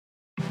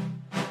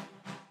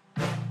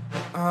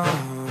Ooh.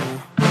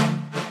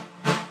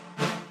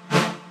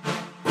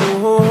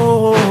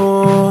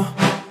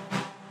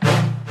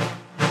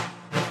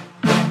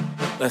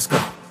 Let's go.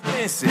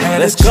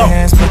 Let's go.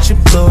 Chance, but you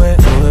blew it.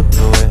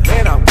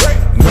 Man, I'm great.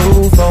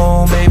 New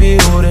phone, baby,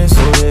 who this?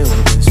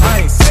 I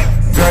ain't sick.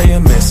 Girl, you're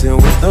messing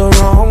with the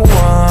wrong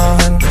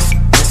one.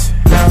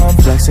 Now I'm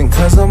flexing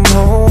cause I'm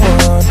on.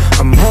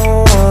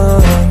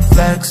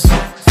 Flex,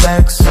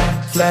 flex,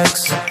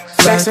 flex,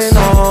 flexing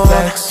on.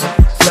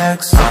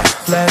 Flex,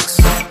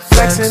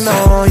 flexing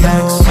on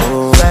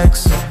you.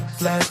 Flex,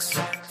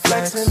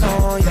 flexing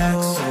on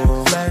you.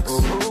 Flex.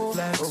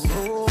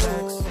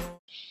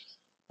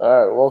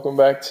 All right, welcome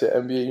back to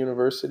NBA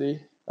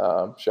University.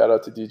 Shout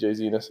out to DJ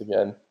Zenas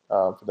again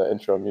for the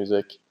intro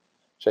music.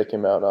 Check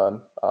him out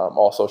on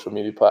all social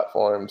media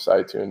platforms,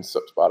 iTunes,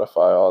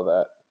 Spotify, all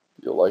that.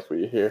 You'll like what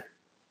you hear.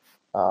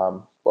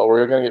 But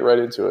we're going to get right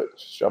into it.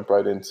 Just jump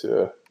right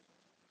into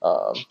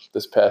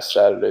this past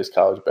Saturday's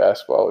college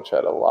basketball, which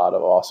had a lot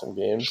of awesome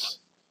games.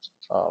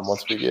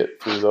 Once we get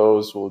through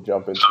those, we'll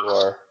jump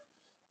into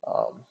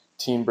our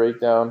team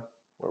breakdown,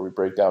 where we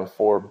break down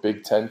 4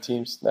 Big Ten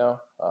teams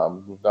now.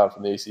 Moved on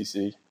from the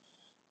ACC.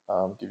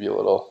 Give you a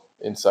little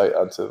insight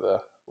onto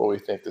what we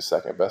think the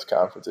second best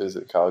conference is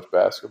in college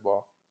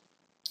basketball.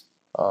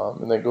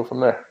 And then go from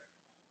there.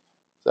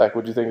 Zach,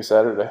 what do you think of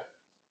Saturday?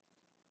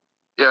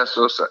 Yeah,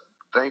 so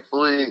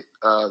thankfully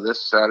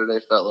this Saturday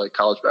felt like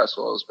college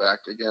basketball was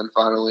back again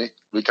finally.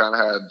 We kind of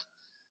had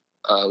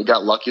we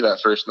got lucky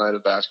that first night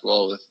of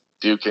basketball with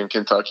Duke and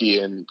Kentucky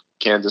and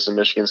Kansas and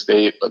Michigan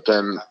State, but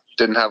then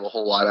didn't have a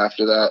whole lot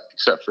after that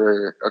except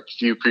for a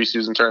few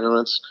preseason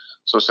tournaments.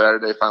 So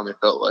Saturday finally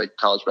felt like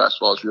college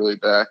basketball is really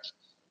back.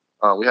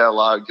 We had a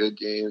lot of good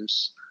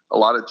games, a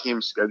lot of good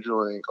teams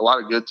scheduling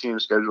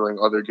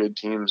other good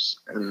teams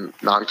in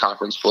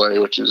non-conference play,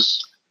 which is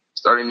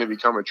starting to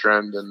become a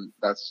trend, and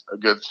that's a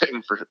good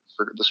thing for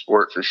the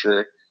sport for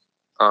sure.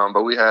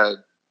 But we had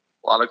a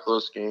lot of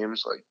close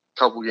games, like a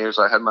couple games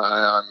I had my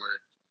eye on were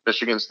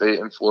Michigan State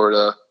and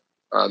Florida.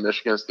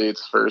 Michigan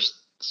State's first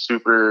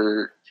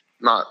super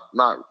not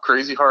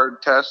crazy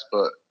hard test,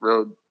 but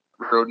road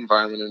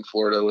environment in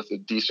Florida with a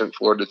decent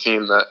Florida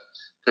team that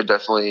could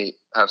definitely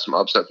have some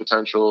upset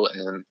potential.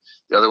 And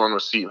the other one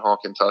was Seton Hall,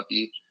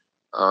 Kentucky,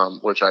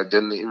 which I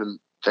didn't even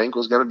think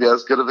was going to be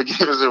as good of a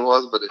game as it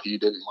was. But if you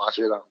didn't watch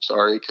it, I'm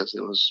sorry, because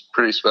it was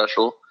pretty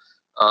special.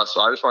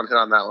 So I just want to hit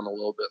on that one a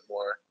little bit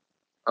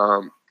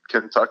more.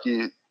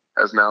 Kentucky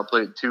has now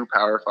played 2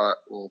 Power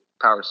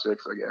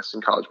 6, I guess,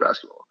 in college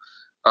basketball.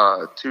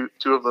 Two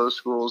of those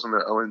schools, and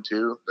they're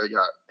 0-2. They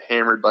got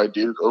hammered by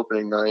Duke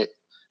opening night,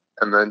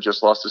 and then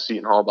just lost to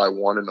Seton Hall by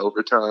 1 in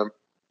overtime.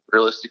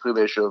 Realistically,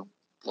 they should have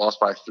lost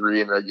by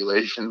 3 in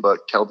regulation,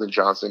 but Keldon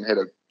Johnson hit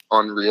an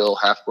unreal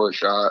half-court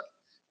shot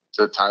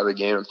to tie the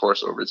game and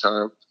force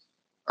overtime.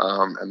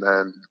 And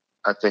then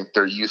I think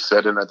their youth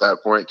set in at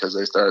that point because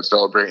they started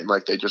celebrating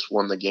like they just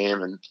won the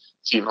game, and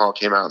Seton Hall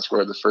came out and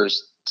scored the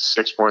first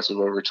 6 points of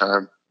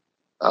overtime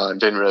and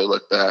didn't really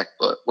look back.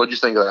 But what did you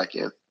think of that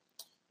game?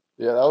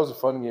 Yeah, that was a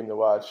fun game to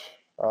watch.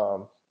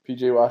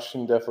 PJ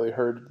Washington definitely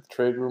heard the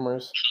trade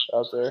rumors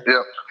out there.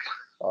 Yep.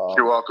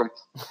 You're welcome.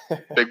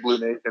 Big Blue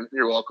Nation,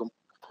 you're welcome.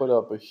 Put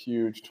up a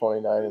huge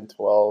 29 and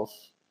 12.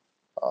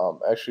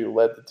 Actually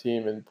led the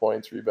team in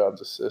points, rebounds,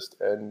 assists,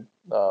 and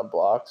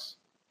blocks.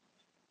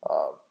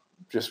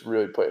 Just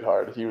really played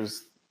hard. He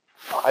was,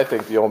 I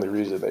think, the only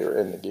reason they were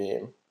in the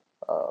game.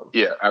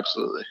 Yeah,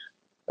 absolutely.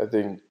 I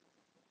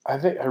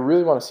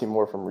really want to see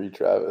more from Reed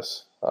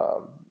Travis.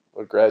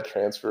 A grad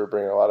transfer,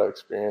 bringing a lot of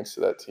experience to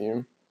that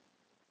team.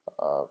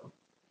 I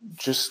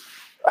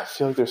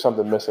feel like there's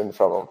something missing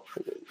from him.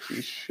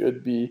 He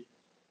should be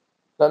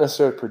not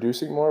necessarily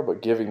producing more,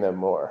 but giving them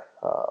more.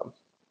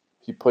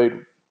 He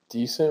played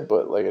decent,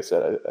 but like I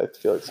said, I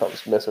feel like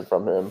something's missing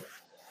from him.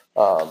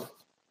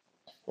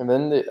 And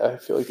then I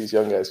feel like these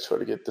young guys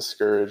sort of get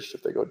discouraged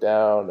if they go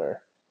down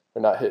or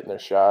they're not hitting their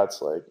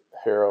shots. Like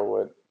Harrow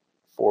went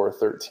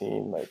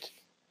 4-13.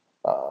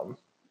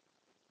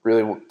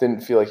 Really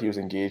didn't feel like he was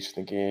engaged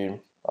in the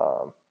game.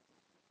 But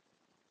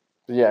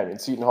yeah, I mean,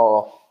 Seton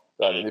Hall,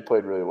 they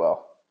played really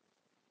well.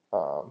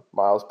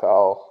 Miles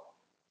Powell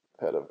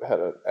had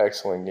an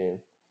excellent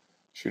game,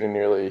 shooting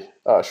over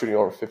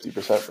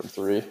 50% from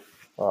 3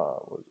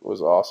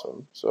 was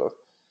awesome. So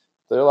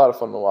they're a lot of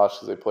fun to watch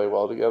because they play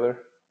well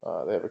together.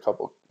 They have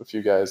a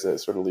few guys that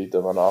sort of lead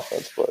them on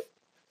offense, but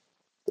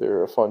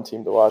they're a fun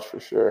team to watch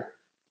for sure.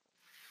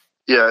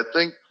 Yeah, I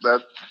think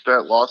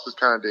that loss is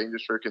kind of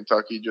dangerous for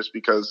Kentucky just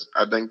because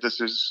I think this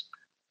is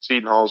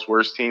Seton Hall's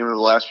worst team of the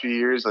last few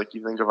years. Like,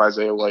 you think of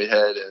Isaiah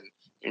Whitehead and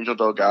Angel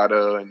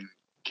Delgado and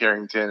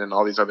Carrington and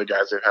all these other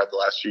guys they've had the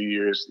last few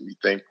years, and you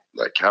think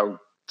like how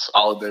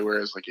solid they were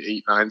as like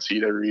an 8-9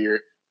 seed every year.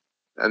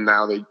 And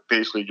now they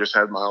basically just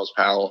had Miles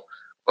Powell.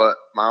 But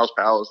Miles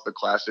Powell is the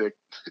classic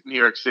New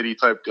York City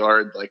type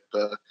guard, like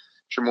the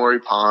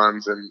Shamori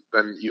Pons, and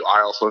then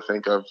I also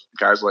think of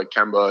guys like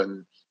Kemba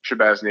and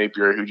Shabazz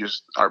Napier, who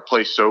just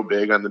play so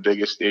big on the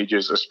biggest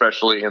stages,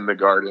 especially in the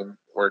Garden,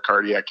 where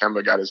Cardiac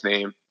Kemba got his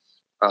name.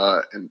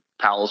 And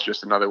Powell's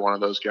just another one of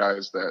those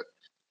guys that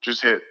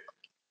just hit.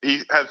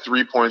 He had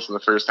 3 points in the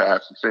first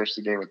half and finished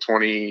the game with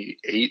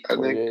 28, I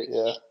think.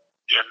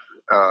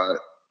 Yeah.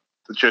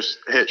 Just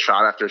hit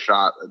shot after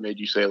shot that made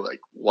you say, like,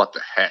 what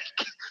the heck?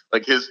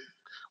 Like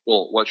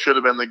what should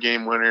have been the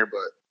game winner,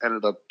 but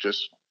ended up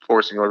just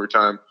forcing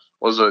overtime,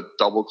 was a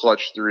double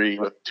clutch 3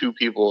 with 2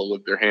 people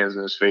with their hands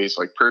in his face,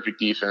 like perfect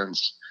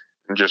defense,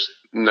 and just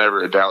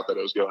never a doubt that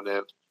it was going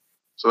in.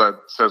 So that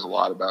says a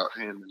lot about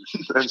him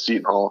and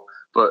Seton Hall.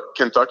 But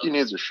Kentucky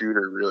needs a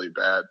shooter really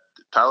bad.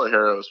 Tyler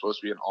Herro is supposed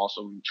to be an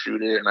awesome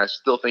shooter, and I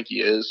still think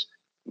he is.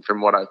 And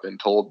from what I've been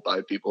told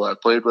by people that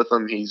have played with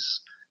him,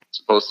 he's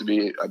supposed to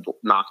be a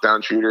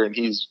knockdown shooter, and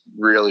he's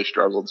really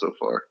struggled so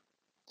far.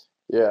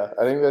 Yeah,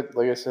 I think that,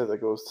 like I said,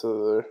 that goes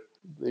to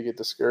they get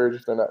discouraged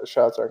if the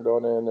shots aren't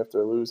going in, if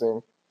they're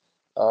losing.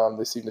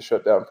 They seem to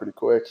shut down pretty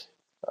quick,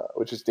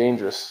 which is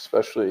dangerous,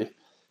 especially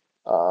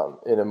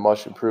in a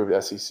much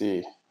improved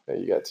SEC.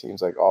 You got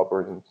teams like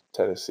Auburn and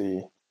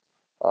Tennessee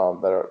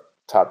that are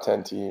top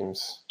 10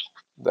 teams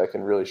that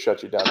can really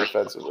shut you down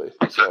defensively.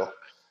 So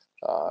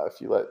if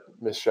you let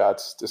missed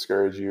shots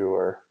discourage you,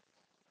 or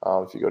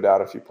if you go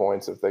down a few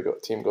points, if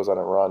team goes on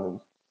a run and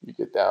you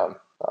get down,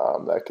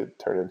 that could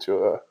turn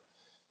into a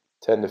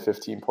 10 to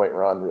 15 point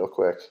run real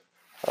quick.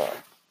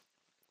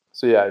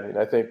 So yeah, I mean,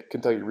 I think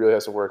Kentucky really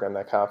has to work on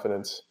that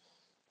confidence,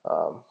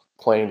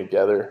 playing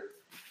together.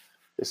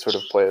 They sort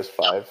of play as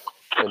 5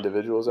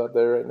 individuals out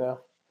there right now.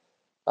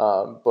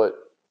 But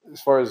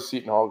as far as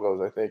Seton Hall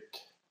goes,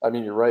 I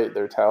mean, you're right,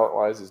 their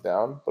talent-wise is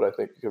down, but I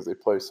think because they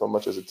play so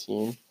much as a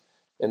team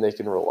and they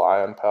can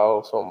rely on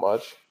Powell so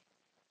much,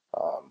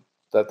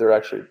 that they're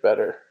actually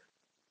better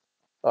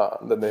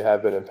than they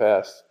have been in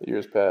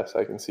years past.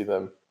 I can see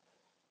them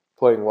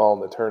playing well in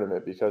the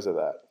tournament because of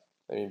that.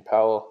 I mean,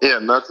 Powell. Yeah,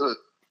 and that's a.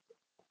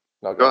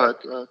 No, go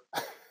ahead.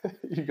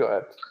 You go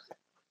ahead.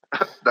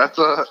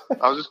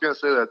 I was just gonna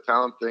say that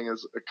talent thing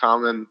is a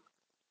common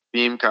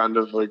theme, kind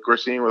of like we're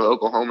seeing with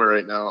Oklahoma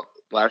right now.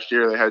 Last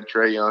year they had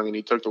Trae Young and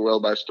he took the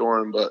world by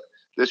storm, but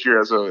this year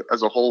as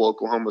a whole,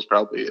 Oklahoma's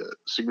probably a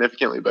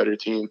significantly better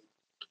team.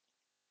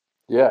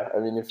 Yeah, I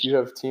mean, if you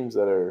have teams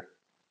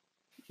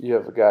you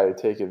have a guy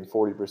taking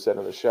 40%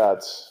 of the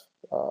shots,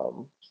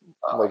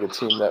 like a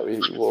team that we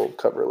will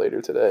cover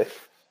later today.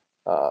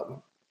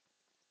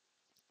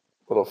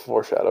 Little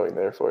foreshadowing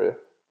there for you.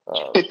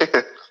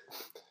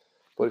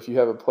 But if you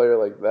have a player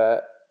like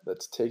that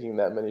that's taking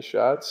that many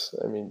shots,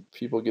 I mean,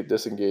 people get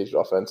disengaged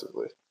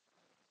offensively.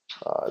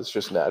 It's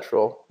just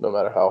natural, no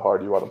matter how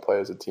hard you want to play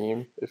as a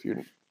team. If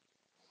you're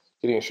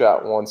getting a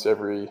shot once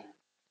every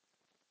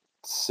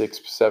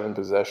 6-7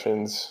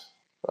 possessions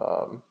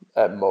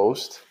at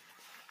most,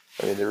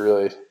 I mean,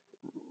 you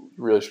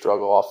really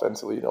struggle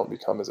offensively. You don't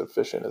become as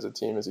efficient as a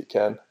team as you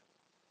can.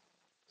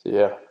 So,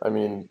 yeah, I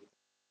mean,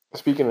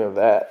 speaking of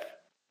that,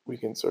 we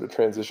can sort of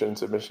transition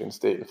to Michigan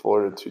State and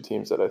Florida, 2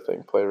 teams that I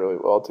think play really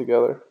well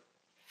together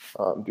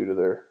due to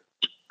their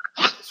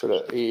sort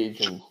of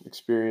age and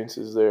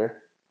experiences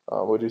there.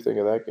 What do you think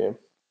of that game?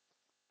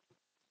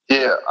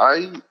 Yeah,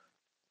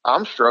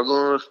 I'm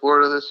struggling with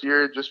Florida this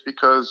year just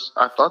because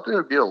I thought they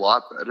would be a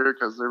lot better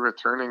because they're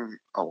returning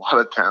a lot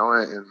of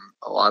talent and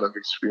a lot of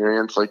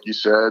experience, like you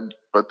said,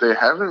 but they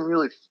haven't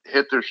really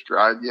hit their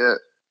stride yet.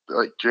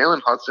 Like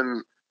Jalen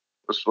Hudson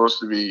was supposed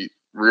to be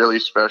really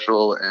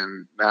special,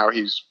 and now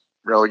he's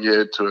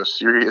relegated to a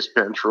serious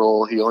bench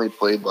role. He only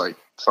played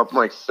something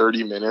like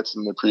 30 minutes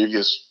in the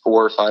previous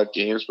 4 or 5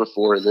 games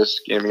before this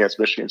game against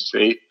Michigan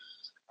State,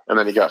 and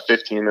then he got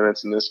 15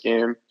 minutes in this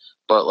game.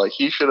 But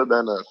he should have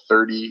been a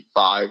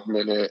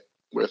 35-minute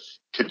with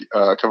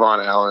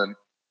Kevon Allen.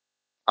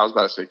 I was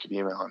about to say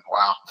Kadeem Allen.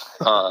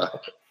 Wow.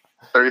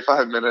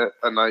 35-minute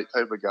a night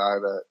type of guy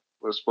that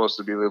was supposed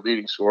to be the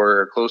leading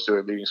scorer, or close to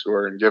a leading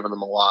scorer, and giving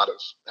them a lot of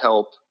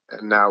help.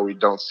 And now we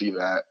don't see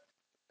that.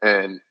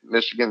 And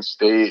Michigan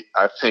State,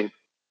 I think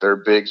their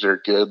bigs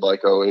are good,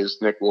 like always.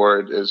 Nick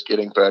Ward is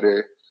getting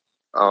better.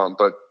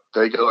 But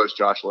they go as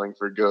Josh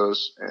Langford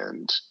goes,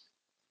 and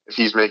if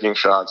he's making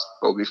shots,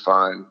 they'll be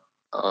fine.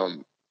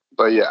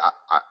 But yeah,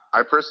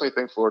 I personally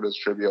think Florida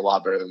should be a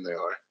lot better than they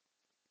are.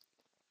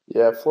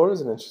 Yeah,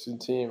 Florida's an interesting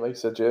team. Like you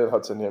said, Jalen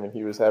Hudson, I mean,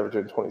 he was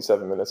averaging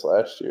 27 minutes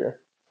last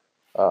year.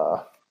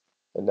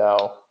 And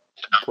now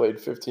played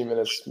 15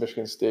 minutes.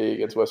 Michigan State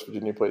against West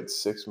Virginia played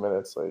 6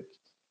 minutes.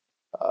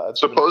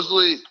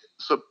 Supposedly,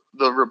 so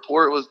the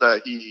report was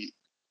that he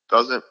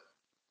doesn't.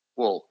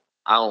 Well,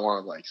 I don't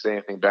want to say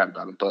anything bad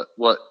about him, but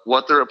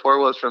what the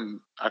report was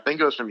from, I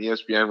think it was from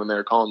ESPN when they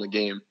were calling the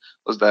game,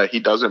 was that he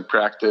doesn't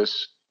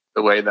practice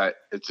the way that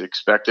it's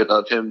expected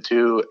of him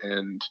to,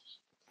 and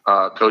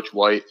Coach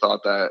White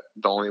thought that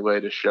the only way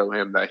to show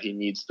him that he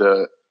needs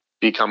to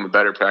become a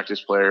better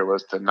practice player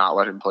was to not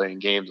let him play in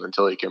games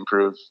until he can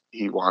prove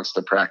he wants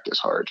to practice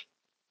hard.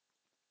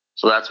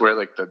 So that's where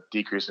the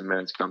decrease in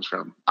minutes comes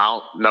from. I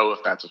don't know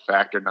if that's a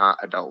fact or not.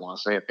 I don't want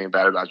to say anything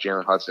bad about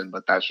Jalen Hudson,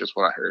 but that's just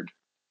what I heard.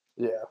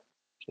 Yeah.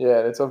 Yeah,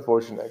 and it's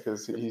unfortunate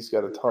because he's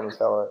got a ton of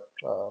talent.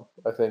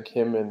 I think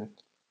him and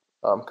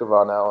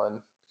Kevon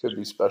Allen could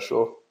be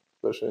special,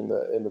 especially in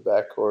the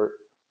backcourt.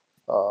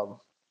 Kevon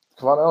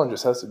Allen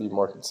just has to be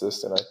more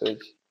consistent, I think.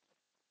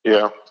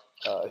 Yeah.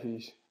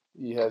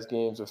 He has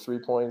games of 3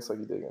 points like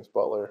he did against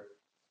Butler,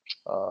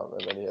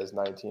 and then he has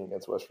 19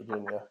 against West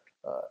Virginia.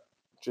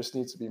 Just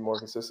needs to be more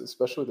consistent,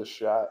 especially with the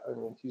shot. I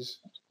mean, he's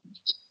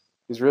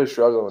really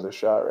struggling with the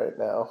shot right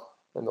now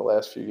in the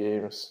last few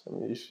games. I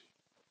mean,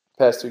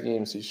 past 2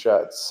 games he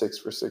shot 6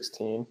 for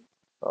 16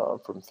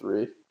 from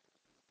 3.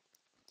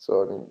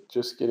 So I mean,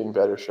 just getting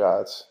better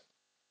shots,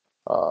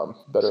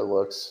 better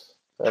looks,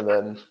 and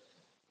then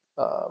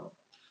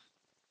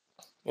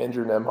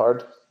Andrew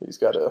Nembhard.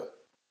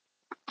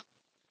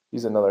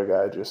 He's another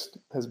guy, just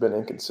has been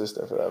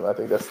inconsistent for them. I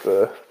think that's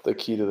the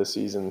key to the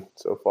season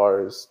so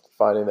far, is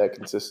finding that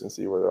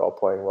consistency where they're all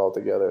playing well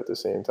together at the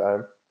same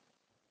time.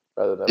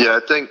 I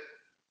think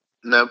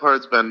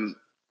Nembhard's been,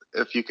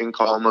 if you can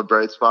call him a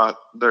bright spot,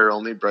 their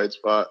only bright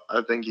spot.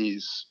 I think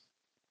he's,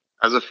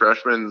 as a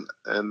freshman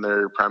and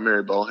their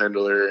primary ball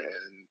handler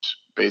and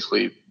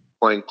basically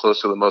playing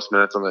close to the most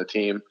minutes on the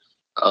team.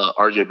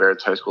 RJ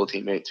Barrett's high school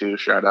teammate too.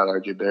 Shout out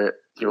RJ Barrett.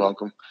 You're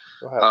welcome.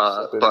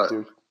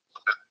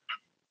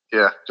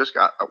 Yeah,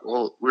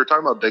 we were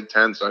talking about Big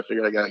Ten, so I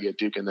figured I got to get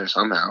Duke in there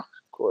somehow.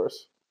 Of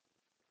course.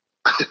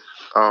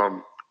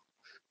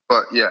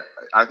 But yeah,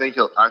 I think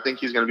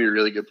he's going to be a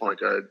really good point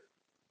guard.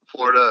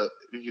 Florida,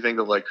 if you think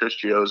of like Chris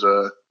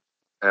Chioza,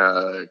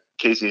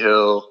 Casey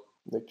Hill,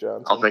 Nick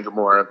Johnson. I'll think of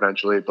more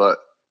eventually, but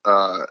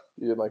you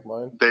didn't like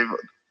mine?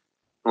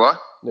 What?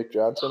 Nick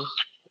Johnson?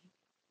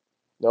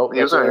 Nope,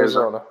 he was in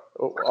Arizona.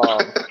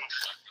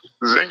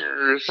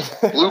 Zingers.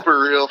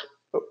 Blooper reel.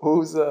 Who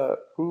was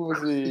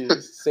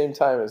the same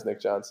time as Nick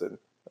Johnson?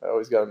 I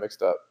always got him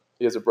mixed up.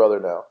 He has a brother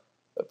now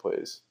that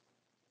plays.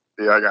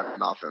 Yeah, I got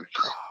nothing.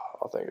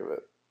 I'll think of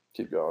it.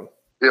 Keep going.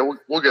 Yeah,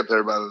 we'll get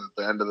there by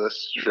the end of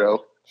this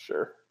show.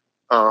 Sure.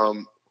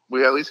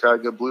 We at least got a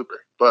good blooper.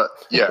 But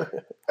yeah.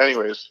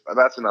 Anyways,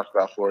 that's enough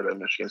about Florida and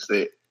Michigan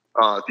State.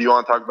 Do you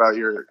want to talk about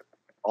your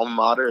alma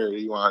mater, or do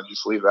you want to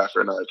just leave that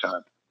for another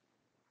time?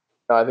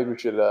 No, I think we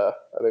should. Talk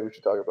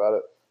about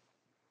it.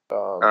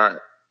 All right.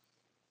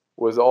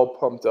 Was all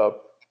pumped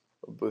up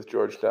with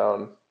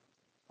Georgetown.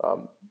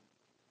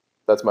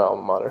 That's my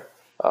alma mater.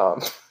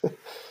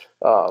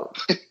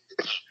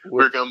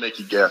 We're gonna make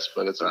you guess,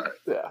 but it's all right.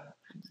 Yeah,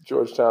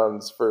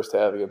 Georgetown's first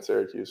half against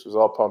Syracuse, was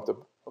all pumped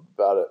up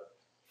about it.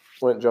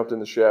 Went and jumped in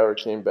the shower,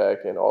 came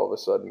back, and all of a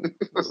sudden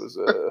it was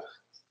a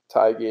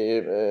tie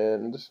game,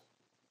 and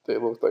they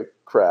looked like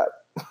crap.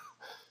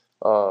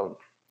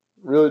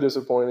 Really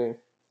disappointing.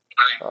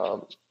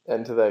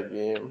 End to that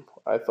game.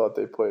 I thought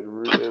they played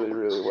really,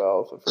 really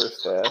well the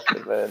first half,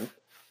 and then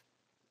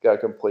got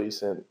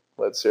complacent,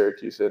 let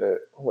Syracuse in it,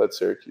 let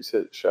Syracuse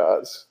hit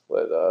shots,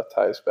 let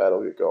Tyus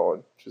Battle get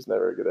going, which is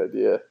never a good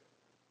idea.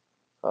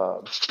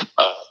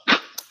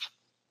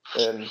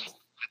 And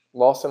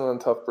lost it on a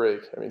tough break.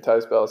 I mean,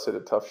 Tyus Battle hit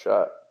a tough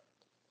shot.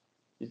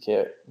 You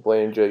can't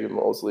blame Jacob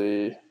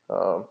Mosley,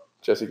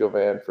 Jesse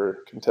Govan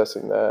for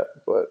contesting that,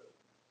 but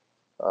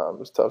it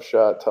was a tough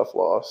shot, tough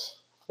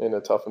loss in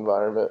a tough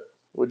environment.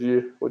 What'd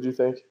you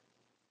think?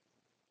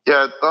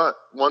 Yeah, I thought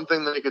one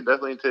thing that you could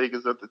definitely take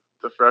is that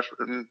the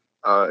freshmen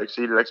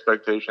exceeded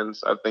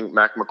expectations. I think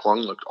Mac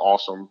McClung looked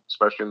awesome,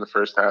 especially in the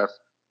first half.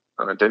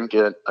 Didn't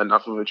get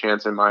enough of a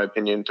chance, in my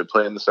opinion, to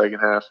play in the second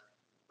half.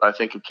 I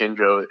think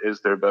Akinjo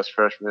is their best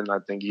freshman. I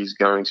think he's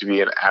going to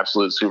be an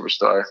absolute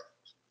superstar.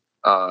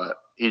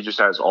 He just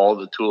has all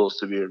the tools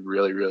to be a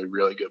really, really,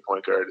 really good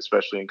point guard,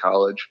 especially in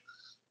college.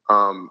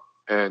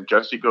 And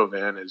Jesse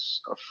Govan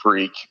is a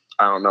freak.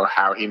 I don't know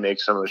how he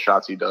makes some of the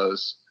shots he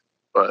does,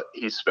 but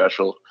he's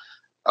special.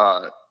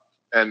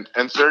 And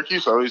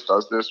Syracuse always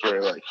does this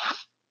where, like,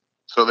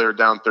 so they were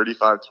down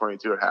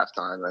 35-22 at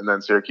halftime, and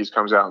then Syracuse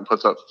comes out and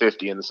puts up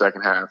 50 in the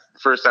second half. The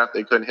first half,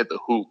 they couldn't hit the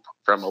hoop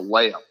from a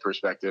layup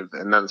perspective,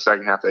 and then the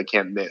second half, they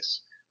can't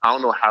miss. I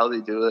don't know how they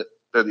do it.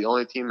 They're the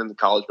only team in the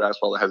college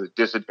basketball that has a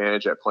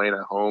disadvantage at playing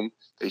at home.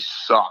 They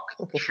suck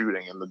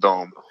shooting in the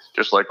dome,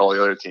 just like all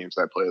the other teams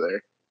that play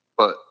there.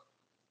 But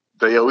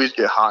they always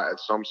get hot at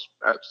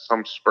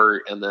some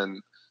spurt, and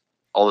then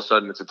all of a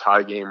sudden it's a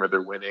tie game or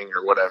they're winning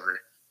or whatever.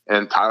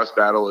 And Tyus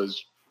Battle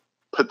is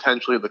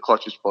potentially the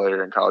clutchest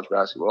player in college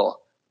basketball.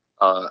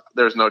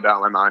 There's no doubt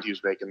in my mind he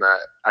was making that.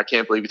 I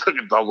can't believe he took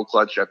a double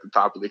clutch at the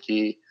top of the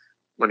key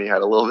when he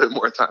had a little bit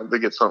more time to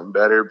get something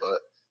better, but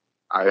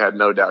I had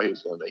no doubt he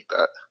was going to make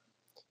that.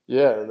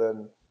 Yeah, and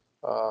then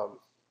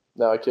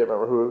now I can't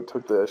remember who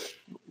took the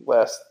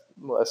last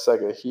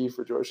second heave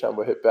for Georgetown,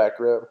 but hit back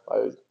rim.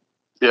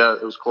 Yeah,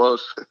 it was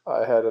close.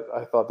 I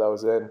thought that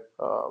was in.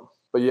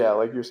 But yeah,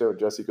 like you're saying with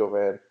Jesse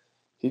Govan,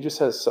 he just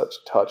has such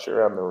touch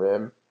around the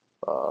rim.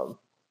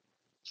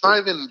 It's not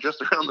even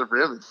just around the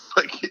rim. It's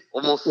like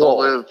almost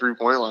all the way to the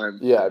three-point line.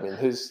 Yeah, I mean,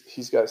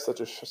 he's got such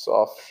a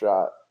soft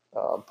shot.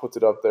 Puts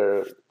it up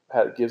there,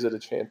 gives it a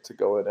chance to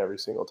go in every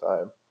single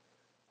time.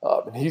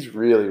 And he's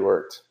really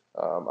worked.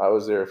 I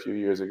was there a few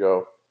years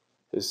ago,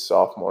 his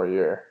sophomore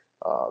year.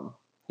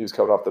 He was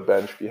coming off the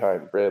bench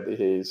behind Bradley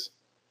Hayes,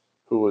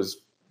 who was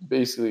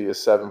basically a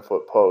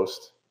 7-foot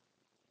post,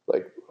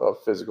 like a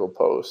physical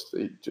post.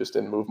 He just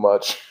didn't move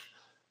much.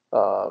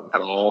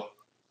 At all.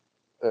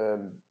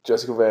 And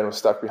Jesse Govan was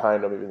stuck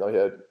behind him, even though he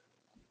had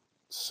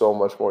so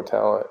much more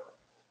talent.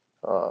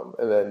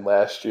 And then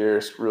last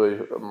year really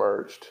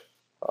emerged,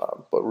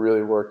 but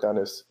really worked on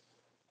his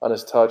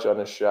touch, on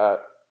his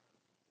shot.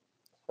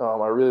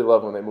 I really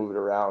love when they move it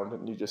around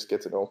and he just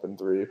gets an open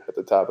three at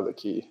the top of the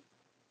key.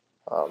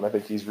 I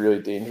think he's really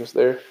dangerous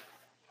there.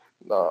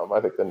 I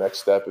think the next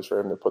step is for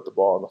him to put the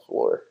ball on the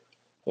floor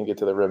and get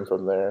to the rim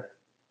from there.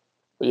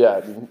 But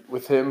yeah, I mean,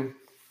 with him,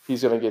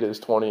 he's going to get his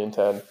 20 and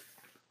 10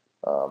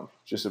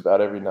 just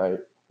about every night.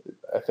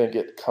 I think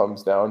it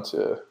comes down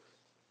to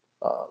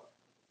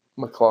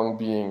McClung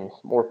being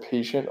more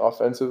patient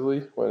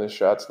offensively when his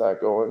shot's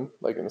not going.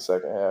 Like in the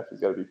second half,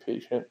 he's got to be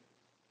patient.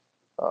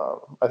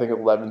 I think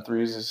 11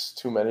 threes is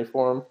too many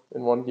for him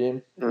in one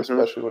game,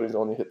 especially when he's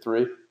only hit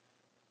 3.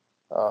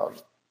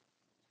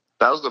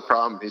 That was the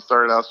problem. He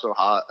started out so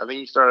hot. I think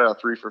he started out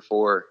 3 for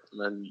 4,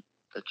 and then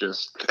it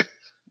just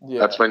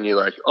that's when you're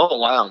like, oh,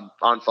 wow, I'm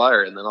on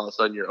fire. And then all of a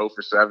sudden you're 0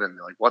 for 7.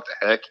 You're like, what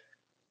the heck?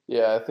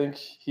 Yeah, I think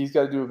he's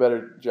got to do a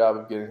better job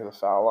of getting to the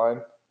foul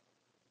line.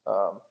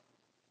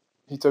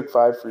 He took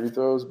 5 free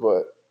throws,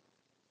 but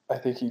I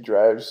think he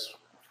drives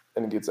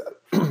and gets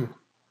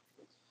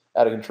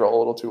out of control a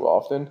little too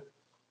often.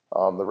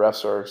 The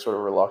refs are sort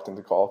of reluctant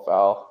to call a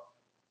foul.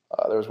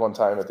 There was one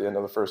time at the end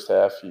of the first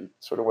half, he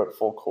sort of went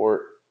full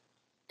court,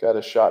 got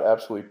his shot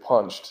absolutely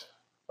punched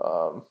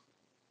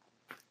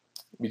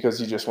because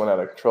he just went out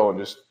of control and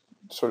just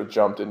sort of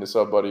jumped into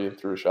somebody and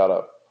threw a shot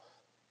up.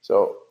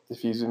 So if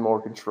he's in more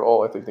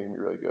control, I think they can be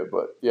really good.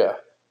 But yeah,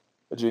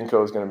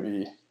 Ajinko is going to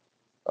be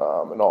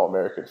an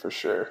All-American for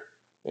sure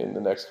in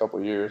the next couple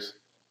of years.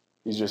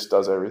 He just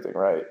does everything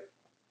right.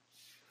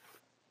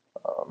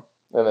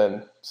 And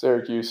then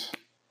Syracuse,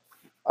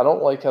 I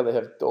don't like how they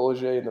have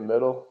Dolezaj in the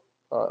middle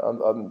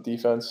on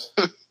defense.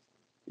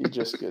 He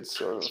just gets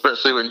sort of...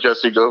 Especially when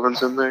Jesse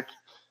Govan's in there.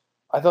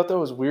 I thought that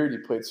was weird he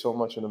played so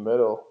much in the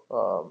middle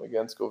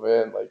against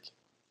Govan. Like,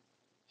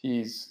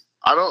 he's...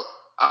 I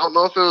don't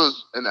know if it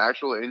was an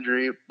actual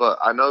injury, but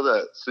I know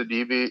that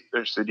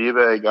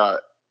Sidibe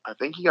got... I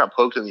think he got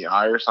poked in the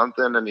eye or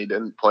something, and he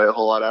didn't play a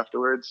whole lot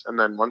afterwards. And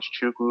then once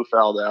Chukwu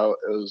fouled out,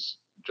 it was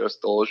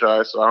just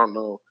Dolezaj. So I don't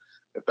know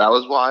if that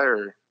was why,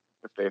 or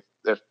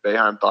if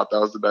Boeheim thought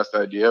that was the best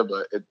idea,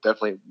 but it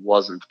definitely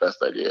wasn't the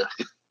best idea.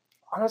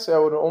 Honestly, I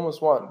would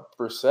almost want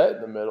Brissett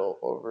in the middle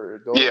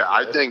over Dolezaj. Yeah,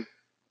 I think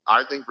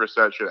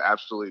Brissett should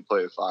absolutely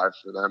play at 5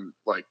 for them,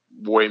 like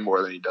way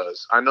more than he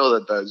does. I know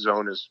that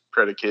zone is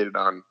predicated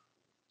on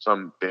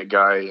some big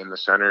guy in the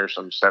center,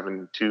 some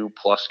 7'2"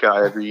 plus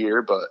guy every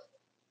year, but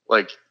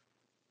like,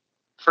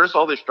 first of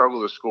all, they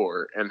struggle to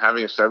score, and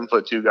having a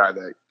 7'2" guy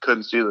that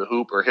couldn't see the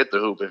hoop or hit the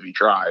hoop if he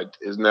tried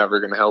is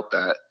never going to help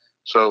that.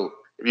 So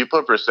if you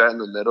put Brissett in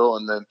the middle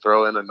and then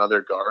throw in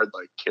another guard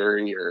like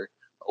Carey or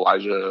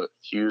Elijah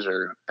Hughes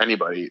or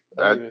anybody,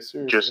 that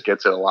just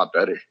gets it a lot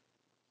better.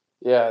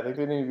 Yeah, I think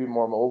they need to be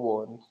more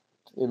mobile and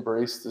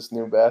embrace this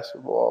new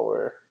basketball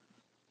where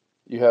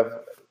you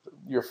have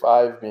your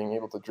 5 being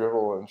able to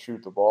dribble and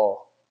shoot the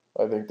ball.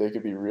 I think they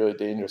could be really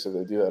dangerous if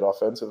they do that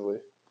offensively.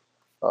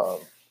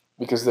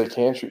 Because they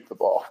can shoot the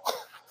ball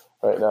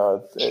right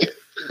now.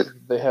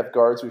 They have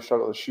guards who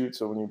struggle to shoot,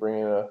 so when you bring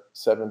in a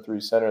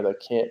 7'3" center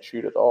that can't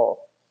shoot at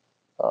all,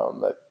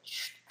 that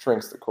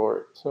shrinks the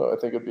court. So I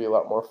think it'd be a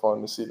lot more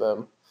fun to see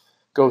them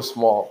go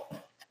small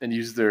and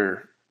use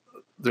their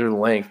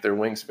length, their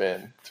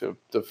wingspan to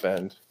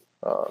defend.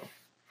 But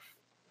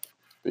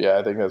yeah,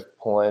 I think that's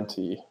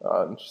plenty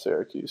on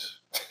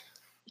Syracuse.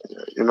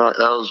 Yeah, that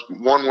was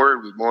one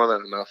word was more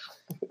than enough.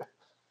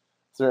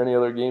 Is there any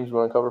other games you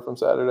want to cover from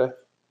Saturday?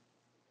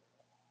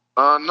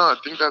 No, I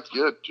think that's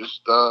good.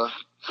 Just that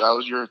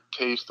was your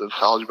taste of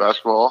college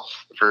basketball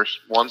the first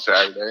one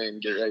Saturday,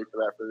 and get ready for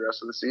that for the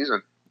rest of the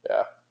season.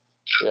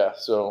 Yeah.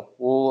 So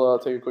we'll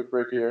take a quick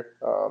break here,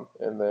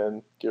 and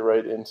then get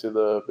right into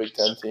the Big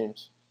Ten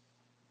teams.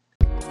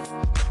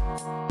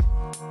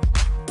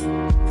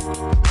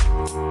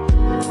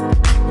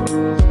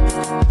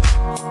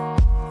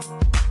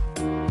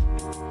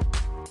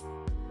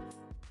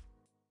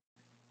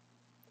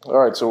 All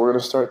right, so we're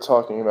going to start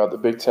talking about the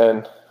Big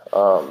Ten.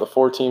 The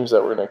 4 teams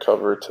that we're going to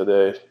cover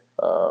today,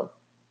 we're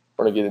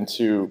going to get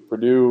into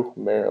Purdue,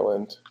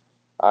 Maryland,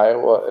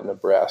 Iowa, and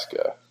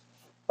Nebraska.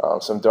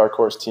 Some dark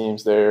horse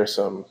teams there,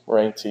 some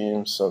ranked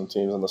teams, some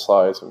teams on the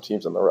slide, some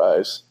teams on the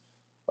rise.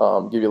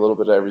 Give you a little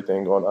bit of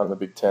everything going on in the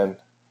Big Ten.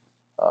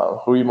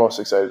 Who are you most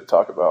excited to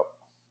talk about?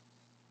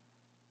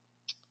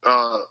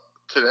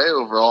 Today,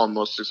 overall, I'm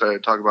most excited to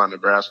talk about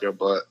Nebraska,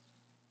 but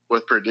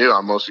with Purdue,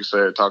 I'm most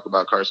excited to talk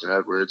about Carson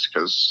Edwards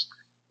because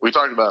we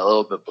talked about it a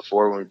little bit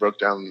before when we broke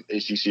down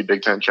ACC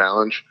Big Ten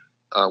Challenge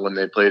when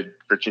they played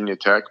Virginia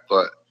Tech.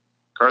 But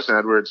Carson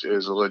Edwards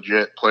is a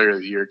legit Player of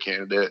the Year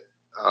candidate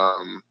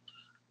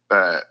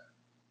that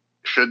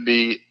should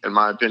be, in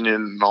my opinion,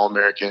 an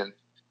All-American.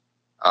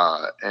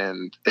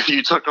 And if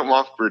you took him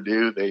off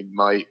Purdue, they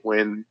might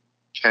win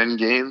 10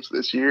 games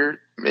this year,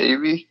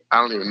 maybe.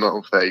 I don't even know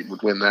if they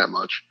would win that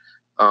much.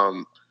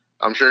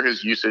 I'm sure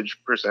his usage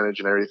percentage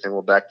and everything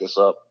will back this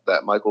up,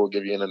 that Michael will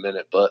give you in a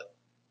minute, but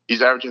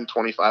he's averaging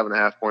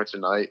 25.5 points a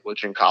night,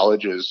 which in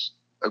college is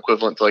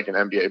equivalent to like an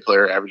NBA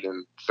player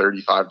averaging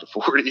 35 to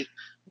 40.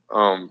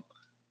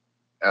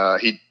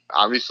 He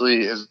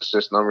obviously, his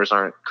assist numbers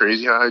aren't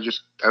crazy high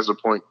just as a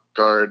point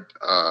guard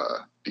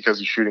because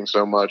he's shooting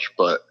so much,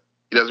 but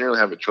he doesn't really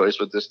have a choice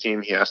with this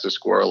team. He has to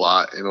score a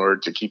lot in order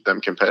to keep them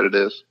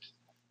competitive.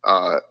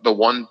 The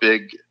one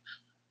big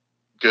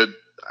good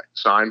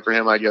sign for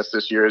him, I guess,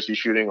 this year is he's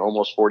shooting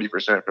almost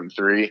 40% from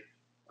three.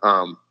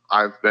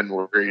 I've been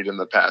worried in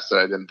the past that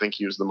I didn't think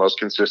he was the most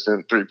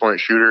consistent three-point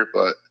shooter,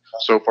 but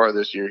so far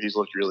this year he's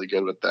looked really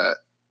good with that.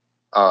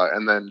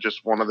 And then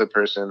just one other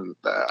person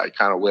that I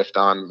kind of whiffed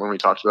on when we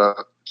talked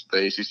about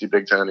the ACC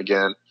Big Ten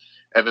again,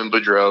 Evan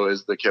Boudreau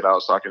is the kid I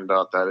was talking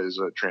about that is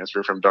a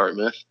transfer from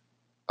Dartmouth.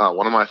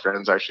 One of my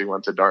friends actually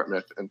went to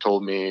Dartmouth and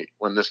told me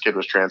when this kid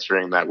was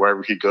transferring that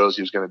wherever he goes,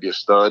 he was going to be a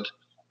stud.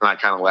 And I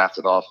kind of laughed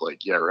it off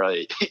like, yeah,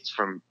 right. He's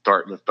from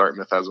Dartmouth.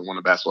 Dartmouth hasn't won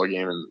a basketball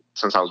game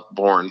since I was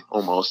born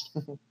almost.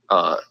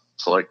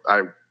 So, like,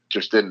 I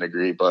just didn't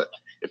agree. But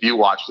if you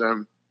watch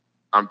them,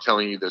 I'm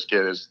telling you this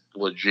kid is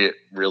legit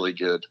really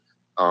good.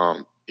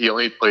 He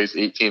only plays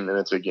 18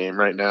 minutes a game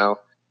right now.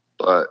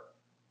 But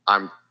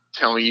I'm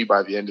telling you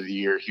by the end of the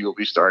year, he will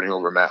be starting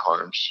over Matt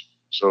Harms.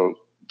 So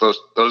those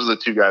are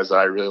the two guys that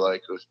I really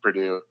like with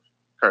Purdue,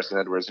 Carson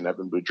Edwards and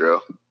Evan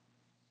Boudreau.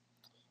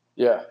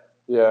 Yeah,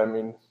 I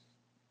mean,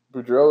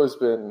 Boudreau has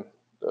been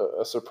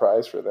a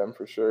surprise for them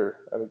for sure.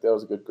 I think that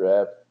was a good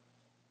grab.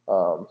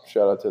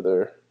 Shout out to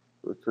their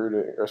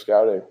recruiting or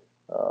scouting,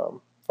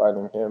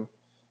 finding him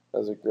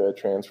as a grad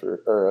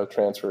transfer or a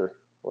transfer,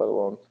 let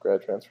alone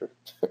grad transfer.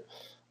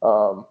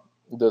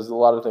 Does a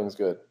lot of things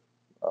good.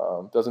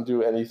 Doesn't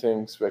do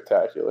anything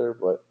spectacular,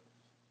 but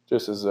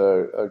just is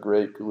a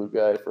great glue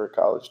guy for a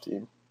college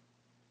team.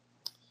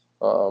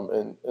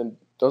 And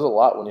does a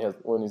lot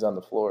when he's on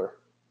the floor.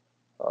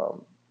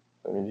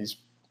 I mean, he's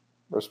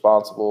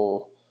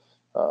responsible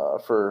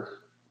for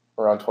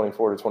around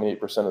 24 to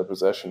 28% of the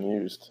possession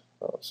used.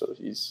 So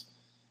he's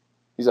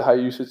a high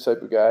usage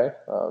type of guy,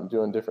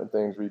 doing different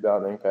things,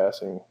 rebounding,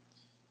 passing,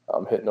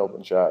 hitting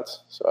open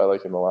shots. So I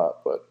like him a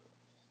lot. But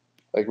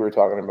like we were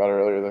talking about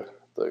earlier,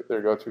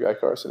 their go-to guy,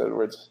 Carson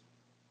Edwards,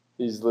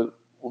 he's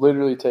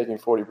literally taking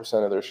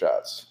 40% of their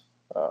shots.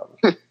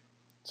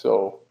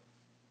 So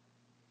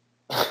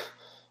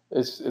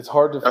it's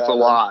hard to fathom. That's a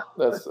lot.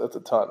 That's a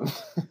ton.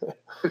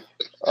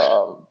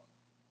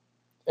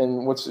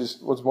 And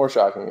what's more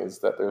shocking is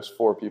that there's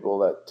 4 people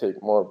that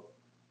take more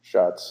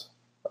shots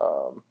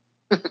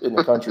in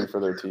the country for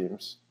their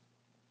teams.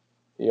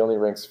 He only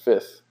ranks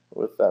 5th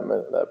with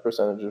that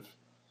percentage of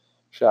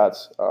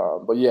shots.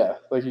 But yeah,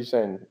 like you're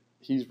saying,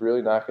 he's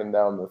really knocking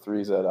down the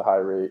threes at a high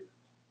rate.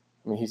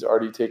 I mean, he's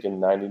already taken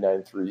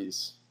 99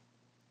 threes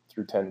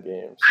through 10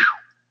 games.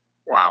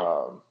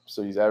 Wow.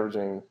 So he's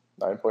averaging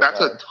 9.9.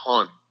 That's a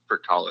ton for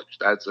college.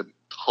 That's a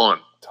ton.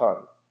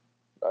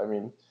 I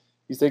mean,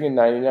 he's taking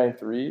 99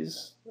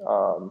 threes,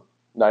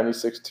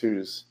 96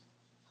 twos.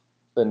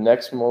 The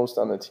next most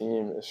on the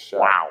team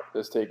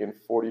is taking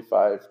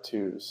 45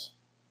 twos.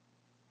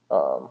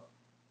 And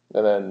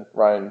then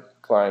Ryan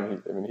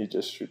Klein, he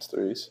just shoots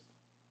threes.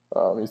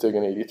 He's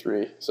taking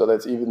 83. So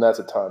that's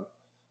a ton.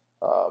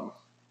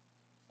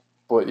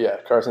 But yeah,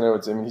 Carson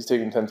Edwards, he's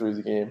taking 10 threes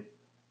a game,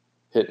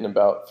 hitting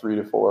about 3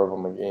 to 4 of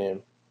them a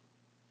game.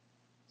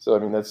 So,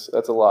 that's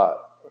a lot.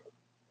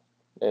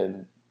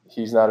 And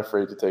he's not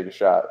afraid to take a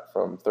shot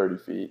from 30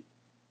 feet.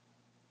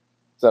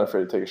 He's not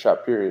afraid to take a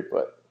shot, period.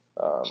 But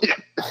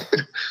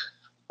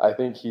I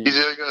think he's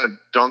either going to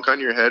dunk on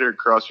your head or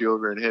cross you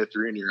over and hit a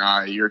 3 in your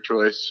eye. Your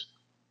choice.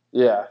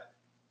 Yeah.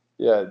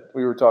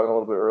 We were talking a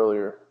little bit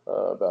earlier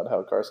about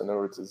how Carson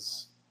Edwards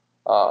is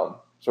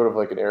sort of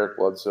like an Eric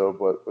Bledsoe,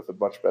 but with a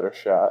much better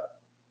shot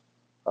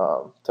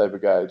type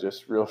of guy.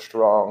 Just real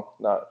strong,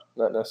 not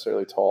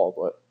necessarily tall,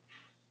 but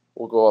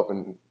will go up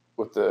and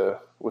with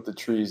the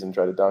trees and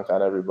try to dunk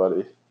on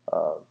everybody.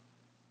 But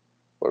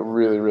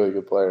really, really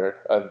good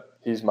player.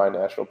 He's my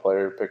national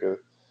player pick of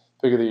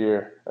the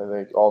year. I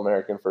think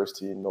All-American first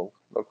team, no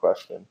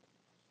question.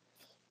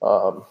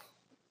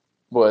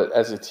 But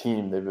as a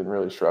team, they've been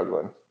really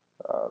struggling.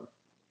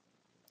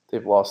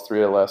 They've lost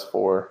 3 of the last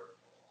 4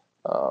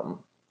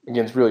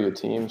 against really good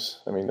teams.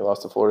 They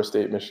lost to Florida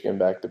State, Michigan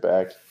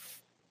back-to-back,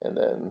 and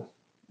then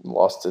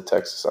lost to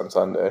Texas on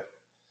Sunday.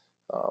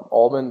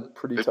 All been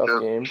pretty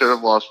tough games. Should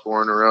have lost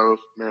 4 in a row if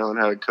Maryland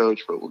had a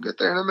coach, but we'll get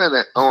there in a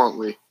minute, won't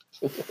we?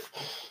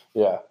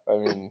 Yeah,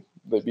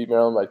 they beat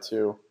Maryland by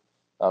 2.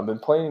 Been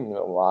playing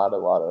a lot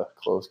of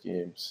close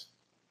games.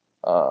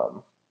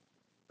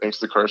 Thanks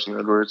to Carson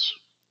Edwards.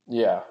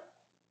 Yeah.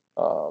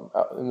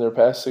 In their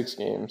past 6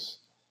 games,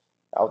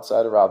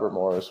 outside of Robert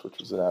Morris, which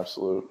was an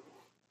absolute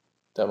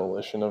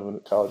demolition of a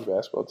college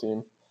basketball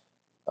team,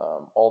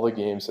 all the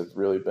games have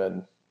really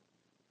been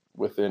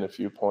within a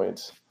few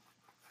points.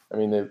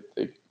 They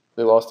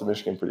lost to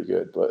Michigan pretty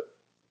good, but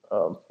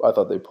I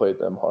thought they played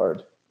them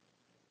hard.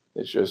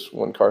 It's just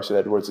when Carson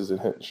Edwards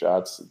isn't hitting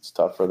shots, it's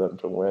tough for them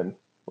to win,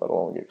 let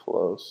alone get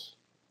close.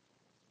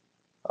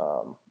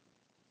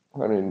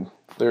 I mean,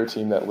 they're a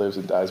team that lives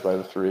and dies by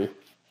the three,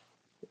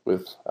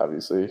 with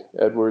obviously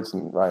Edwards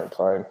and Ryan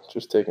Klein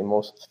just taking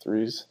most of the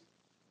threes.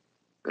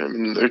 I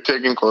mean, they're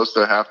taking close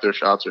to half their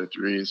shots are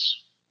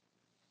threes.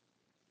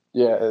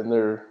 Yeah, and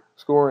they're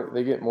scoring.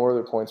 They get more of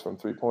their points from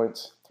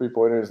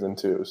 3-pointers than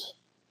twos,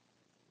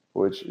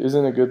 which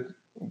isn't a good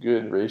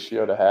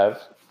ratio to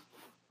have,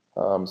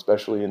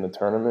 especially in the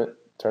tournament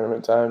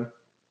time.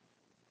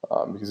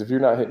 Because if you're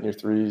not hitting your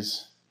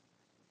threes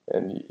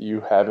and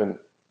you haven't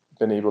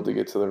been able to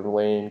get to the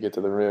lane, get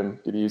to the rim,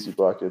 get easy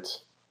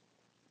buckets,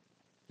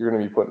 you're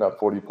going to be putting up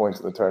 40 points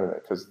in the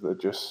tournament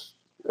because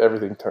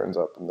everything turns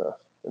up in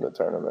the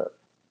tournament.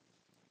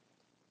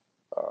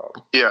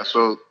 Yeah,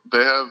 so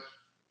they have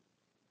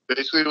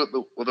basically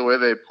with the way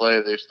they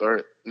play, they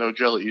start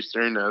Nojel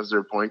Eastern as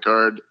their point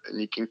guard, and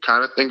you can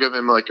kind of think of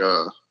him like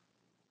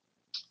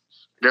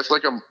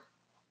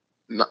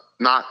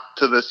not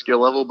to the skill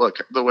level, but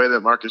the way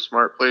that Marcus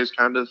Smart plays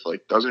kind of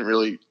like doesn't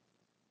really,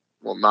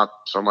 well, not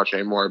so much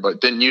anymore, but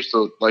didn't used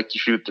to like to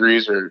shoot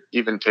threes or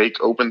even take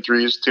open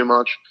threes too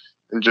much,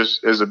 and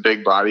just is a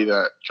big body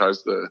that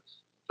tries to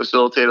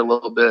facilitate a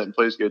little bit and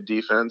plays good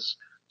defense.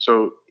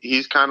 So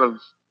he's kind of,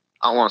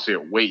 I don't want to say a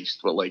waste,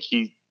 but like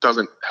he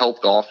doesn't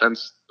help the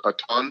offense a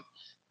ton.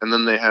 And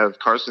then they have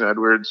Carson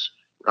Edwards,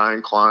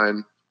 Ryan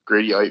Klein,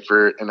 Grady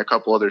Eifert, and a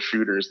couple other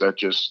shooters that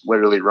just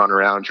literally run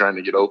around trying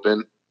to get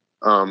open.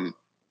 And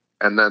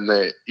then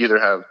they either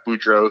have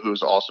Boudreaux,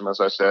 who's awesome, as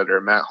I said, or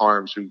Matt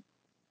Harms, who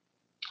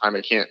kind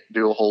of can't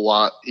do a whole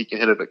lot. He can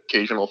hit an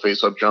occasional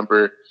face-up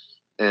jumper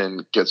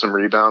and get some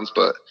rebounds,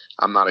 but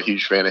I'm not a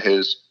huge fan of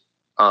his.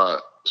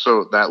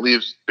 So that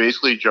leaves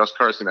basically just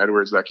Carson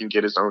Edwards that can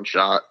get his own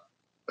shot.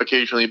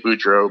 Occasionally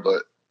Boudreaux,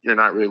 but you're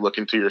not really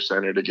looking to your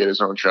center to get his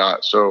own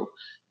shot. So,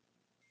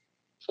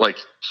 like,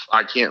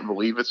 I can't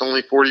believe it's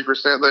only 40%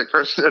 that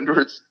Carson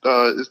Edwards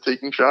is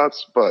taking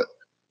shots, but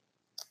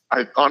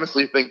I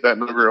honestly think that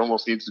number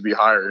almost needs to be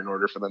higher in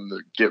order for them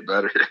to get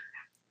better.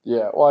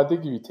 Yeah, well, I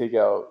think if you take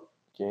out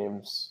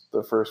games,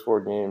 the first 4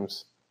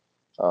 games,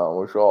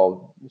 which were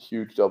all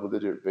huge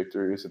double-digit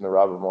victories in the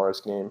Robert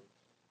Morris game,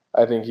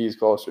 I think he's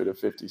closer to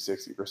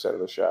 50-60% of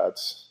the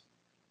shots,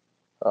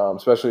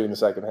 especially in the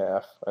second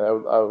half. I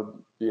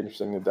would be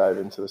interesting to dive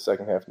into the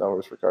second half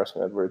numbers for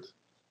Carson Edwards.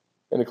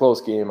 In a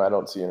close game, I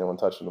don't see anyone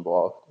touching the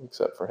ball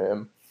except for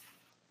him.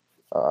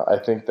 I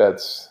think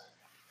that's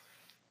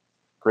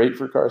great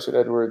for Carson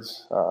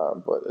Edwards,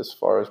 but as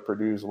far as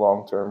Purdue's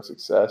long-term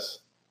success,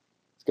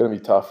 it's going to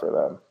be tough for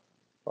them.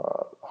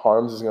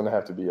 Harms is going to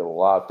have to be a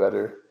lot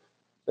better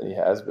than he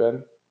has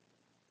been.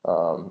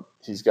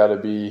 He's got to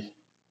be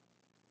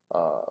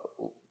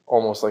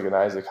almost like an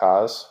Isaac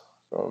Haas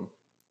from,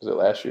 was it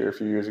last year, a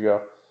few years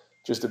ago?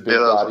 Just a big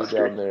body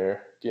down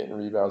there, getting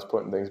rebounds,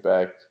 putting things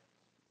back,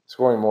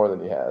 scoring more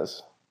than he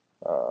has.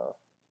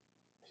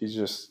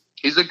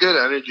 He's a good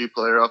energy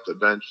player off the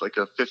bench, like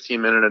a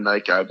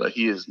 15-minute-a-night guy, but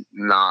he is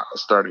not a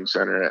starting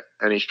center at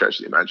any stretch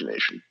of the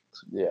imagination.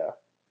 Yeah.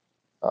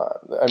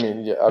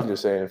 I'm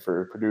just saying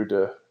for Purdue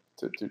to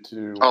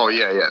oh,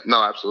 yeah.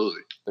 No,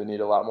 absolutely. They need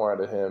a lot more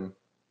out of him.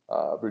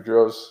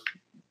 Boudreaux's,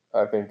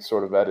 I think,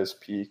 sort of at his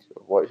peak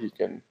of what he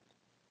can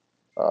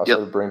sort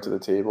of bring to the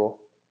table.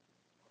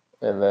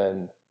 And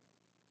then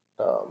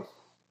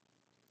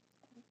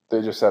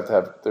they just have to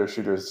have their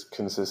shooters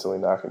consistently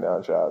knocking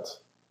down shots.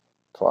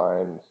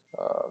 Klein,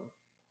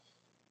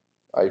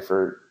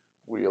 Eifert,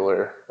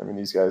 Wheeler. I mean,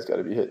 these guys got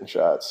to be hitting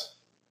shots.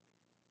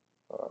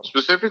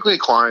 Specifically,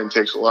 Klein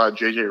takes a lot of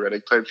JJ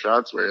Redick type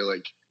shots where,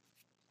 like,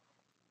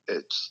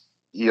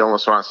 you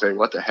almost want to say,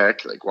 what the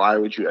heck? Like, why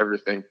would you ever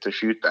think to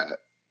shoot that?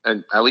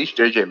 And at least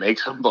JJ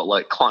makes them, but,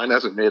 like, Klein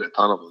hasn't made a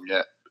ton of them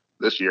yet,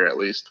 this year at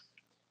least.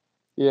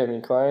 Yeah, I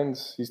mean,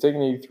 he's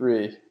taking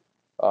 83.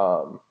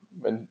 And,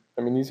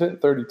 I mean, he's hitting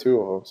 32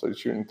 of them, so he's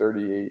shooting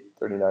 38,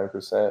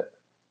 39%, which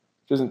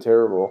isn't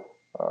terrible.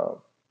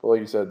 But like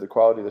you said, the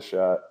quality of the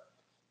shot,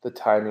 the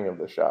timing of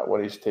the shot,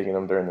 what he's taking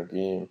them during the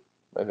game,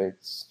 I think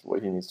is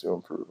what he needs to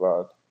improve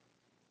on.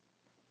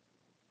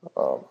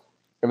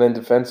 And then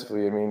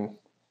defensively, I mean,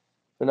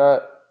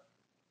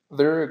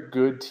 they're a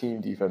good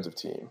defensive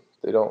team.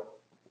 They don't,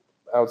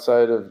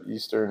 outside of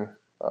Eastern,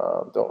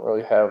 don't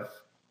really have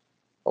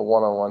a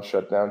one-on-one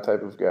shutdown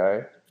type of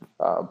guy.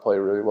 Play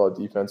really well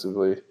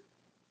defensively.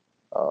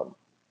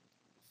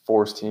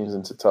 Force teams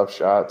into tough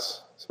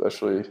shots,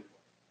 especially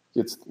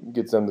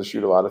gets them to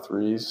shoot a lot of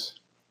threes.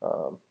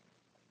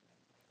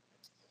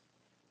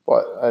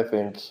 But I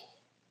think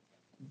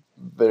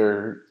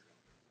they're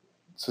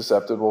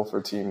susceptible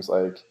for teams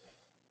like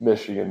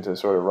Michigan to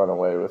sort of run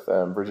away with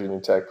them. Virginia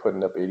Tech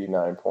putting up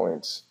 89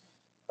 points.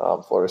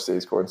 Florida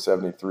State scoring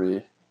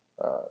 73.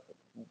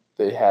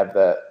 They have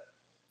that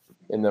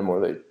in them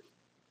where they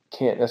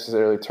can't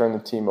necessarily turn the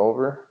team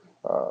over.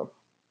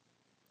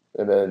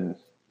 And then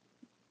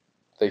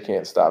they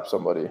can't stop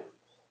somebody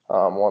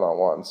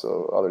one-on-one,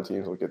 so other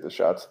teams will get the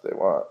shots that they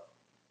want.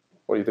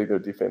 What do you think their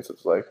defense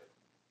is like?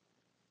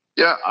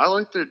 Yeah, I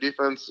like their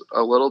defense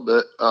a little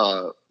bit,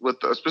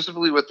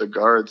 specifically with the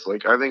guards.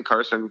 Like, I think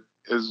Carson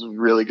is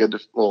really good.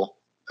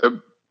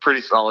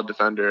 pretty solid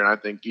defender, and I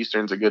think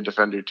Eastern's a good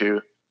defender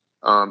too.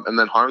 And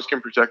then Harms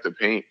can protect the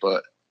paint,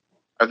 but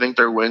I think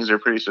their wings are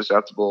pretty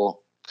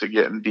susceptible to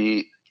getting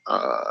beat.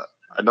 I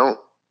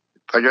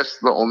guess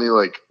the only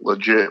like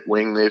legit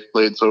wing they've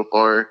played so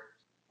far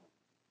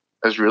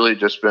has really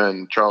just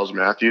been Charles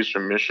Matthews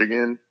from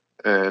Michigan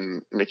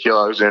and Nickeil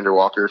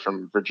Alexander-Walker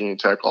from Virginia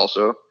Tech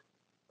also.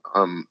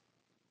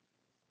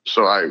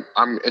 So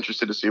I'm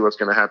interested to see what's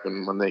going to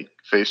happen when they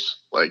face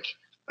like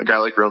a guy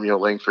like Romeo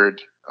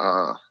Langford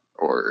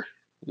or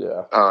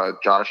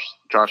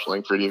Josh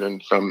Langford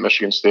even from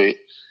Michigan State.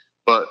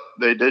 But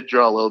they did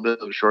draw a little bit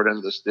of a short end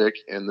of the stick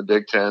in the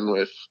Big Ten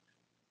with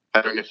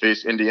having to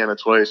face Indiana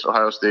twice,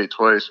 Ohio State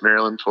twice,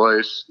 Maryland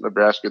twice,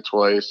 Nebraska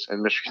twice,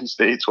 and Michigan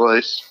State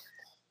twice.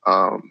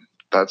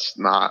 That's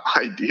not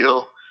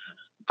ideal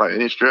by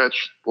any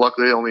stretch.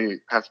 Luckily, they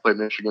only have to play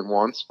Michigan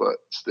once, but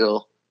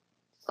still.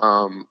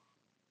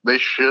 They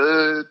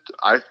should.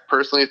 I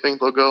personally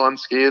think they'll go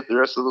unscathed the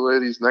rest of the way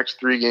these next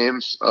 3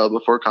 games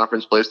before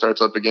conference play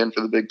starts up again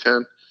for the Big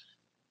Ten.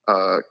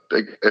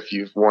 If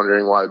you're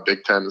wondering why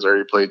Big Ten has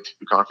already played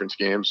 2 conference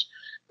games,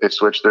 they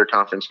switched their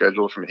conference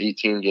schedule from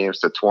 18 games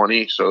to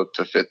 20. So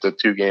to fit the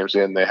 2 games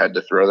in, they had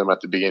to throw them at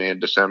the beginning of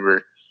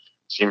December.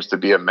 Seems to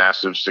be a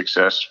massive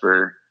success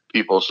for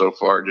people so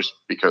far, just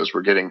because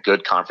we're getting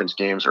good conference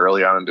games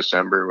early on in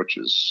December, which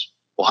is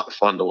a lot of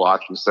fun to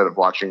watch instead of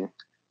watching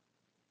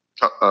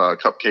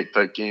cupcake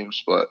type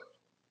games. But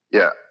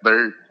yeah,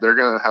 they're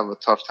going to have a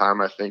tough time,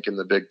 I think, in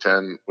the Big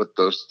Ten with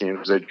those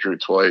teams they drew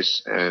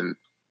twice. And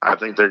I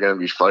think they're going to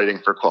be fighting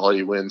for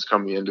quality wins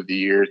coming the end of the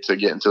year to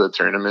get into the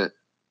tournament,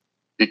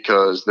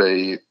 because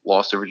they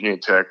lost to Virginia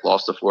Tech,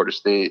 lost to Florida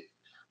State,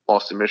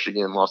 lost to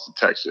Michigan, lost to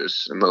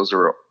Texas. And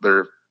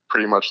they're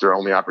pretty much their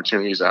only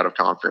opportunities out of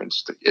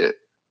conference to get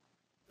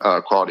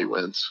quality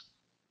wins.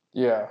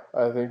 Yeah,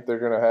 I think they're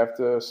going to have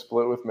to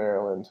split with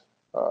Maryland.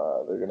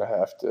 They're going to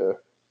have to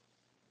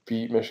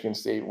beat Michigan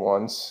State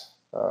once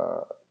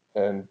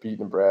and beat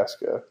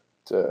Nebraska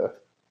to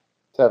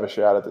have a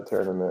shot at the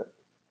tournament.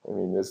 I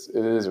mean,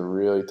 it is a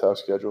really tough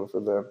schedule for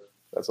them.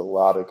 That's a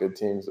lot of good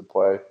teams to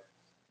play,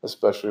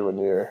 especially when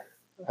you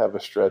have a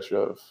stretch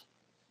of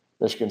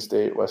Michigan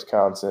State,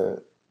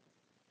 Wisconsin,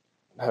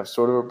 have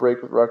sort of a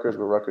break with Rutgers,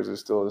 but Rutgers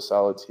is still a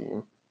solid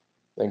team.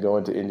 Then go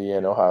into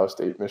Indiana, Ohio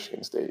State,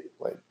 Michigan State.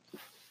 Like,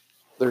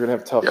 they're going to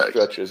have tough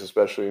stretches,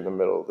 especially in the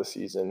middle of the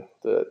season,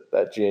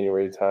 that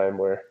January time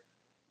where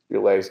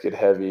your legs get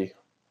heavy.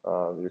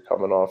 You're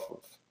coming off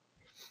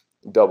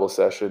of double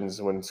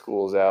sessions when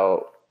school's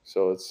out.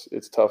 So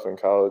it's tough in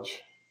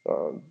college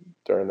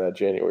during that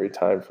January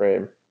time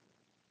frame.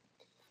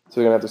 So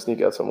they're going to have to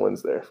sneak out some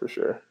wins there for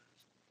sure.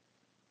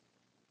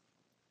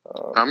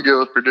 I'm good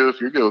with Purdue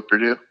if you're good with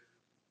Purdue.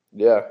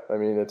 Yeah, I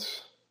mean,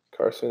 it's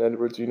Carson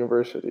Edwards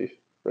University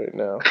right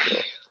now.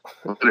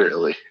 So.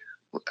 Literally.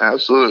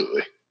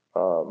 Absolutely.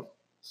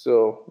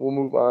 So we'll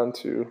move on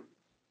to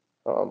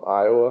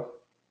Iowa,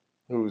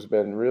 who's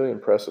been really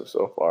impressive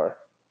so far.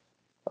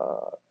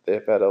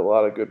 They've had a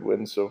lot of good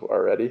wins so far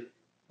already,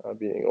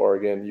 beating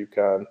Oregon,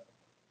 UConn.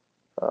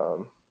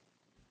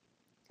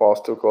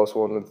 Lost to a close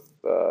one with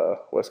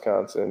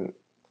Wisconsin,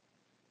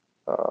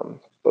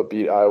 but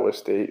beat Iowa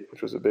State,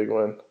 which was a big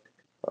win.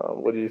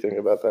 What do you think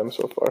about them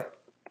so far?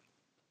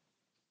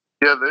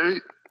 Yeah,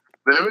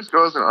 they always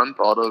go as an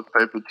unthought of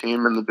type of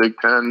team in the Big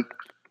Ten.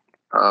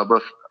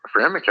 But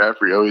Fran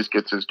McCaffrey always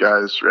gets his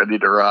guys ready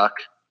to rock.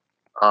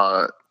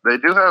 They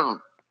do have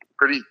a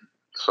pretty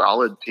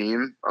solid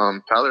team.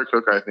 Tyler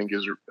Cook, I think,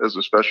 is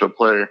a special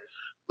player.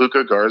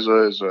 Luka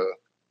Garza is a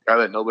guy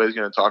that nobody's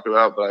going to talk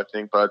about, but I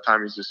think by the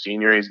time he's a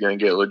senior, he's going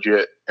to get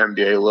legit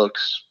NBA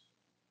looks.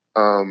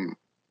 And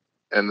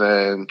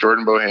then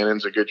Jordan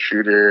Bohannon's a good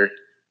shooter,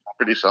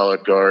 pretty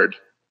solid guard.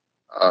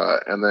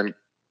 And then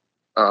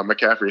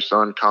McCaffrey's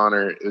son,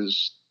 Connor,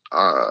 is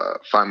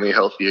finally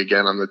healthy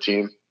again on the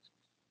team.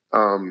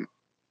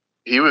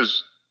 He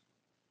was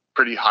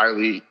pretty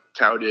highly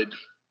touted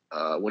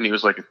when he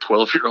was like a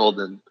 12-year-old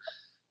and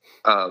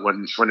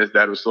when his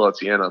dad was still at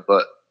Siena.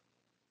 But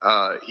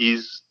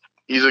he's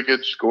a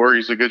good scorer.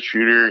 He's a good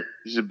shooter.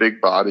 He's a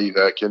big body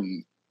that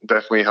can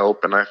definitely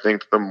help. And I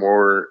think the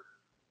more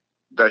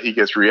that he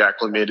gets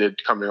reacclimated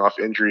coming off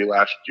injury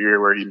last year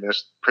where he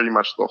missed pretty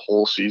much the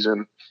whole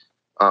season,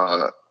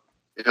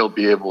 he'll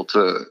be able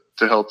to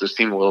help this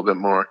team a little bit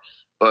more.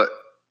 But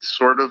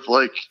sort of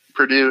like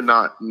Purdue,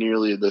 not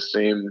nearly the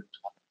same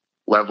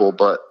level,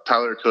 but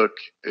Tyler Cook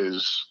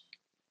is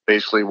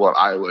basically what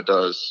Iowa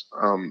does.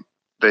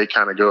 They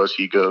kind of go as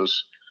he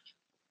goes,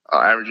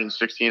 averaging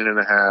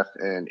 16.5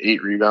 and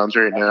 8 rebounds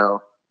right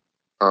now.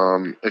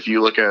 If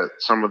you look at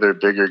some of their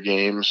bigger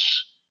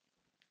games,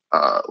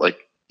 like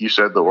you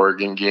said, the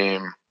Oregon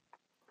game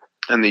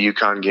and the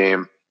UConn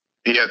game,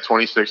 he had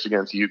 26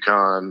 against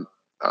UConn.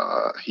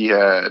 He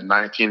had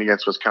 19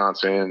 against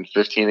Wisconsin,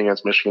 15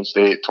 against Michigan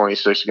State,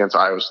 26 against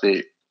Iowa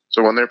State.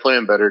 So when they're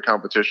playing better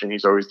competition,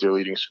 he's always their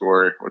leading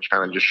scorer, which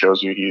kind of just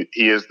shows you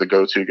he is the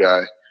go-to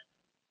guy.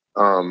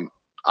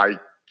 I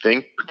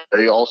think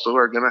they also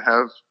are going to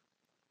have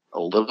a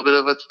little bit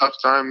of a tough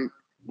time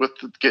with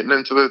getting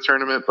into the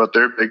tournament, but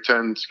their Big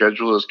Ten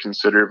schedule is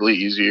considerably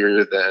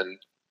easier than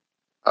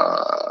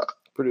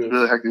Purdue. Who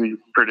the heck did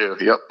Purdue?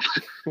 Yep.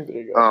 There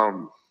you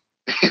go.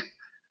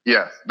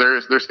 Yeah,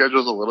 their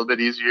schedule's a little bit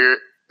easier.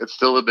 It's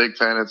still a Big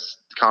Ten. It's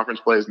conference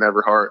play is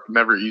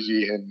never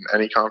easy in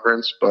any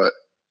conference, but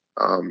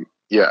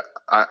yeah,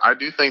 I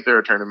do think they're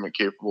a tournament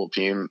capable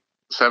team.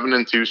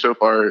 7-2 so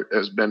far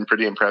has been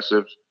pretty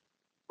impressive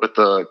with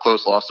the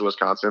close loss to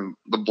Wisconsin,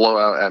 the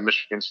blowout at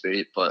Michigan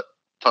State, but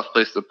tough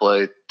place to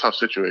play, tough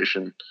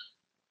situation.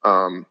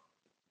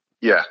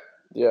 Yeah,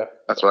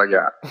 that's what I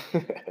got.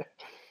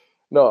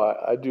 No,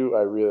 I do.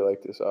 I really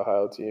like this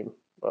Iowa team.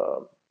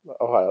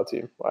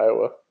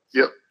 Iowa.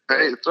 Yep.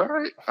 Hey, it's all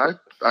right. I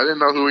didn't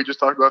know who we just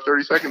talked about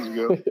 30 seconds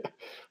ago.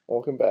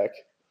 Welcome back.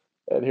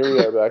 And here we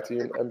are back to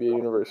NBA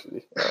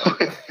University.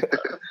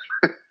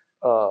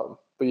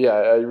 But yeah,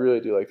 I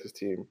really do like this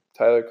team.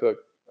 Tyler Cook,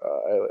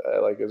 I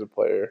like as a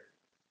player.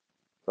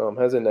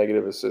 Has a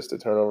negative assist to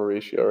turnover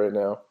ratio right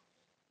now.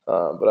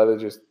 But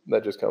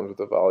that just comes with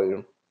the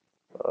volume.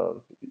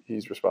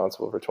 He's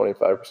responsible for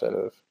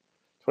 26%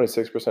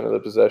 of the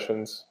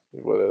possessions,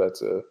 whether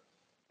that's a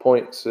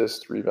point,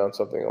 assist, rebound,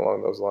 something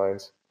along those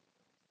lines.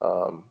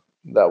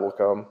 That will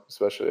come,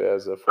 especially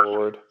as a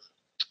forward.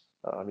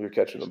 You're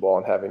catching the ball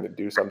and having to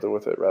do something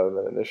with it rather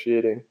than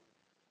initiating.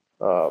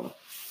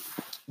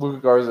 Luka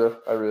Garza,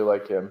 I really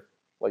like him.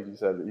 Like you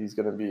said, he's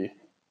going to be,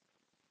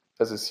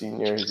 as a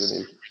senior, he's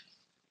going to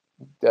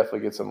definitely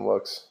get some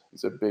looks.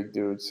 He's a big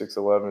dude,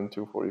 6'11",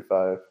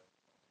 245,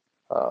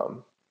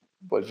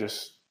 but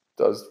just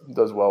does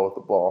well with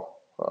the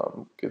ball.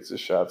 Gets his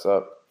shots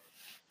up.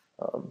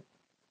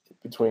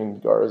 Between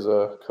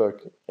Garza,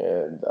 Cook,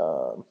 and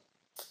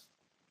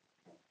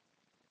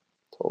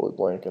totally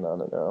blanking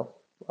on it now.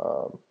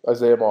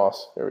 Isaiah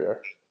Moss. Here we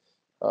are.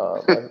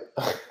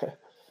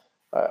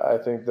 I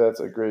think that's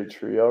a great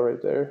trio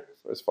right there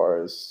as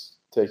far as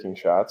taking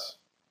shots.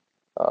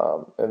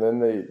 And then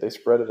they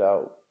spread it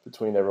out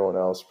between everyone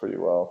else pretty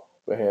well.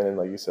 Bohannon,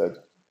 like you said,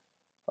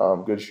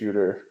 good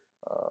shooter.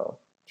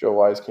 Joe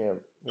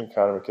Wieskamp and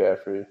Connor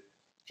McCaffrey,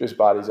 just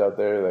bodies out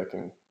there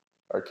that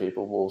are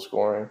capable of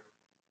scoring.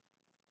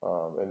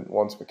 And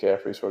once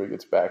McCaffrey sort of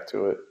gets back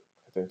to it,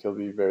 I think he'll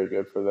be very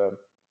good for them.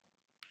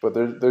 But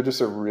they're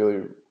just a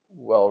really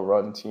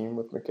well-run team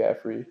with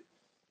McCaffrey,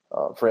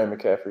 Fran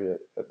McCaffrey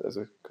as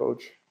a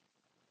coach.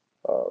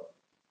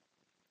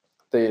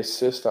 They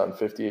assist on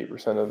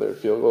 58% of their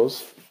field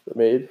goals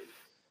made.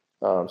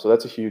 So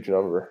that's a huge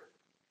number.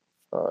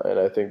 And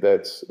I think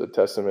that's a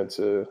testament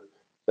to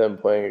them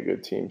playing a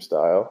good team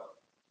style.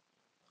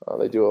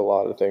 They do a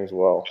lot of things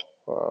well.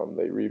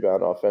 They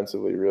rebound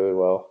offensively really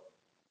well.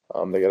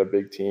 They got a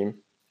big team.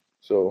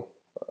 So,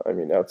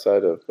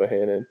 outside of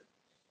Bohannon,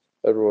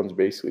 everyone's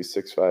basically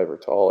 6'5" or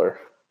taller.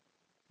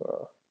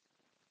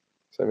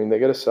 They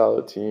got a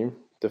solid team.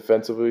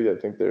 Defensively, I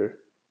think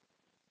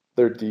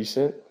they're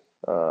decent.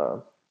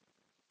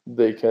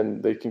 They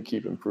can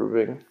keep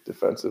improving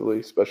defensively,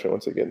 especially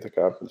once they get into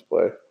conference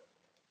play.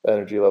 The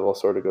energy level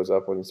sort of goes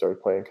up when you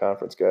start playing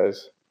conference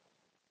guys.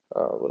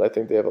 But I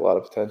think they have a lot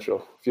of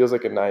potential. Feels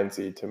like a 9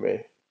 seed to me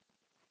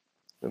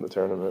in the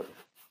tournament.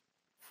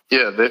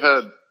 Yeah, they've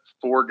had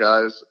four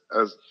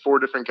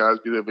different guys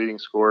be the leading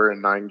scorer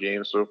in 9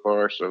 games so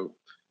far. So,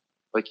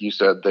 like you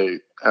said, they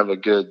have a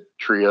good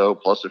trio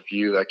plus a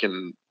few that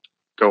can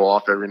go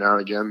off every now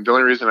and again. The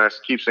only reason I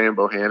keep saying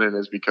Bohannon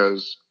is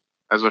because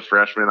as a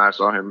freshman, I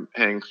saw him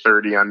hang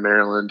 30 on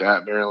Maryland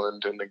at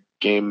Maryland in the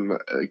game.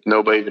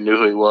 Nobody even knew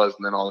who he was,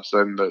 and then all of a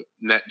sudden the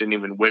net didn't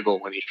even wiggle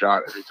when he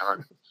shot every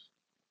time.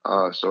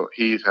 So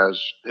he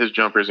has his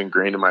jumper is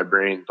ingrained in my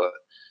brain, but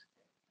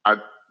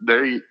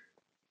they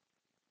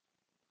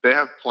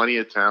have plenty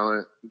of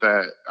talent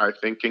that I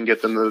think can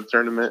get them to the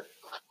tournament.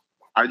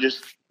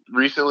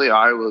 Recently,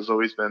 Iowa's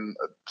always been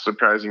a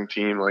surprising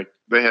team. Like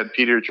they had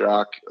Peter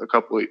Jok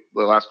the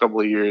last couple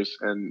of years,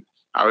 and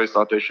I always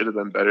thought they should have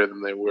been better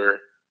than they were.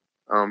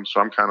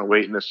 So I'm kind of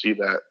waiting to see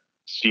that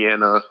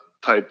Siena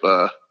type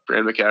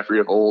Fran McCaffrey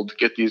of old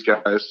get these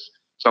guys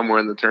somewhere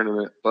in the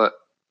tournament. But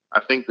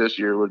I think this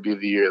year would be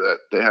the year that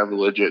they have a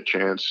legit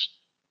chance.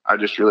 I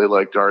just really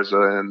like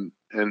Garza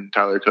and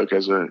Tyler Cook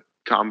as a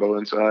combo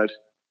inside.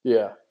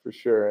 Yeah, for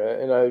sure.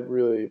 And I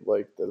really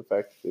like the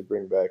fact that they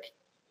bring back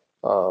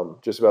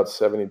just about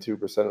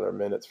 72% of their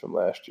minutes from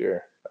last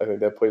year. I think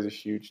that plays a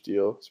huge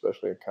deal,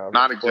 especially in conference.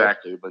 Not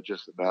exactly, but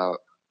just about.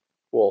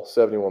 Well,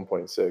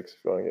 71.6 if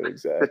you want to get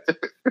exact.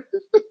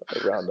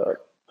 I round up.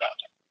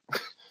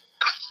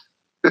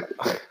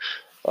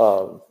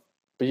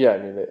 But yeah,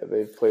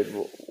 they've played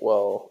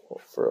well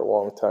for a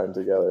long time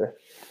together.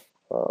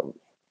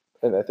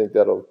 And I think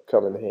that'll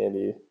come in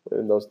handy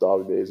in those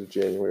dog days of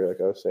January,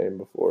 like I was saying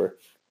before.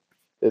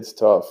 It's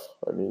tough.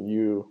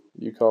 You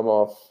come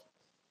off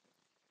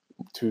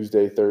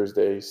Tuesday,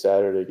 Thursday,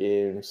 Saturday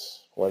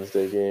games,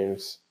 Wednesday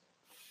games.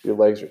 Your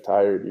legs are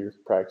tired. You're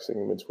practicing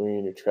in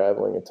between. You're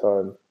traveling a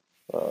ton.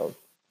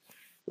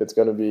 It's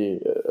going to be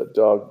a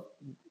dog.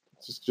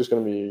 It's just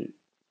going to be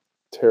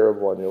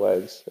terrible on your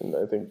legs. And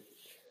I think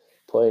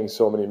playing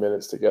so many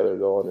minutes together,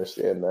 they'll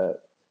understand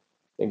that.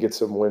 and get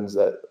some wins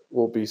that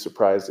will be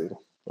surprising.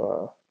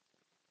 I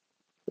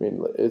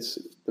mean, it's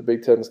the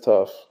Big Ten's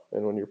tough,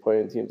 and when you're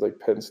playing teams like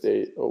Penn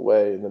State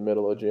away in the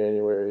middle of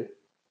January,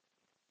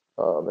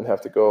 and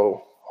have to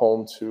go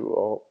home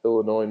to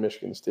Illinois,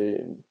 Michigan State,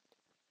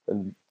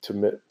 and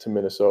to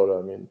Minnesota.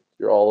 I mean,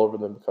 you're all over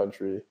the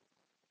country,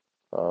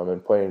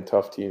 and playing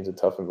tough teams and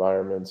tough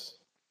environments.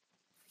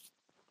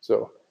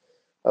 So,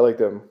 I like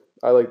them.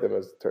 I like them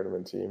as a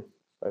tournament team.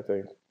 I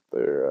think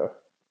they're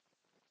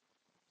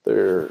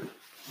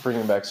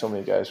bringing back so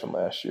many guys from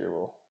last year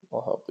will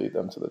help lead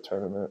them to the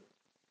tournament.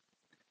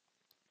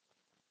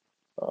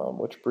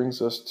 Which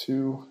brings us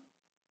to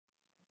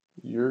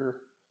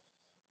your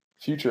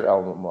future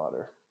alma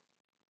mater.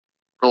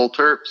 Roll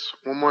Terps.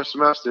 One more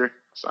semester.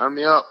 Sign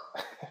me up.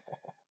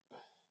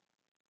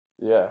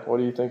 Yeah. What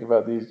do you think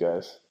about these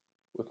guys?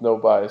 With no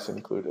bias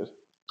included.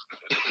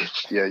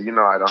 Yeah,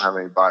 I don't have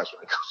any bias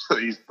when it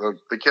comes to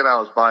the kid I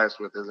was biased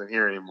with isn't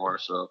here anymore.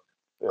 So,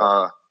 Yeah.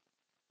 All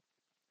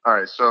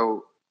right.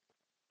 So,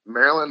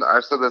 Maryland,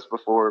 I've said this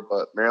before,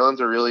 but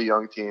Maryland's a really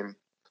young team.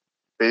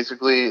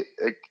 Basically,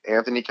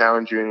 Anthony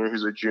Cowan Jr.,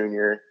 who's a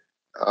junior,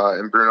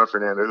 and Bruno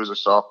Fernando, who's a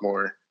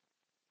sophomore,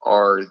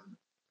 and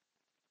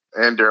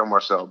Daryl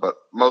Marcel. But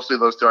mostly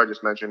those two I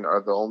just mentioned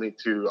are the only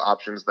two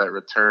options that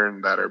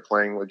return that are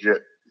playing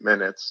legit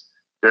minutes.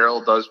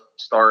 Daryl does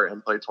start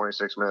and play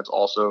 26 minutes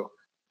also,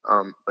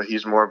 but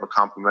he's more of a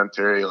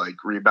complimentary,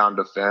 rebound,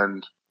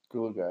 defend,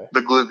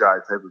 the glue guy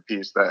type of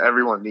piece that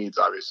everyone needs,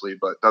 obviously,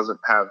 but doesn't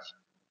have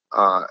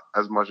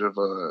as much of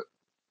a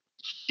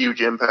huge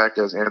impact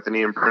as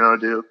Anthony and Bruno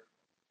do.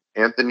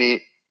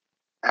 Anthony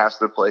has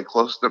to play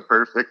close to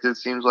perfect, it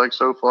seems like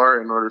so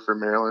far, in order for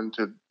Maryland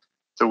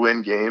to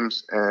win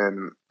games,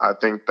 and I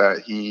think that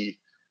he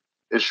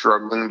is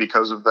struggling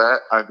because of that.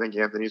 I think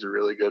Anthony's a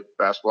really good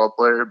basketball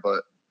player,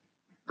 but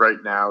right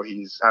now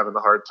he's having a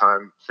hard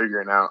time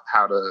figuring out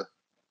how to.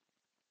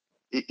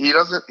 He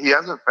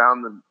hasn't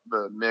found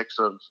the mix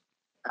of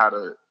how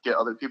to get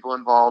other people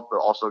involved, but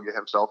also get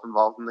himself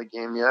involved in the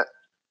game yet.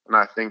 And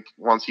I think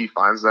once he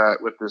finds that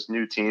with this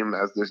new team,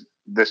 as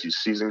this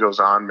season goes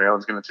on,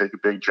 Maryland's going to take a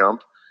big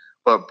jump.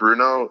 But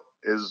Bruno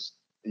is,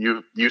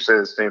 you say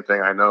the same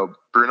thing, I know.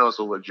 Bruno's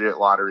a legit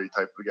lottery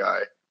type of guy,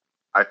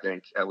 I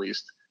think, at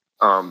least.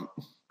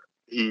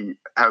 He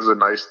has a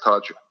nice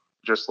touch,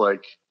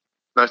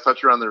 nice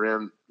touch around the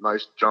rim,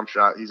 nice jump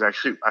shot.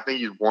 I think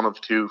he's 1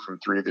 of 2 from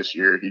 3 this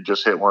year. He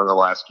just hit one in the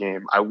last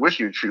game. I wish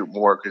he'd shoot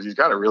more because he's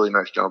got a really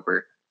nice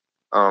jumper.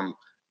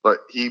 But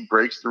he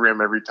breaks the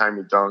rim every time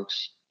he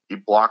dunks. He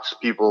blocks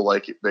people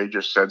like they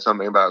just said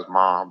something about his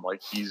mom.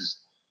 Like, he's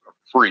a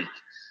freak.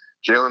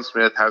 Jalen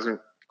Smith hasn't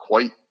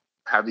quite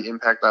had the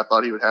impact I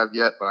thought he would have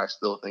yet, but I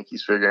still think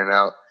he's figuring it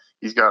out.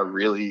 He's got a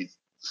really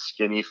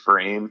skinny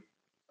frame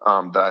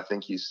that I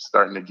think he's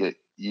starting to get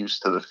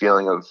used to the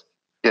feeling of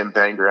getting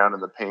banged around in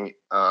the paint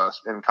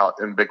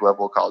in big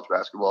level college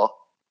basketball.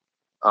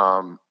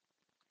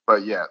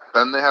 But yeah,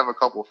 then they have a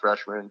couple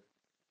freshmen,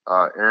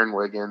 Aaron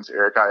Wiggins,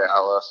 Eric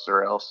Ayala,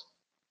 Sorrell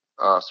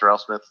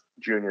Smith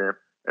Jr.,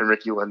 and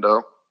Ricky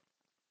Lindo,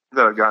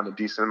 that have gotten a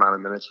decent amount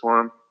of minutes for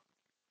him.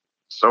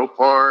 So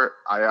far,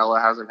 Ayala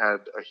hasn't had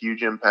a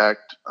huge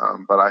impact,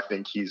 but I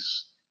think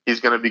he's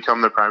going to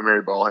become the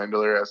primary ball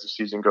handler as the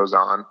season goes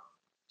on,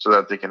 so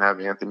that they can have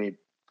Anthony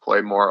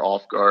play more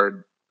off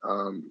guard,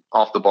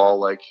 off the ball,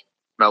 like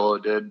Melo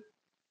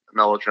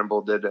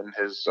Trimble did in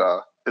his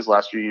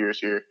last few years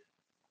here.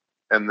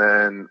 And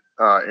then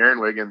Aaron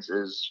Wiggins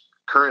is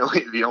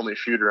currently the only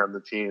shooter on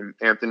the team.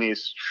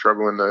 Anthony's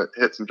struggling to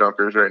hit some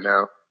jumpers right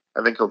now.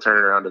 I think he'll turn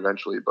it around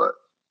eventually, but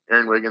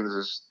Aaron Wiggins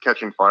is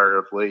catching fire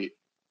of late.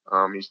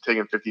 He's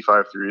taken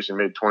 55 threes and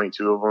made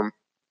 22 of them.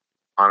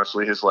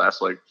 Honestly, his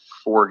last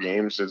 4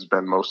 games has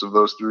been most of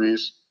those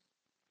threes.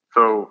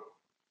 So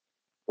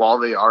while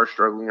they are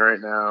struggling right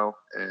now,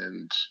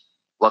 and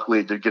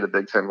luckily did get a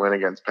Big Ten win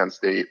against Penn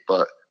State,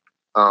 but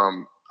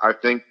I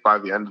think by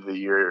the end of the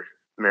year,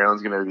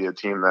 Maryland's going to be a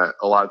team that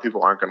a lot of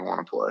people aren't going to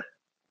want to play.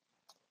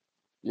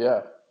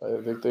 Yeah, I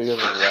think they have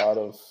a lot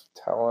of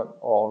talent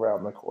all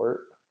around the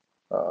court,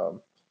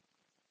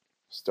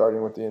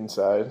 starting with the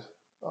inside.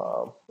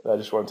 I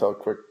just want to tell a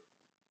quick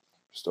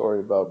story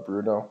about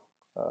Bruno.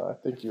 I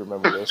think you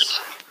remember this.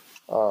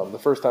 The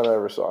first time I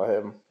ever saw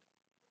him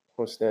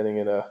was standing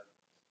in a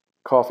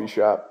coffee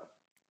shop,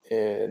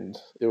 and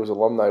it was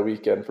alumni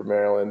weekend for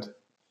Maryland.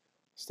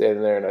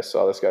 Standing there, and I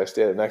saw this guy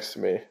standing next to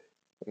me,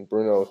 and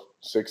Bruno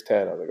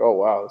 6'10". I was like, "Oh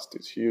wow, this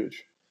dude's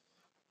huge."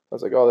 I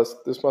was like, "Oh,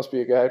 this must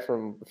be a guy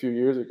from a few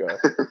years ago."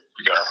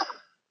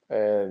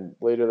 And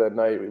later that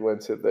night, we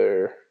went to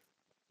their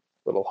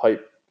little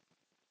hype.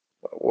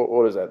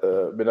 What is that?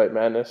 The Midnight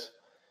Madness.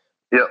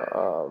 Yeah.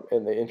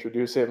 And they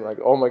introduced him like,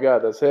 "Oh my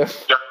God, that's him."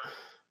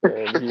 Yep.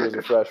 And he was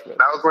a freshman.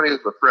 That was when he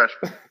was a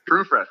freshman,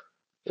 true freshman.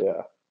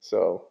 Yeah.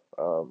 So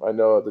I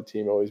know the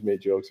team always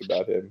made jokes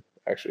about him,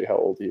 actually how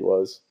old he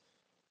was.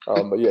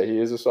 But yeah, he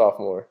is a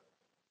sophomore,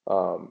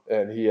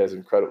 and he has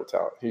incredible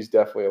talent. He's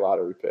definitely a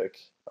lottery pick,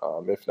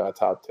 if not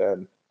top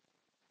 10.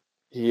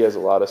 He has a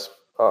lot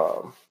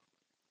of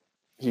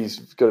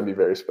he's going to be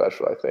very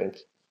special, I think.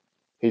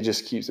 he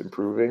just keeps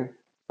improving.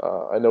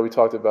 I know we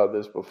talked about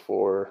this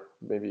before,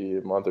 maybe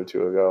a month or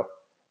two ago,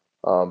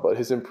 but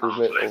his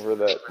improvement over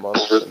that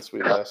month since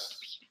we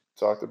last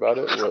talked about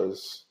it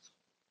was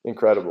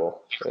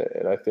incredible.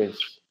 And I think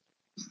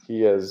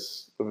he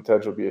has the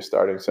potential to be a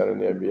starting center in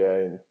the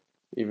NBA and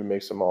even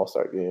make some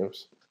all-star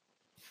games.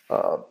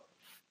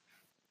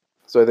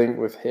 So I think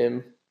with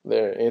him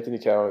there, Anthony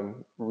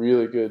Cowan,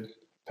 really good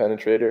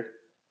penetrator.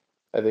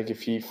 I think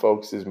if he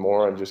focuses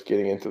more on just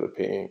getting into the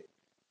paint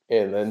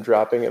and then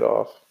dropping it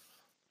off,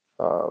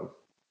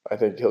 I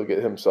think he'll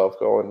get himself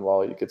going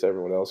while he gets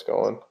everyone else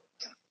going.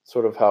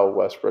 Sort of how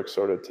Westbrook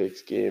sort of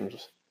takes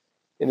games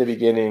in the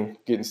beginning,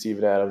 getting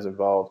Steven Adams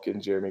involved,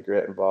 getting Jeremy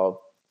Grant involved,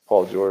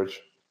 Paul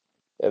George.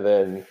 And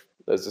then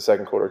as the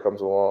second quarter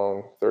comes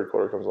along, third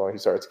quarter comes along, he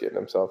starts getting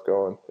himself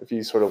going. If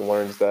he sort of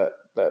learns that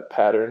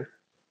pattern,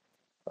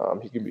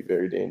 he can be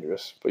very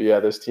dangerous. But,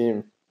 yeah, this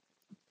team,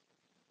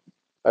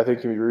 I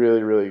think, can be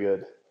really, really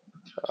good.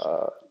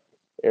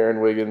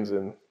 Aaron Wiggins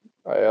and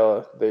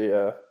Ayala,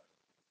 they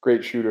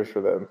great shooters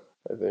for them,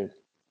 I think.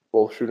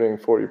 Both shooting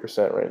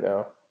 40% right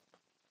now.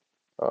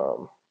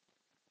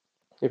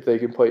 If they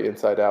can play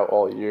inside out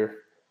all year,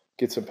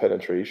 get some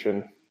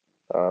penetration,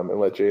 and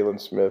let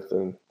Jalen Smith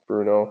and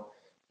Bruno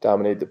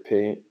dominate the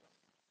paint,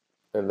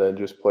 and then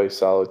just play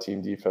solid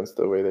team defense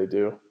the way they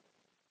do.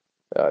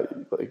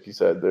 Like you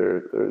said, they're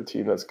a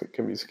team that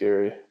can be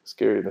scary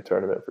in the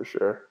tournament for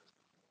sure.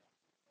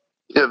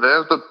 Yeah, they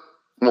have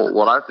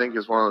what I think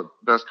is one of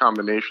the best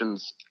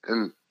combinations,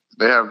 and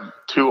they have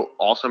two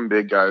awesome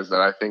big guys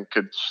that I think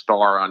could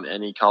star on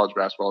any college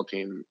basketball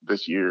team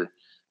this year.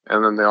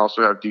 And then they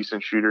also have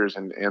decent shooters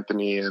in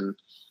Anthony and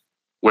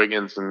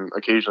Wiggins and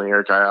occasionally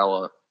Eric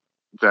Ayala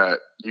that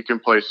you can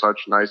play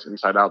such nice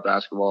inside-out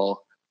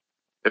basketball.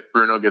 If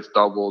Bruno gets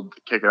doubled,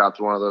 kick it out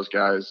to one of those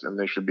guys, and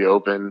they should be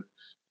open.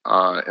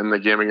 In the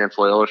game against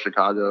Loyola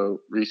Chicago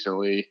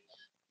recently,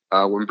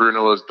 when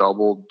Bruno was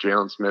doubled,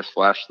 Jalen Smith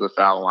flashed the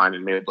foul line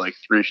and made like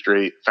 3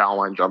 straight foul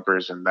line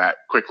jumpers, and that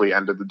quickly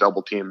ended the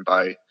double team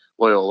by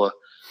Loyola.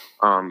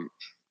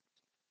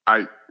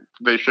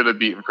 They should have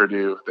beaten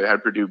Purdue. They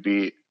had Purdue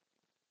beat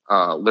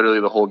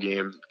literally the whole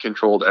game,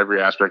 controlled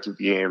every aspect of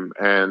the game,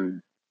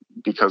 and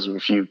because of a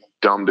few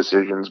dumb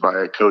decisions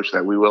by a coach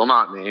that we will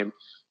not name,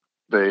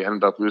 they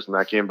ended up losing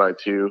that game by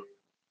 2.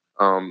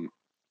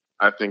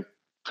 I think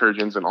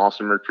Turgeon's an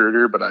awesome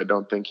recruiter, but I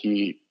don't think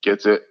he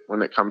gets it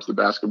when it comes to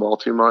basketball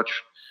too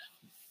much.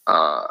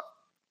 I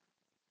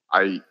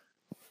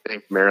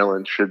think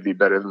Maryland should be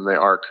better than they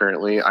are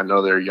currently. I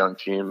know they're a young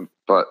team,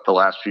 but the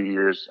last few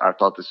years I've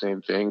thought the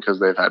same thing because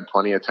they've had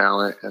plenty of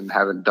talent and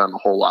haven't done a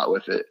whole lot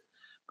with it.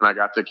 When I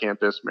got to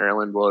campus,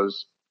 Maryland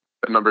was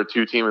the number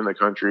 2 team in the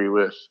country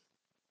with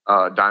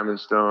Diamond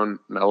Stone,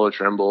 Melo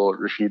Trimble,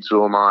 Rasheed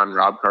Suleiman,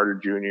 Rob Carter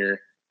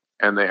Jr.,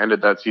 and they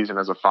ended that season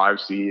as a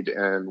 5 seed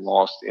and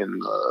lost in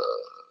the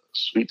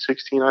Sweet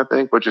 16, I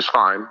think, which is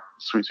fine.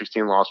 Sweet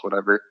 16 loss,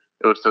 whatever.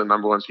 It was to the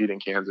number 1 seed in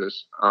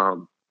Kansas.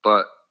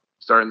 But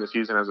starting the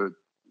season as a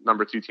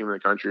number 2 team in the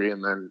country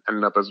and then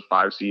ending up as a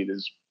 5 seed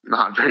is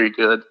not very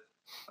good.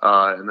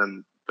 And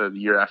then the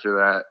year after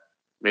that,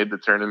 made the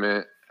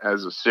tournament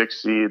as a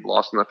 6 seed,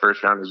 lost in the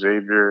first round to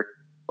Xavier.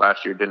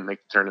 Last year didn't make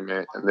the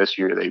tournament, and this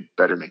year they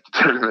better make the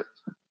tournament.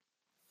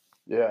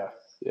 Yeah.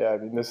 I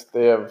mean,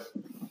 they have.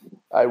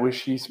 I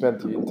wish he spent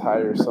the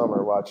entire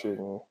summer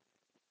watching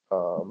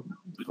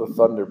the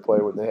Thunder play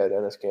when they had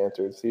Enes Kanter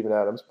and Steven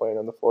Adams playing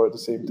on the floor at the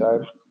same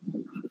time.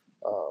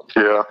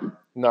 Yeah.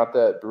 Not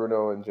that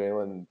Bruno and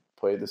Jalen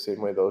play the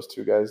same way those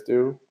 2 guys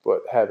do,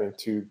 but having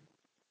 2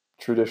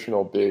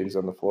 traditional bigs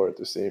on the floor at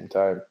the same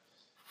time.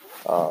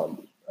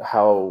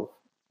 How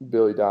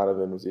Billy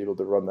Donovan was able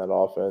to run that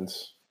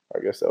offense. I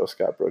guess that was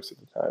Scott Brooks at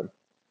the time.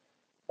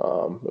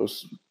 It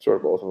was sort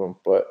of both of them.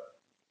 But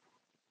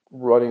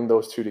running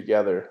those 2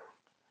 together,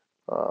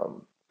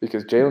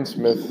 because Jalen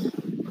Smith,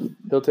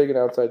 he'll take an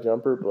outside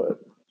jumper, but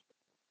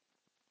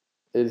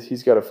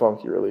he's got a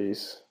funky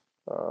release.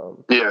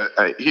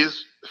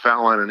 He's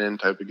foul line and in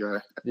type of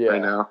guy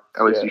right now.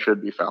 At least he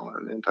should be foul line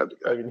and in type of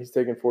guy. I mean, he's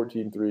taken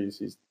 14 threes.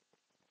 He's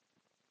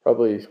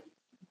probably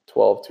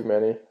 12 too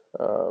many.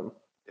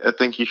 I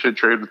think he should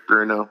trade with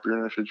Bruno.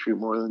 Bruno should shoot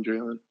more than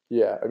Jalen.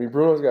 Yeah, I mean,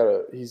 Bruno's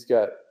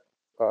got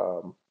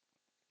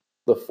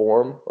the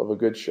form of a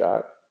good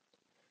shot.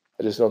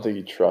 I just don't think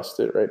he trusts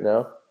it right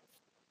now.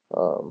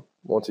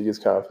 Once he gets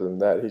confident in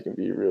that, he can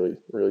be really,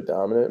 really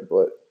dominant.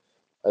 But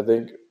I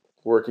think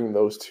working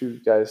those 2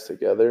 guys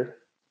together,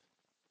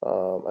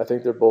 I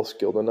think they're both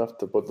skilled enough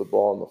to put the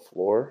ball on the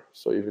floor.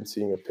 So even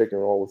seeing a pick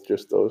and roll with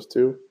just those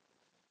 2,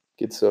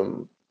 get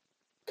some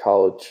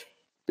college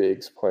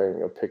bigs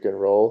playing a pick and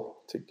roll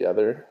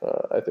together,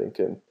 I think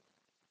can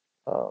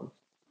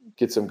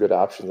get some good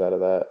options out of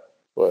that.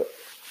 But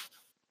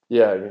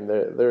yeah, I mean,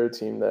 they're a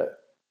team that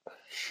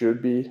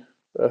should be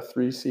a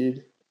 3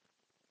 seed,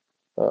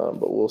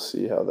 but we'll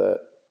see how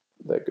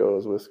that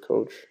goes with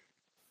Coach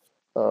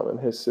and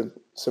his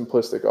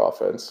simplistic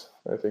offense.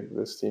 I think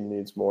this team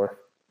needs more,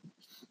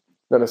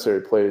 not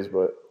necessarily plays,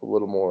 but a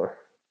little more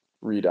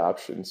read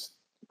options.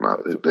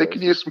 They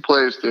could use some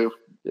plays too.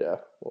 Yeah,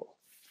 well,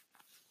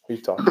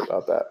 we've talked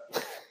about that.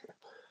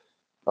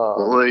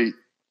 We're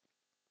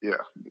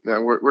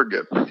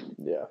good.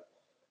 Yeah.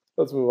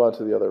 Let's move on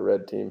to the other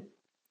red team.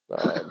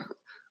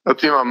 A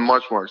team I'm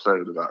much more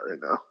excited about right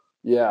now.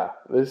 Yeah,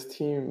 this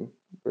team,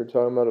 we were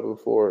talking about it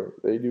before,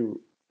 they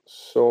do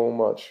so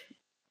much.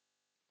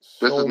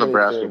 This is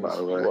Nebraska, by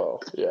the way.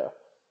 Well, yeah.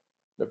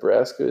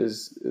 Nebraska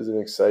is an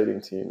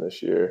exciting team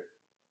this year.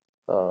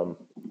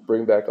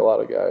 Bring back a lot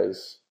of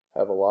guys,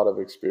 have a lot of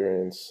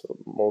experience,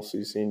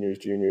 mostly seniors,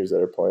 juniors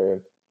that are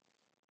playing.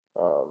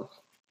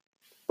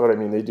 But I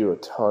mean, they do a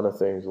ton of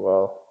things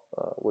well.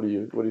 What do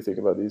you think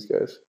about these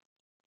guys?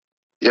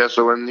 Yeah,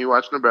 so when you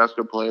watch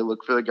Nebraska play,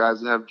 look for the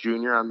guys that have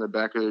junior on the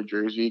back of their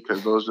jersey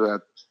because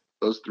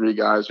those three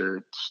guys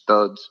are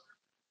studs.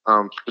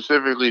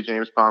 Specifically,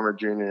 James Palmer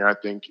Jr., I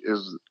think,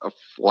 is a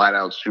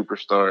flat-out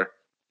superstar.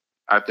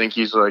 I think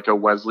he's like a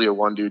Wesley, a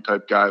one-dude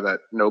type guy that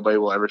nobody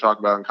will ever talk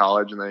about in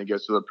college, and then he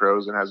gets to the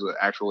pros and has an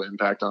actual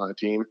impact on a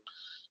team.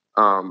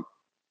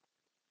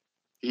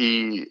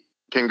 He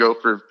can go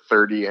for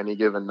 30 any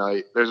given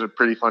night. There's a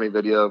pretty funny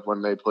video of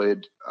when they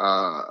played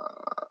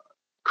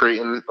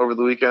Creighton over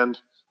the weekend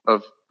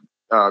of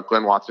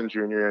Glenn Watson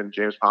Jr. and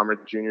James Palmer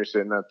Jr.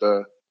 sitting at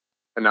the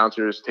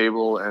announcer's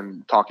table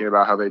and talking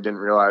about how they didn't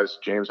realize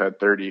James had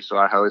 30. So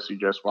I highly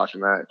suggest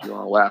watching that if you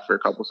want to laugh for a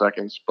couple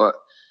seconds. But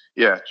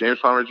yeah, James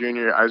Palmer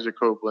Jr., Isaac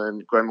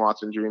Copeland, Glenn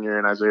Watson Jr.,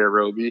 and Isaiah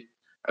Roby.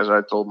 As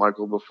I told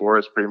Michael before,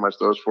 it's pretty much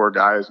those four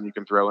guys, and you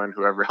can throw in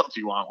whoever else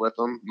you want with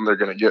them, and they're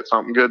going to get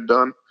something good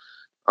done.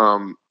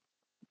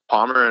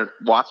 Palmer and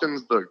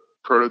Watson's the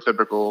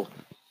prototypical,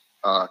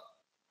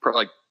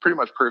 pretty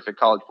much perfect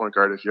college point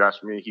guard, if you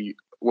ask me. He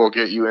will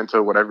get you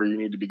into whatever you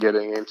need to be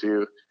getting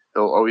into.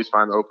 He'll always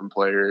find the open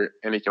player,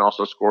 and he can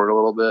also score it a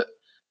little bit.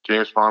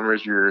 James Palmer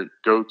is your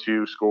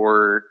go-to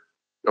scorer.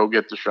 Go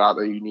get the shot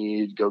that you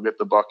need. Go get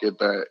the bucket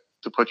to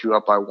put you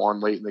up by one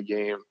late in the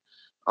game.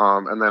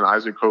 And then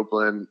Isaac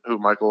Copeland, who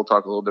Michael will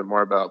talk a little bit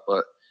more about,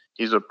 but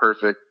he's a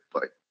perfect,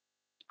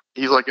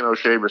 he's like an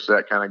O'Shea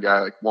Brissett kind of guy,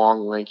 like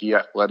long, lanky,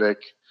 athletic,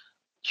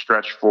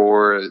 stretch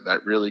four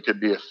that really could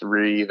be a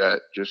three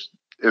that just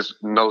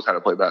knows how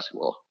to play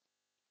basketball.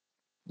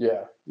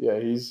 Yeah,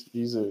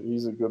 he's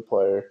a good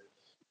player.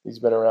 He's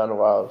been around a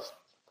while.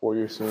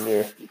 4-year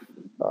senior.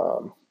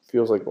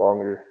 Feels like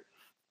longer.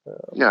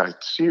 Yeah,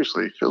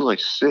 seriously, feels like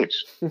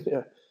 6.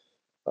 Yeah.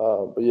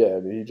 But yeah, I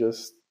mean, he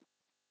just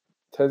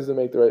tends to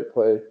make the right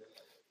play.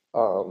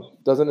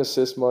 Doesn't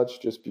assist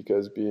much just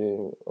because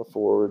being a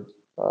forward,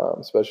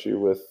 especially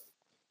with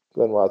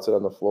Glenn Watson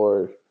on the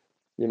floor,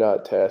 you're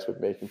not tasked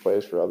with making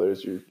plays for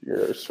others.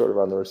 You're sort of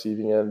on the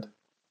receiving end.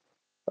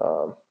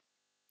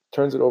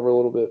 Turns it over a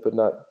little bit, but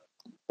not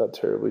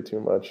terribly too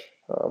much.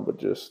 But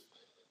just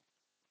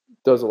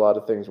does a lot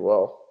of things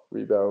well.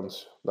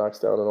 Rebounds, knocks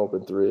down an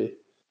open three.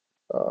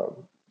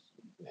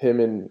 Him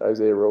and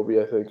Isaiah Roby,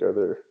 I think,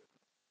 are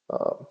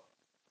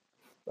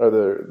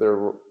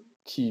their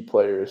key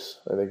players,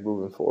 I think,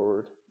 moving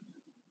forward.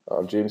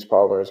 James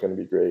Palmer is going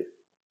to be great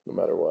no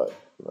matter what.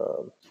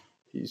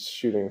 He's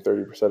shooting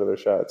 30% of their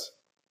shots.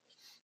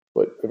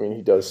 But, I mean,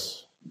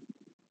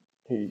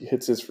 he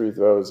hits his free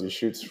throws. He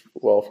shoots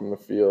well from the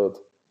field.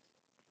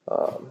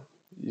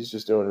 He's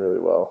just doing really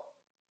well.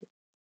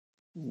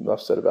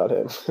 Enough said about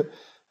him.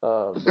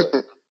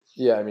 But,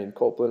 yeah, I mean,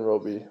 Copeland,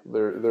 Roby,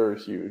 they're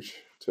huge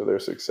to their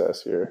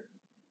success here.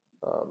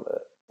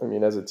 I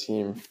mean, as a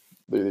team,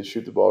 they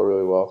shoot the ball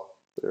really well.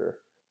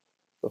 Their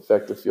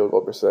effective field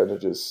goal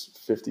percentage is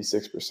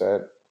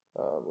 56%,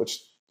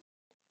 which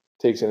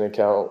takes into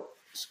account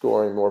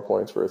scoring more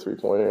points for a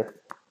three-pointer.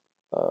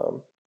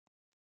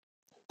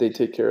 They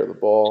take care of the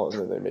ball, and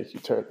then they make you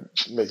turn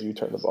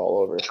the ball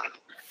over.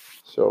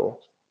 So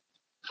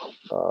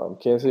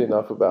can't say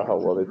enough about how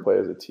well they play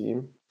as a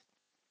team.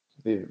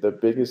 The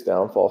biggest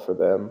downfall for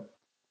them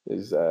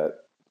is that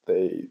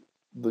they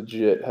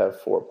legit have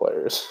 4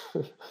 players.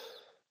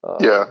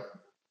 Yeah.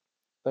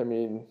 I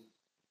mean,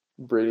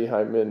 Brady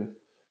Hyman,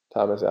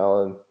 Thomas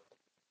Allen,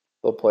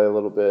 they'll play a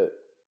little bit.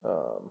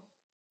 I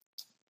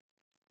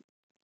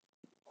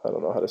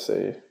don't know how to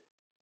say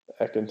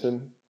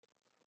McKenton.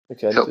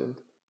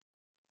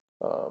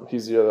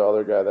 He's the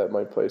other guy that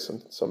might play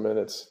some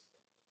minutes.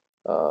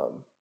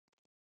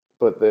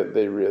 But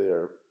they really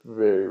are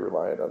very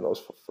reliant on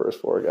those first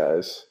 4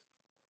 guys.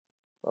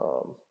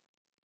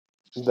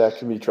 That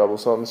can be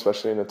troublesome,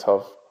 especially in a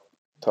tough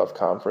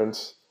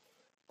conference,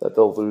 that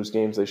they'll lose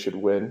games they should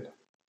win.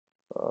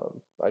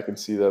 I can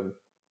see them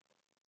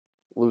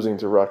losing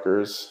to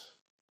Rutgers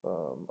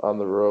on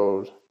the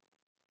road.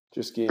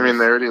 Just games. I mean,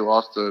 they already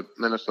lost to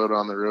Minnesota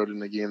on the road in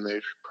a game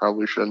they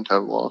probably shouldn't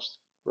have lost.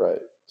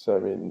 Right. So, I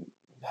mean,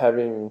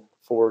 having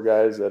 4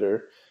 guys that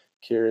are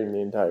carrying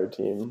the entire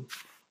team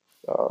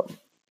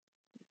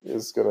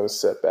is going to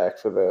set back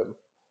for them.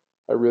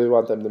 I really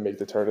want them to make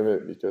the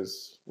tournament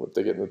because if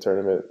they get in the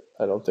tournament,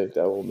 I don't think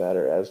that will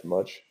matter as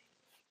much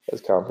as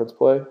conference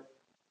play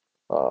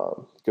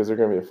because they're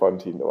going to be a fun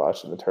team to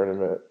watch in the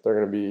tournament. They're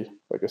going to be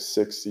like a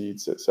 6 seed,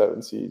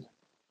 7 seed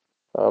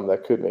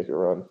that could make a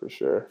run for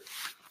sure.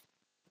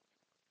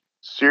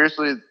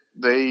 seriously,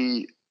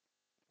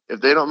 if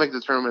they don't make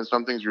the tournament,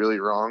 something's really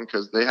wrong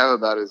because they have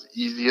about as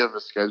easy of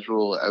a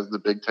schedule as the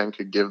Big Ten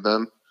could give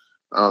them.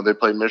 They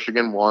play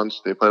Michigan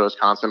once, they play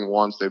Wisconsin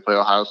once, they play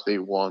Ohio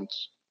State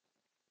once.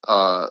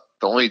 The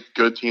only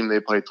good team they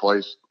play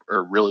twice,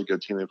 or really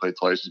good team they play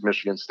twice, is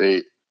Michigan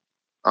State.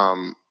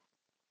 And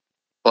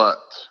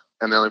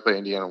they only play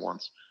Indiana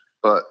once.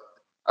 But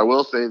I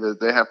will say that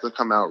they have to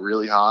come out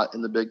really hot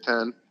in the Big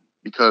Ten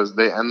because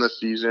they end the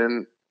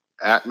season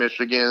at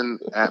Michigan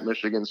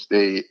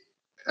State,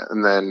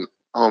 and then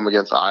home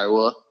against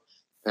Iowa.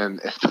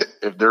 And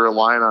if they're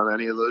relying on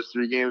any of those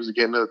 3 games to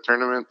get into the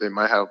tournament, they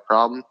might have a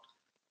problem.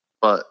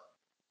 But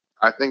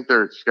I think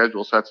their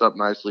schedule sets up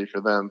nicely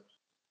for them.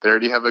 They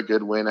already have a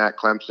good win at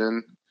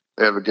Clemson.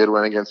 They have a good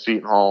win against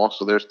Seton Hall.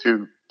 So there's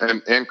 2,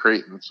 and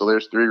Creighton. So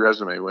there's 3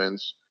 resume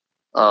wins.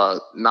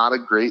 Not a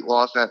great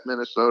loss at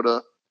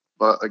Minnesota,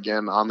 but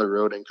again, on the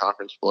road in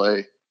conference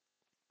play,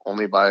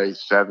 only by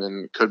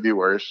 7, could be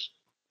worse.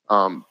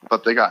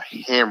 But they got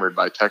hammered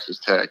by Texas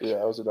Tech. Yeah,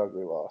 that was an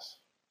ugly loss.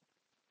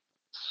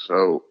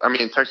 So, I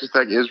mean, Texas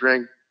Tech is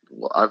ranked,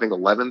 I think,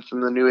 11th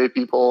in the new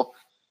AP poll.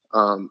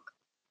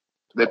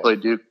 They play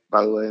Duke,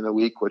 by the way, in a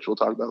week, which we'll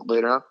talk about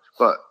later on.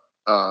 But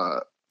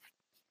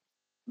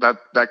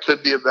that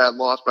could be a bad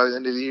loss by the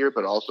end of the year,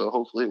 but also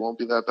hopefully it won't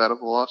be that bad of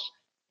a loss.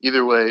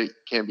 Either way,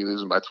 can't be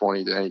losing by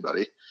 20 to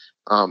anybody.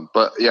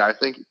 But yeah, I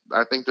think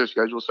their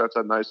schedule sets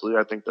up nicely.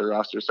 I think their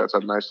roster sets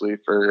up nicely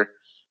for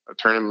a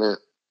tournament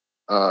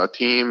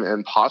team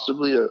and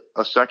possibly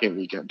a second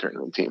weekend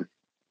tournament team.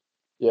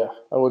 Yeah,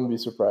 I wouldn't be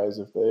surprised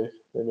if they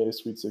made a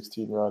Sweet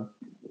 16 run.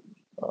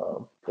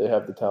 They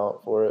have the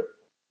talent for it.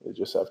 They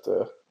just have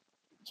to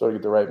sort of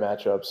get the right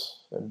matchups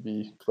and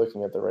be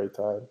clicking at the right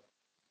time.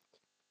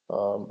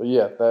 But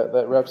yeah,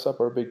 that wraps up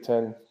our Big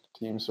Ten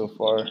team so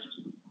far.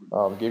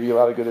 Gave you a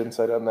lot of good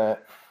insight on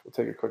that. We'll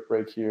take a quick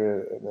break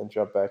here and then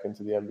jump back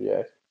into the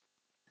NBA.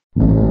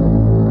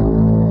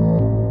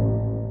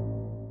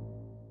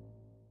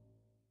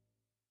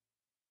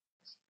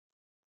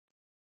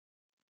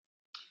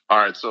 All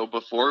right, so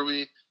before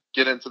we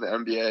get into the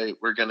NBA,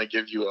 we're going to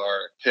give you our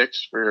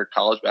picks for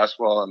college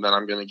basketball, and then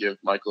I'm going to give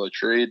Michael a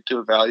trade to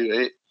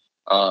evaluate.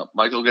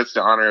 Michael gets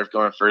the honor of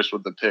going first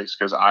with the picks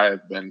because I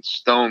have been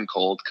stone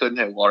cold. Couldn't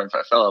hit water if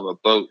I fell out of a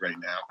boat right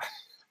now.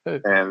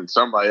 And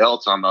somebody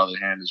else, on the other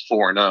hand, is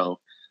 4-0.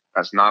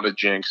 That's not a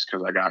jinx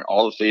because I got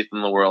all the faith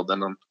in the world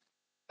in them.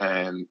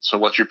 And so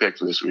what's your pick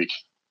for this week?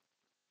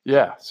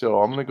 Yeah, so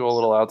I'm going to go a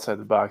little outside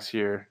the box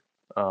here.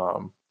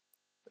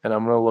 And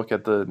I'm going to look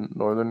at the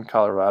Northern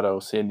Colorado,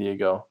 San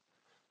Diego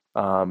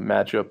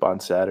matchup on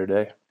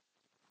Saturday.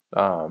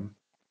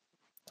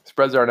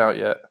 Spreads aren't out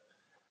yet,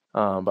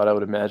 but I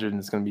would imagine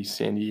it's going to be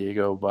San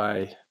Diego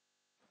by,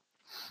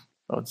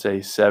 I would say,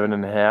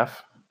 7.5.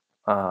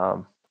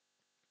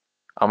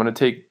 I'm going to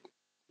take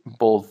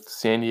both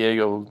San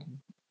Diego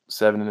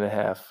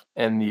 7.5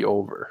 and the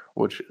over,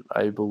 which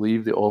I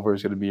believe the over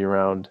is going to be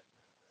around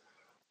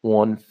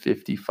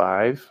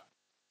 155.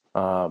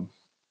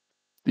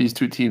 These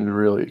 2 teams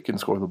really can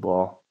score the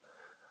ball.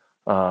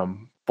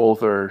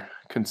 Both are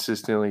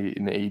consistently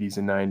in the 80s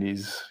and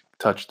 90s,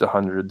 touch the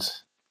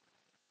hundreds,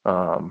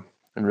 and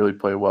really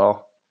play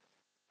well.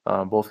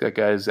 Both got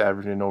guys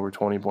averaging over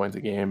 20 points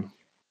a game.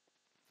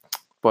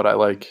 But I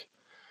like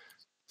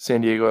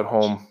San Diego at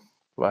home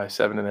by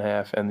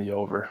 7.5 and the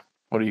over.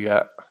 What do you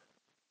got?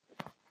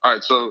 All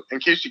right, so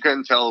in case you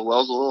couldn't tell, the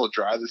well's a little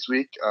dry this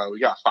week. We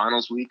got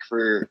finals week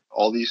for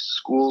all these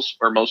schools,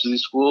 or most of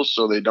these schools,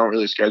 so they don't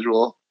really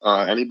schedule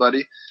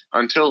anybody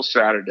until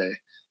Saturday.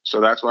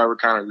 So that's why we're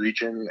kind of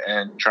reaching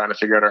and trying to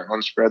figure out our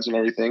own spreads and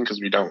everything because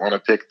we don't want to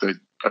pick the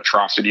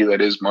atrocity that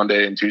is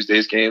Monday and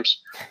Tuesday's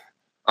games.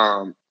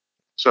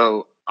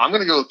 So I'm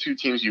going to go with 2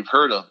 teams you've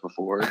heard of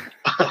before,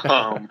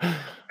 and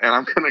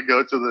I'm going to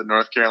go to the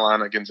North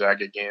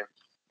Carolina-Gonzaga game.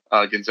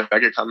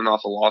 Gonzaga coming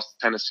off a loss to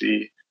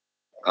Tennessee.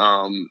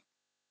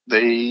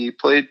 They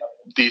played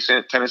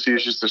decent. Tennessee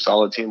is just a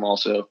solid team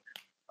also.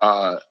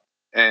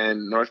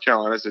 And North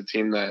Carolina is a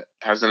team that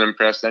hasn't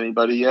impressed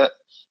anybody yet.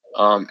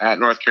 At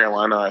North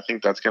Carolina, I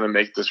think that's going to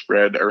make the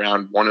spread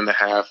around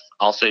 1.5.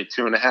 I'll say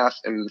 2.5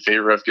 in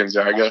favor of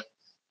Gonzaga.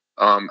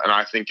 And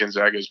I think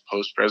Gonzaga's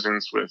post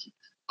presence with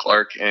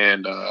Clark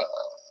and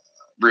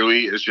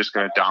Rui is just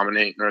going to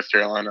dominate North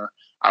Carolina.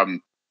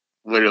 I'm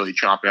literally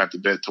chomping at the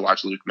bit to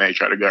watch Luke May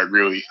try to guard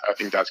Rui. I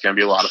think that's going to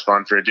be a lot of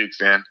fun for a Duke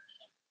fan.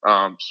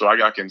 So I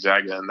got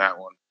Gonzaga in that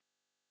one.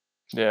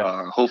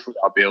 Yeah. Hopefully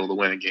I'll be able to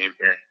win a game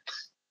here.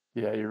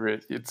 Yeah, you're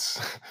right.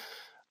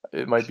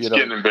 It might be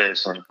getting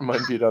embarrassing. It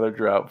might be another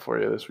drought for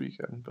you this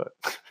weekend, but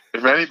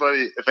if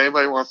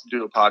anybody wants to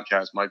do a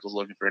podcast, Michael's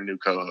looking for a new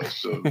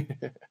co-host, so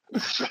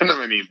send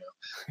him an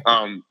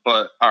email.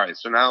 But all right,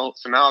 so now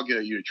I'll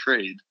get you a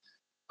trade.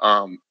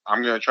 I'm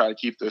gonna try to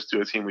keep this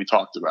to a team we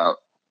talked about.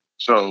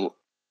 So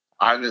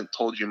I haven't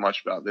told you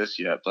much about this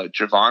yet, but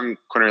Javon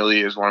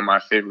Quinerly is one of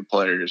my favorite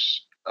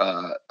players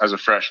as a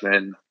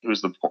freshman,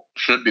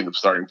 should be the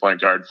starting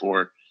point guard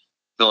for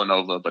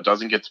Villanova, but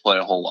doesn't get to play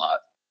a whole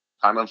lot.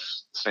 Kind of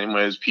same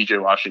way as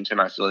PJ Washington.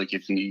 I feel like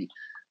if he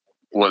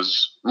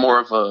was more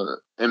of a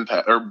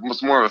impact, or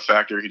was more of a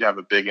factor. He'd have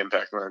a big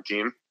impact on the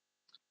team.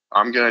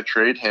 I'm going to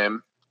trade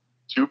him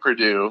to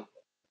Purdue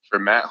for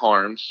Matt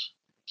Harms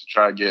to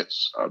try to get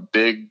a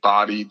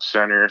big-bodied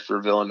center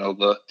for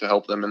Villanova to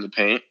help them in the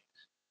paint,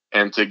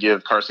 and to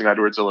give Carson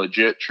Edwards a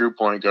legit true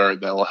point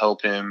guard that will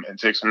help him and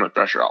take some of the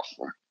pressure off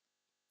of him.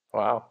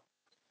 Wow.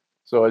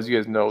 So as you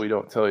guys know, we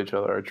don't tell each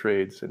other our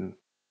trades, and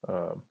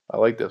I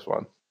like this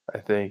one. I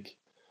think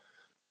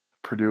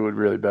Purdue would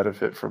really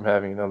benefit from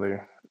having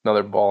another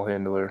ball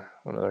handler,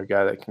 another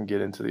guy that can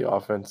get into the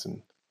offense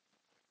and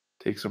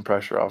take some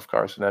pressure off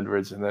Carson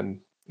Edwards. And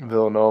then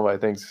Villanova, I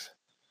think,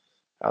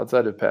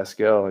 outside of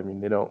Pascal, I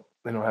mean, they don't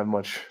have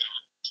much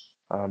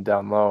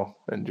down low,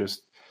 and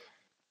just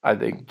I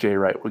think Jay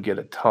Wright would get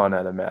a ton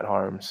out of Matt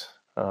Harms.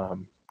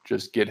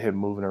 Just get him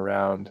moving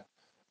around,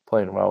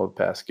 playing well with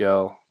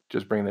Pascal.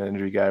 Just bring the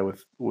injury guy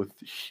with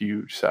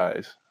huge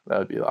size. That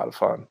would be a lot of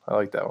fun. I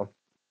like that one.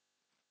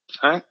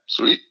 All right,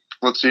 sweet.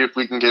 Let's see if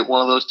we can get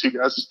one of those two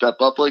guys to step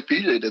up like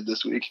PJ did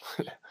this week.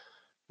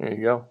 There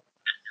you go.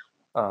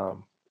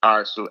 All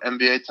right, so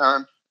NBA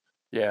time?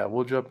 Yeah,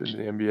 we'll jump into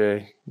the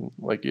NBA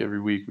like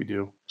every week we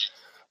do.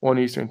 One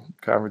Eastern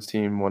Conference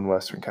team, one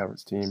Western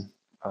Conference team.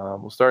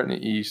 We'll start in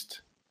the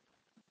East.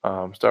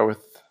 We're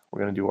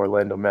going to do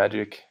Orlando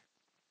Magic.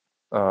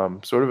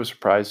 Sort of a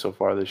surprise so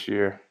far this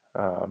year.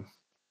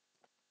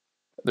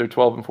 They're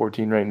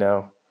 12-14 right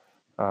now.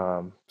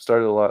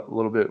 Started a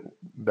little bit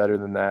better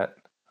than that,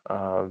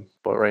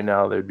 but right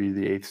now they'd be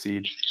the 8th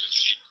seed.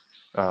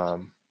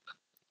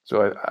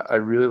 So I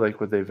really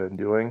like what they've been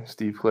doing.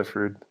 Steve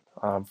Clifford,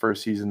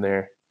 first season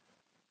there,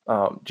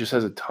 just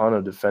has a ton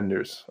of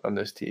defenders on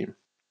this team.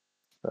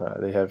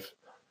 They have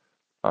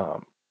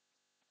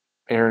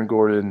Aaron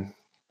Gordon,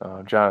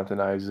 Jonathan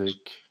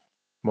Isaac,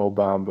 Mo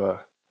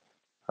Bamba,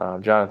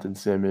 Jonathan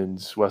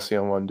Simmons, Wesley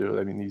Onwundu.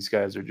 I mean, these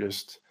guys are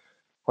just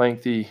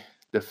lengthy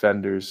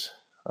defenders.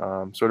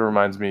 Sort of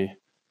reminds me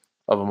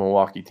of a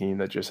Milwaukee team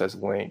that just has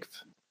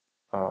length.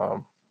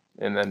 And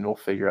then we'll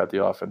figure out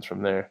the offense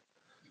from there.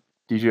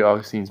 DJ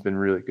Augustine's been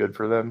really good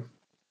for them.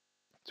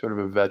 Sort of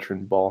a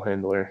veteran ball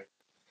handler,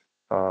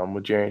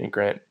 with Jerian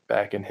Grant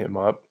backing him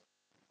up.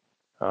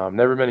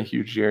 Never been a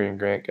huge Jerian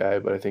Grant guy,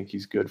 but I think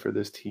he's good for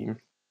this team.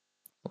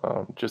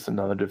 Just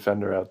another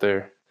defender out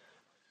there.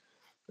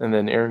 And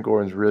then Aaron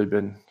Gordon's really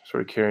been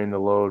sort of carrying the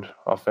load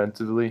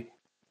offensively,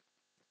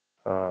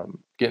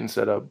 getting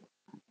set up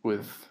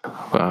with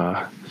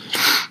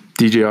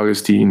DJ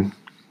Augustine,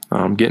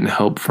 getting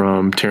help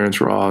from Terrence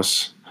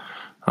Ross,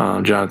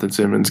 Jonathan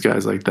Simmons,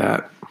 guys like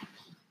that.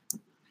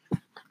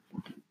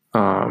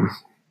 Am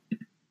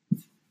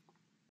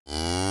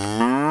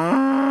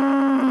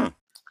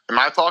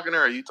I talking or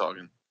are you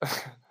talking?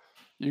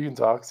 You can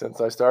talk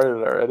since I started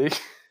it already.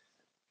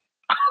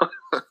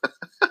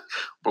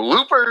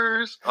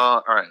 Bloopers.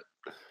 All right.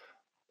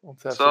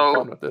 Let's have some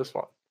fun with this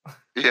one.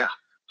 Yeah.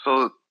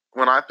 So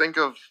when I think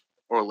of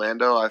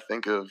Orlando, I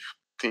think of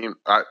team.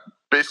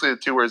 Basically, the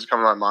two words that come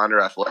to my mind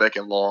are athletic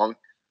and long.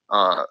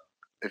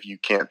 If you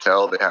can't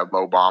tell, they have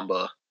Mo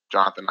Bamba,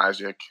 Jonathan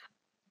Isaac.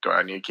 Do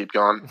I need to keep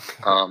going?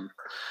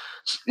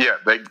 Yeah,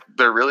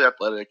 they're really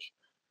athletic.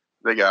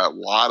 They got a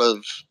lot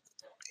of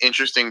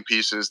interesting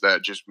pieces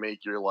that just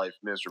make your life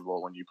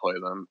miserable when you play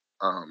them.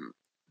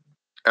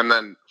 And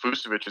then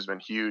Vucevic has been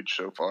huge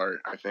so far.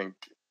 I think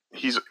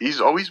he's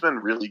always been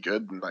really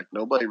good, and like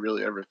nobody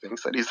really ever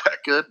thinks that he's that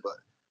good. But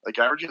like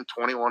averaging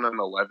 21 and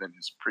 11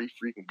 is pretty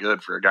freaking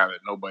good for a guy that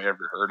nobody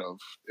ever heard of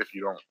if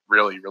you don't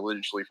really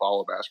religiously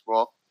follow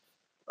basketball.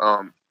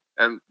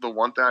 And the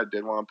one thing I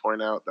did want to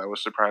point out that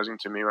was surprising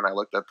to me when I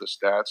looked at the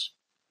stats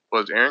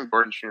was Aaron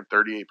Gordon shooting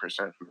 38%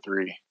 from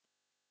three.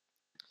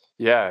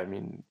 Yeah, I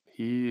mean,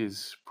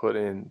 he's put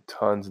in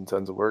tons and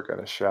tons of work on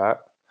his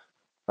shot.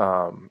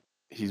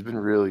 He's been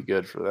really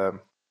good for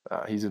them.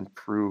 He's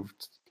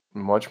improved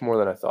much more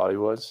than I thought he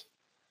was.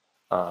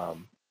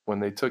 When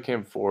they took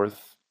him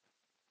fourth,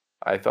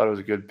 I thought it was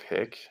a good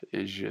pick.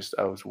 It's just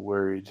I was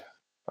worried.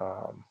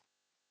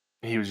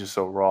 He was just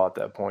so raw at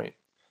that point.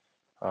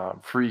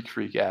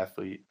 Freak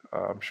athlete.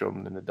 Showed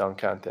him in the dunk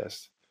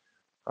contest.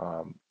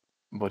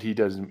 But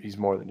he's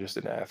more than just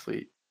an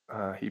athlete.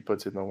 He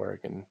puts in the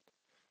work, and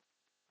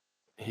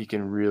he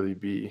can really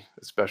be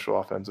a special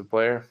offensive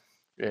player.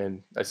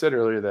 And I said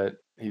earlier that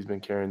he's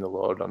been carrying the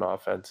load on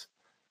offense.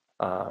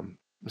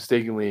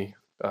 Mistakenly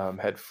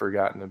had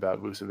forgotten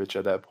about Vucevic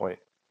at that point.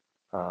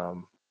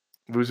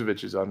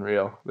 Vucevic is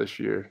unreal this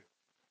year.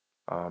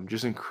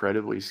 Just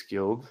incredibly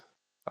skilled.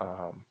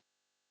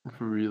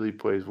 Really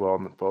plays well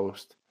in the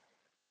post.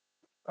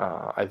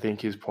 I think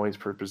his points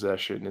per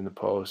possession in the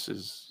post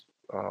is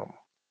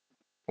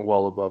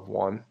well above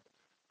 1,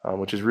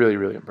 which is really,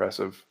 really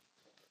impressive.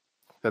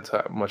 That's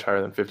much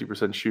higher than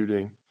 50%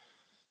 shooting.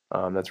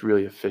 That's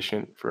really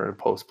efficient for a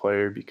post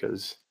player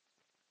because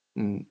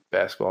in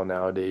basketball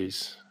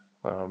nowadays,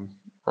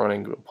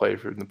 running a play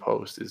from the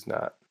post is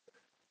not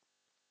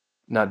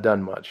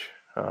done much.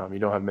 You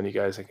don't have many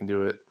guys that can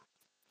do it.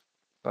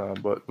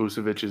 But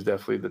Vucevic is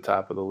definitely the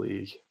top of the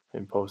league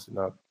in posting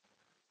up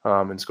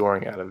and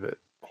scoring out of it.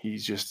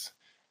 He's just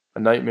a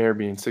nightmare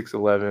being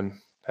 6'11",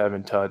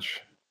 having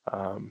touch,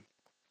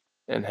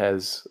 and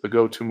has a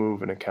go-to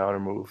move and a counter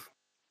move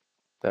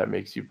that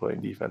makes you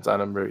playing defense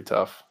on him very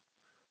tough.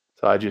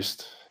 So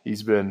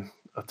he's been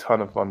a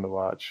ton of fun to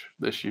watch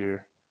this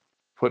year,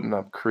 putting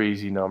up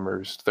crazy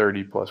numbers,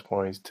 30-plus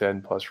points,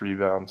 10-plus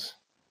rebounds,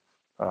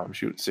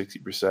 shooting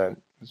 60%.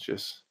 It's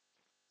just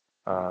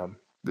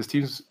this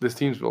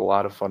team's a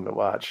lot of fun to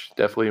watch.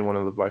 Definitely one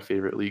of my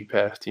favorite League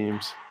Pass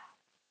teams.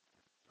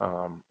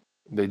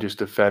 They just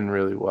defend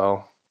really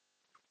well,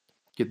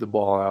 get the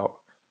ball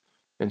out,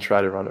 and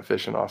try to run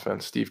efficient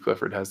offense. Steve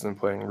Clifford has them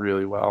playing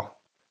really well.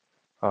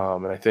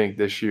 And I think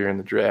this year in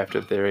the draft,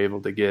 if they're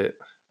able to get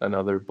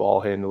another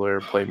ball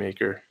handler,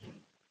 playmaker,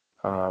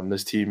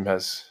 this team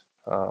has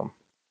a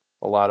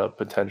lot of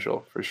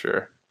potential for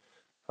sure.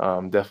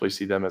 Definitely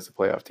see them as a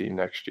playoff team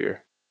next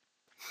year.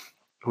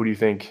 Who do you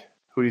think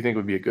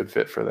would be a good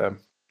fit for them?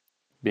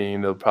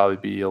 Being they'll probably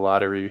be a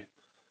lottery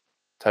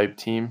type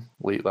team,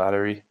 late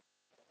lottery.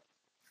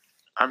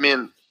 I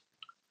mean,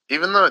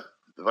 even though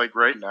like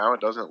right now it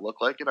doesn't look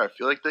like it, I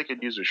feel like they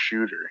could use a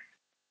shooter.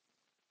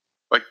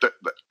 Like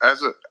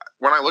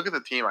when I look at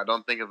the team, I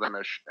don't think of them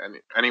as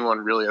anyone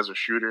really as a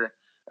shooter.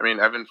 I mean,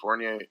 Evan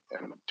Fournier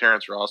and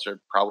Terrence Ross are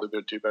probably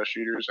the two best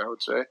shooters, I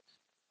would say.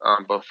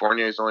 But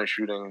Fournier is only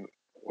shooting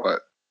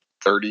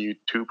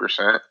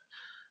 32%.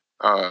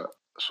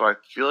 So I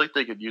feel like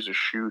they could use a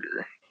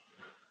shooter,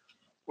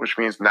 which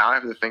means now I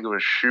have to think of a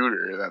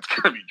shooter that's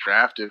going to be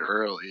drafted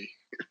early.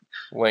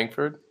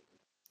 Langford?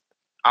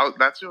 I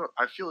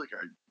feel like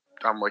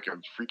I'm like a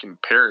freaking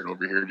parrot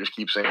over here. Just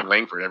keep saying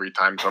Langford every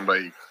time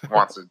somebody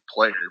wants a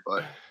player.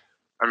 But,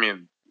 I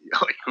mean,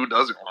 like, who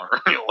doesn't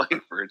want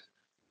Langford?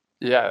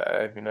 Yeah,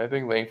 I mean, I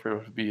think Langford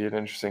would be an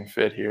interesting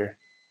fit here.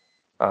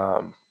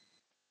 I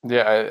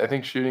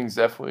think shooting is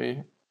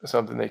definitely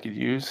something they could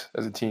use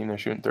as a team. They're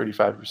shooting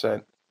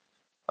 35%.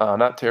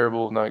 Not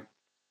terrible, not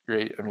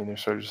great. I mean, they're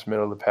sort of just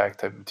middle of the pack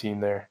type of team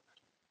there.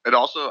 It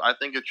also, I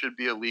think it should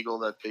be illegal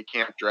that they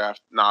can't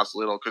draft Nas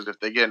Little, because if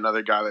they get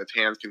another guy that's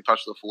hands can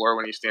touch the floor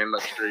when he's standing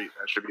up straight,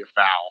 that should be a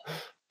foul.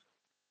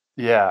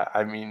 Yeah,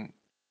 I mean,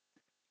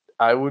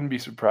 I wouldn't be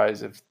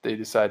surprised if they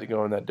decide to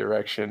go in that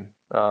direction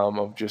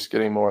of just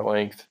getting more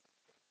length.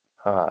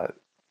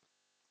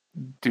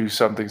 Do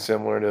something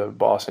similar to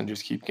Boston,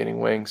 just keep getting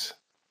wings.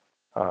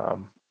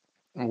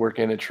 Work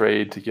in a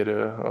trade to get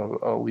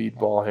a lead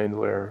ball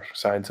handler,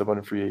 sign someone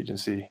in free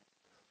agency.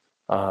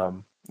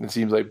 It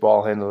seems like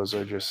ball handlers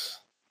are just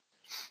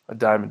a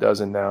dime a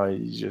dozen now.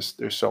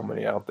 There's so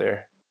many out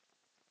there.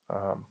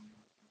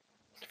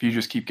 If you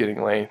just keep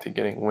getting length and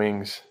getting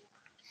wings,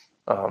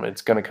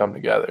 it's going to come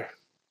together.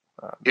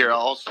 Here, I'll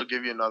also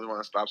give you another one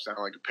that stops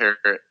sounding like a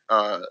parrot.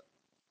 How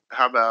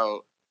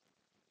about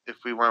if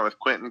we went with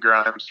Quentin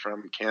Grimes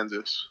from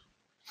Kansas?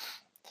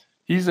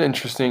 He's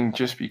interesting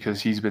just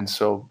because he's been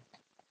so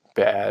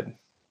bad,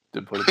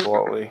 to put it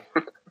bluntly.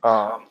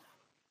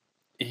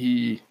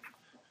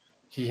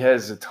 He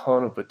has a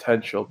ton of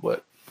potential,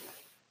 but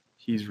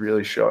he's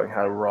really showing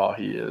how raw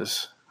he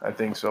is, I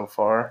think, so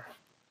far.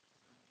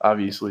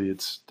 Obviously,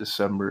 it's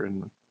December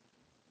and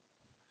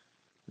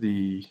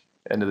the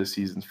end of the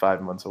season's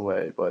 5 months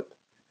away, but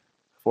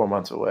 4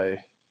 months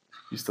away.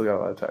 He's still got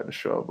a lot of time to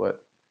show,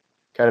 but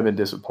kind of been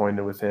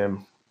disappointed with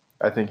him.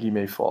 I think he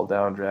may fall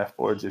down draft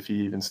boards if he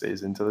even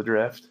stays into the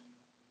draft.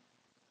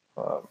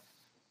 All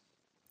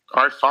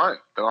right, fine.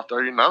 Then I'll throw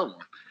you another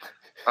one.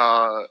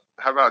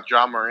 How about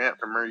John Morant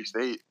from Murray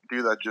State?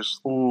 Dude that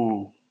just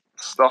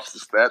stuffs the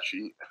stat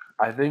sheet.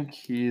 I think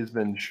he's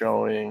been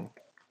showing.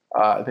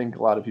 I think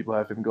a lot of people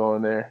have him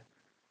going there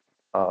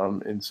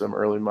in some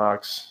early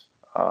mocks.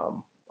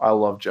 I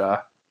love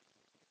Ja.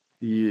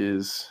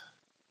 He's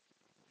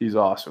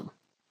awesome.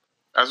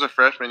 As a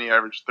freshman, he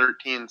averaged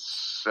 13-7,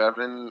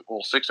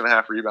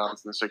 6.5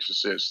 rebounds and 6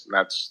 assists, and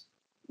that's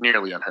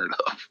nearly unheard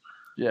of.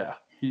 Yeah,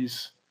 he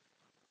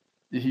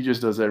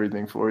just does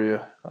everything for you.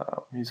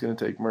 He's going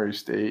to take Murray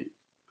State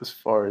as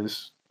far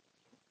as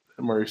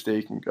Murray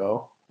State can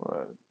go.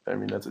 I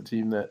mean, that's a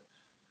team that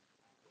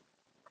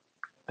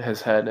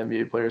has had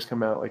NBA players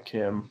come out like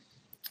Cam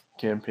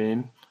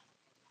Payne,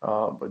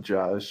 but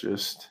Ja is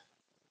just.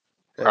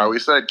 We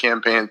said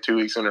Cam Payne 2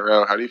 weeks in a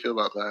row. How do you feel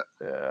about that?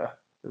 Yeah,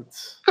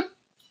 it's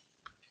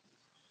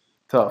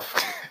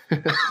tough.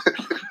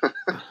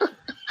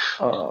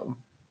 But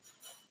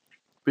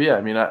yeah,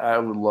 I mean, I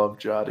would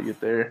love Ja to get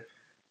there.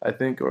 I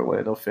think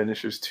Orlando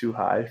finishes too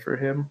high for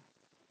him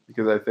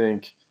because I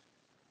think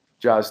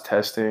Ja's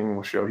testing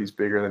will show he's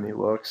bigger than he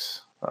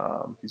looks.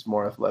 He's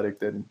more athletic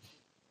than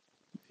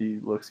he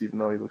looks, even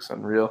though he looks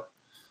unreal.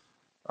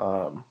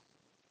 But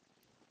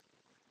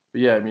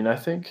yeah, I mean, I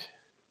think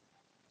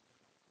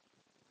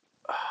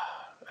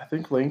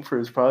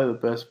Langford is probably the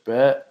best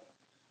bet.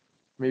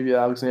 Maybe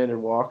Alexander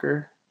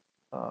Walker.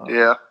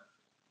 Yeah.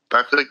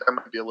 I feel like that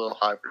might be a little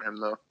high for him,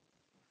 though.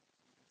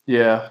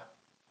 Yeah.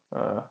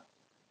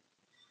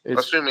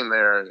 Assuming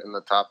they're in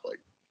the top,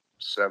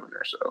 7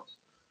 or so.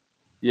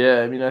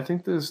 Yeah, I mean, I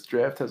think this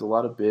draft has a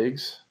lot of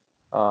bigs.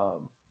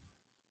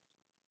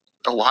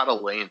 a lot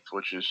of length,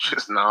 which is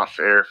just not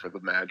fair for the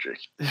Magic.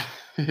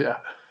 Yeah.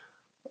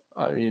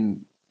 I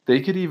mean,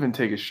 they could even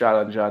take a shot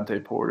on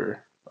Jonte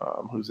Porter,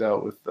 who's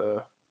out with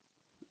the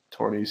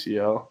torn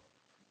ACL.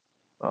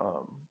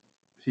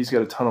 He's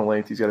got a ton of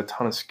length. He's got a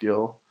ton of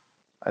skill.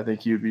 I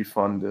think he would be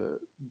fun to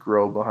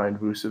grow behind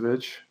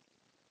Vucevic.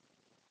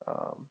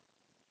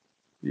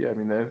 Yeah, I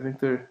mean, I think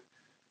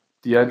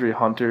DeAndre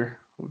Hunter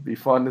would be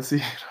fun to see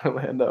in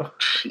Orlando.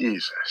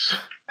 Jesus.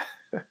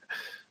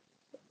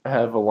 I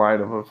have a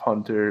lineup of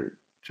Hunter,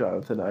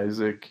 Jonathan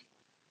Isaac,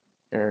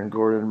 Aaron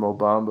Gordon, Mo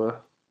Bamba.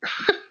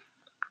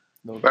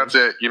 That's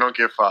it. You don't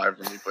get 5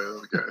 when you play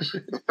those guys.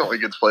 You only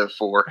get to play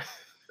 4.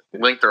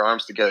 Link their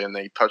arms together and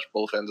they touch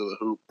both ends of the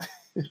hoop.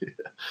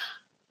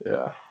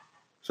 Yeah.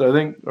 So I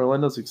think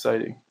Orlando's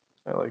exciting.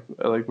 I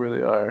like where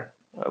they are.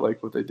 I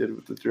like what they did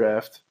with the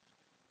draft.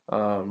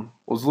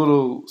 Was a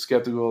little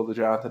skeptical of the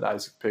Jonathan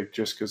Isaac pick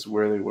just because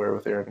where they were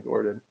with Aaron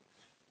Gordon,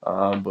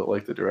 but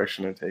like the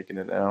direction they're taking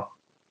it now.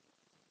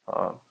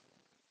 But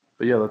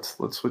yeah, let's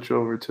switch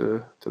over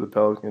to the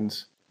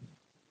Pelicans.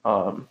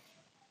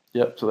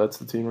 Yep. So that's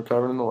the team we're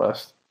covering in the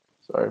West.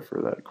 Sorry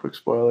for that quick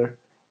spoiler.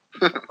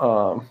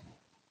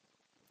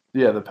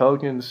 Yeah, the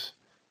Pelicans.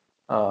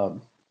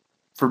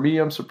 For me,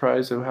 I'm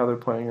surprised at how they're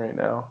playing right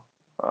now.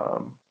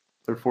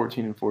 They're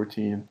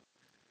 14-14.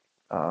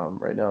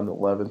 Right now in the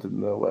 11th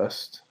in the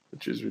West,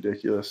 which is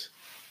ridiculous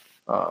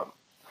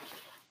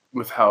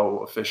with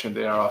how efficient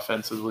they are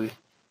offensively.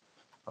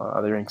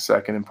 They rank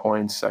second in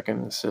points, second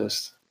in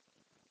assists.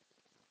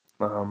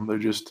 They're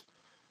just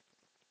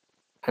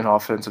an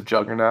offensive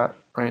juggernaut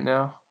right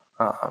now.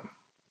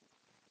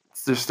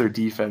 It's just their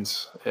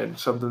defense. And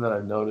something that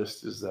I've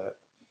noticed is that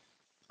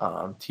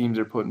teams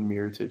are putting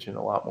Mirotić in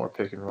a lot more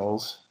pick and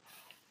rolls.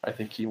 I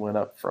think he went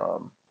up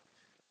from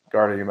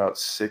guarding about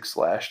 6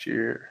 last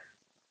year,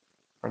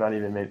 or not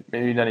even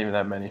maybe not even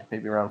that many,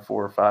 maybe around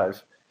 4 or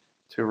 5,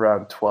 to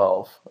around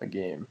 12 a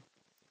game.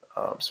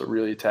 So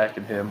really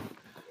attacking him.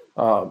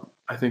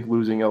 I think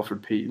losing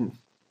Elfrid Payton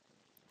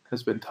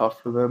has been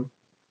tough for them.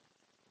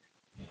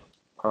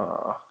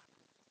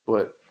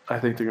 But I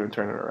think they're going to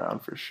turn it around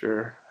for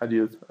sure. How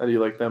do you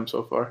like them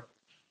so far?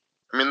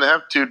 I mean, they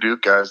have 2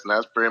 Duke guys,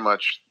 and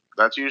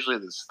that's usually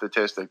the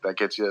statistic that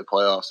gets you to the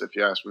playoffs, if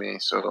you ask me.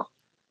 So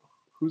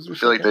I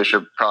feel like they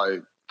should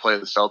probably play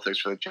the Celtics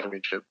for the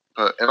championship.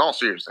 But in all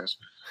seriousness,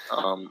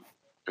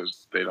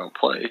 because they don't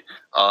play.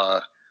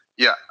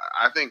 Yeah,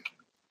 I think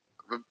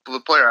the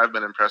player I've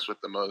been impressed with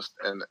the most,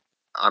 and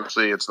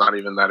honestly, it's not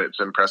even that it's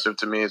impressive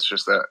to me. It's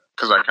just that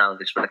because I kind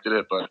of expected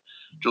it, but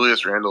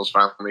Julius Randle is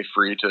finally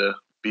free to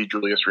be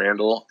Julius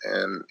Randle,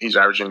 and he's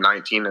averaging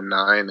 19 and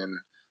 9 and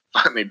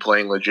finally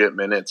playing legit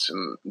minutes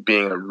and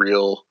being a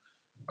real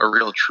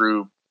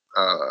true.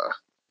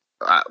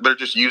 They're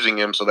just using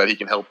him so that he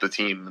can help the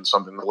team, and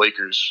something the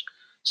Lakers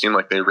seem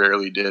like they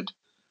rarely did.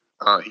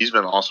 He's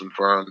been awesome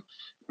for him.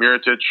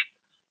 Mirotić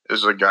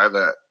is a guy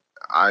that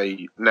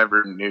I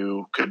never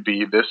knew could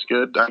be this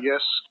good, I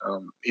guess.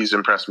 He's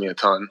impressed me a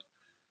ton.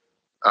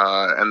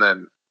 And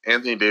then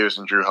Anthony Davis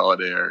and Jrue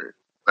Holiday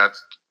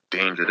that's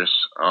dangerous.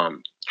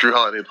 Jrue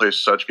Holiday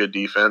plays such good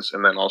defense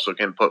and then also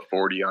can put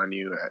 40 on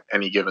you at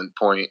any given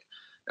point.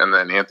 And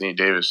then Anthony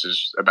Davis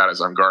is about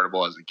as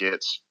unguardable as it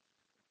gets.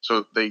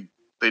 So they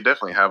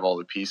definitely have all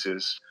the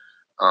pieces.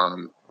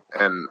 And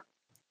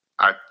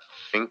I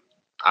think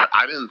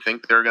I didn't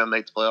think they were going to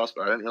make the playoffs,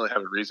 but I didn't really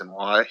have a reason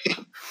why.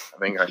 I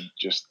think I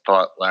just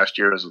thought last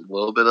year was a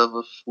little bit of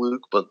a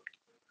fluke, but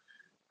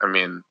I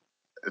mean,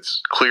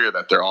 it's clear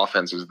that their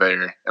offense is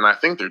there, and I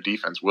think their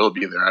defense will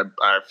be there.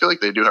 I feel like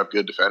they do have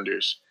good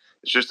defenders.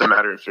 It's just a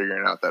matter of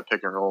figuring out that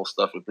pick and roll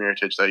stuff with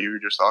Mirotić that you were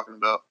just talking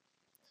about.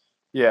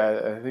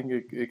 Yeah, I think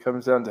it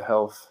comes down to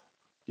health,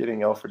 getting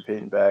Elfrid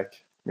Payton back.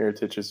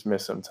 Mirotić has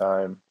missed some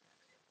time,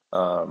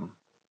 and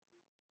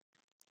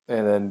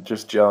then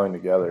just gelling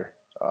together.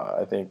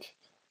 I think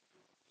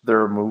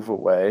they're a move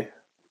away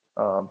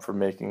from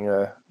making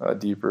a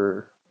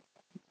deeper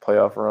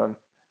playoff run.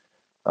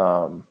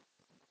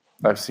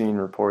 I've seen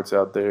reports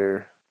out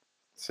there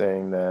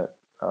saying that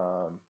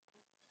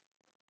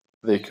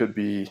they could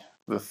be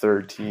the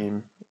 3rd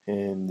team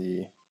in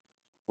the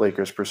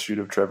Lakers' pursuit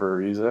of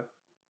Trevor Ariza,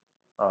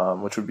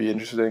 which would be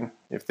interesting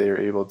if they are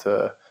able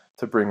to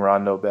bring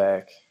Rondo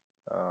back,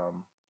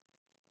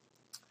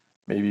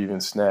 maybe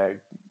even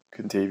snag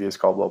Kentavious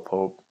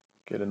Caldwell-Pope,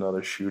 get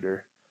another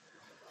shooter,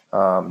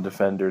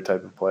 defender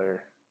type of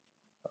player.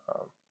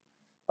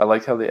 I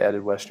like how they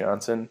added Wes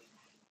Johnson.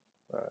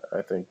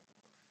 I think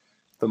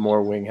the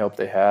more wing help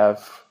they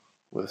have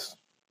with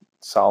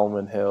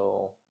Solomon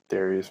Hill,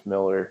 Darius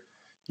Miller,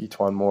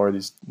 E'Twaun Moore,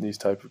 these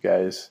type of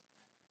guys.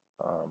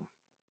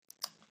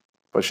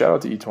 But shout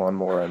out to E'Twaun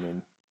Moore. I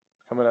mean,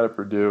 coming out of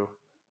Purdue.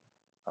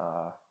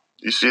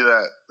 You see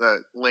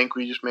that link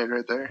we just made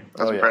right there?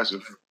 That's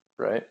impressive.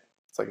 Right?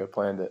 It's like I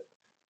planned it.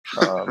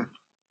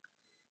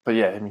 But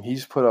yeah, I mean,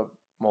 he's put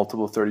up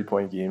multiple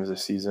 30-point games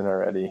this season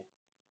already.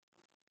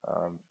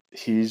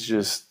 He's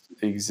just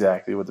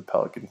exactly what the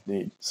Pelicans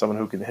need. Someone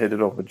who can hit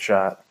an open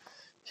shot,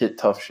 hit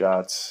tough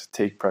shots,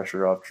 take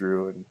pressure off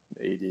Jrue and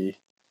AD.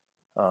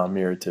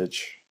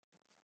 Mirotic.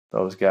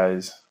 Those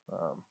guys,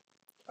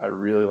 I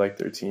really like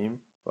their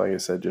team. Like I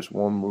said, just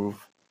one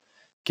move,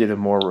 get a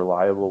more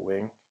reliable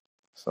wing,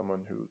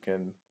 someone who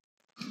can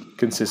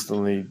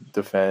consistently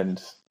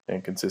defend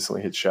and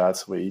consistently hit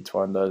shots the way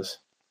Etuan does,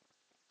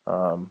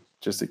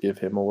 just to give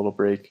him a little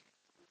break.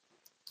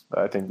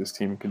 I think this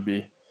team can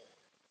be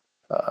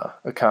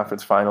a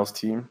conference finals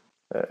team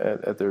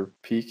at their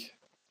peak,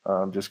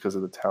 just because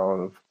of the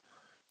talent of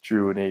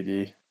Drew and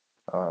AD.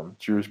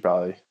 Drew's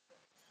probably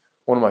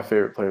one of my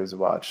favorite players to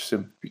watch,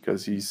 simply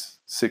because he's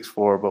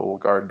 6'4", but will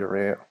guard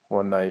Durant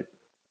one night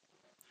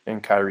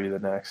and Kyrie the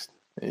next.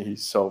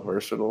 He's so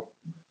versatile,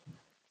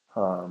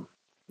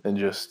 and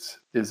just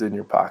is in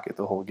your pocket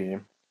the whole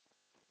game.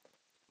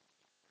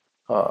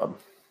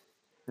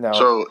 Now,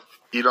 so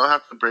you don't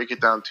have to break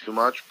it down too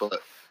much,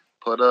 but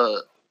put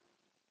a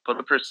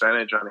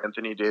percentage on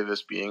Anthony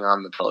Davis being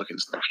on the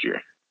Pelicans next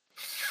year.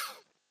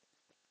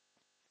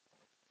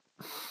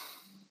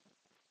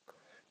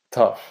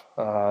 Tough.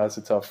 That's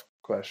a tough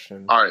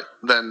question. All right,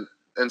 then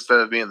instead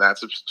of being that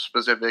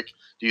specific,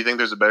 do you think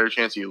there's a better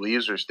chance he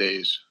leaves or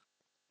stays?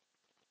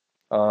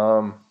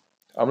 I'm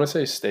gonna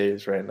say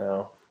stays right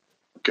now.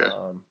 Okay.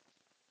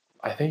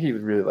 I think he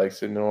really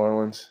likes it in New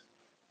Orleans.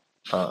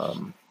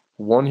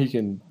 One, he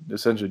can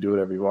essentially do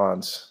whatever he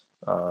wants.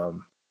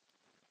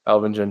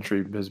 Alvin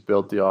Gentry has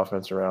built the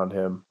offense around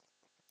him.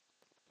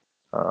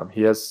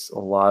 He has a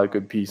lot of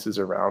good pieces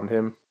around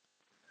him.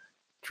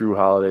 Drew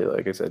Holiday,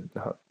 like I said,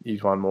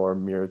 Etuan Moore,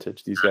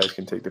 Mirotic, these guys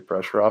can take the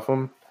pressure off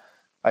him.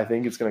 I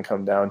think it's going to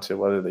come down to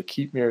whether they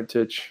keep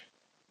Mirotic,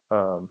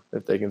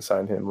 if they can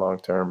sign him long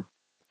term,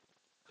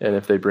 and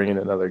if they bring in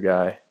another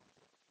guy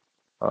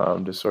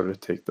to sort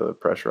of take the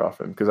pressure off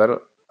him. Because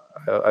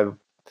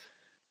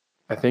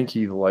I think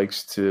he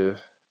likes to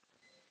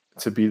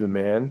be the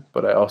man,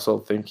 but I also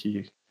think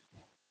he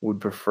would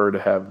prefer to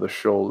have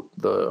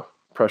the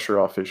pressure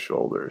off his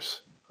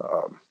shoulders.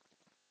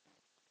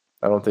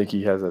 I don't think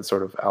he has that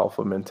sort of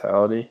alpha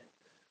mentality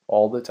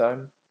all the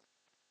time.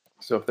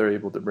 So if they're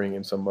able to bring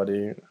in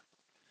somebody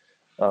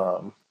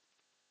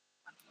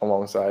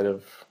alongside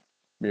of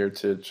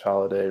Mirotic,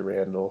 Holiday,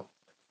 Randall,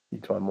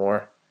 Etuan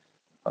Moore,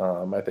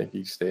 I think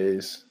he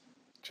stays.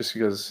 Just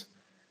because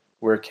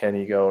where can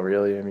he go,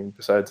 really? I mean,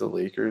 besides the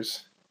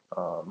Lakers.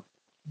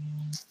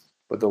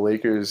 But the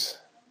Lakers,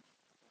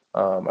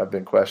 I've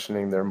been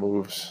questioning their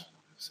moves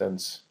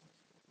since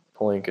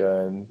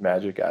Pelinka and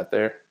Magic got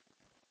there.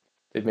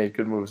 They've made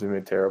good moves. They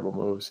made terrible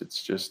moves.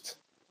 It's just,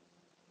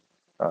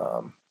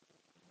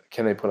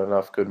 can they put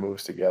enough good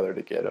moves together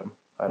to get him?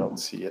 I don't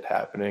see it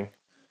happening.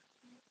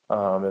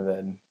 And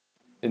then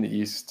in the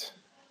East,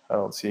 I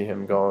don't see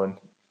him going.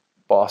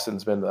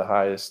 Boston's been the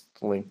highest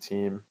linked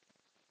team.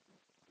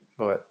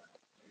 But,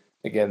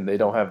 again, they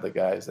don't have the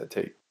guys that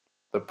take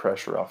the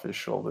pressure off his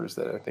shoulders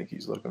that I think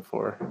he's looking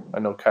for. I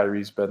know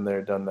Kyrie's been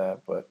there, done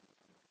that, but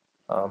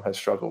has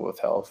struggled with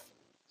health.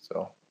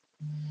 So,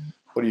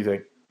 what do you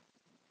think?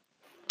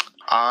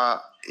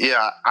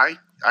 Yeah, I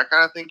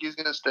kind of think he's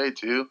going to stay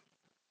too.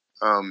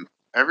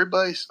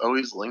 Everybody's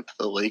always linked to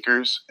the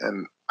Lakers,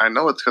 and I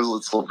know it's because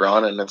it's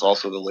LeBron and it's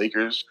also the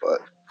Lakers, but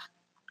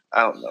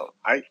I don't know.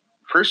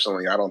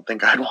 Personally, I don't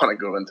think I'd want to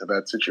go into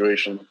that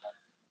situation.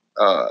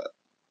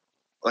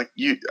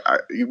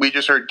 We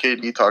just heard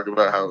KD talk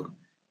about how,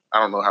 I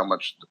don't know how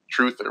much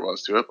truth there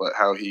was to it, but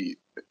how he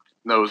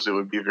knows it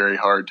would be very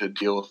hard to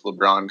deal with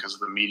LeBron because of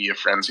the media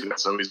frenzy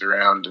that's always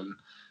around. And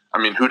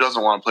I mean, who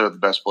doesn't want to play with the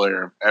best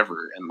player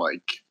ever and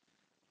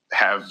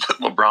have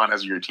LeBron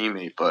as your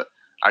teammate? But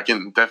I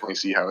can definitely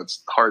see how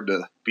it's hard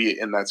to be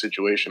in that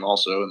situation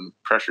also, and the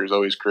pressure is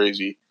always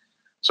crazy.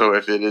 So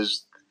if it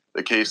is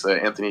the case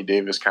that Anthony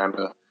Davis kind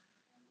of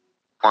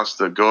wants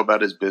to go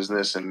about his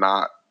business and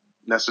not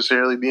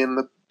necessarily being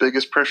the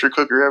biggest pressure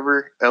cooker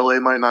ever, LA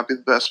might not be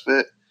the best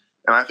fit.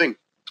 And I think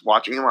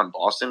watching him on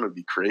Boston would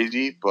be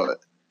crazy, but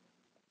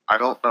I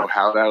don't know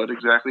how that would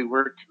exactly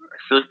work. I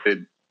feel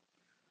like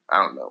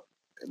I don't know.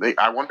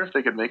 I wonder if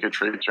they could make a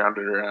trade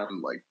surrounded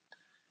around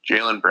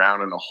Jaylen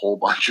Brown and a whole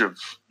bunch of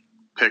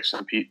picks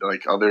and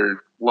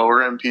other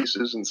lower end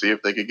pieces and see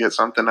if they could get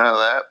something out of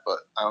that. But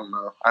I don't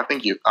know. I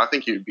think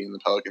he'd be in the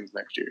Pelicans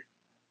next year.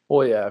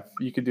 Well, yeah,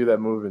 you could do that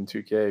move in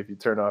 2K if you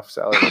turn off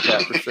salary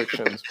cap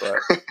restrictions. But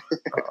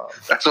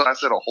that's what I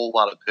said. A whole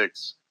lot of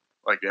picks,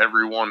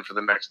 everyone for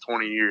the next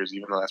 20 years,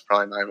 even though that's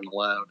probably not even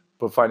allowed.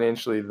 But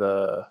financially,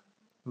 the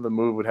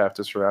move would have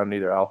to surround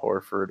either Al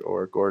Horford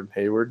or Gordon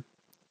Hayward,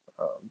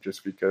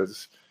 just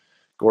because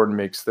Gordon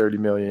makes $30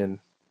 million.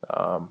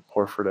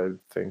 Horford, I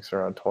think, is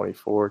around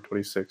 24,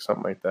 26,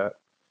 something like that.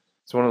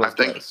 So one of those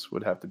guys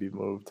would have to be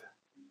moved.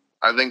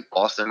 I think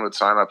Boston would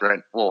sign up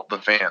the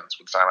fans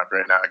would sign up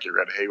right now to get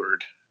rid of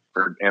Hayward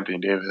for Anthony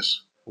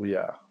Davis. Well,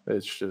 yeah,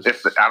 it's just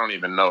I don't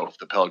even know if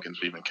the Pelicans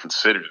would even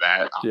consider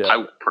that. Yeah. I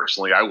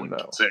wouldn't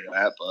consider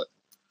that, but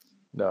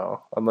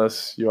no,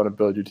 unless you want to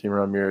build your team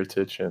around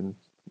Mirotic and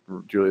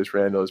Julius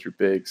Randle as your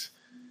bigs,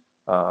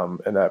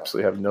 and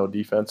absolutely have no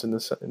defense in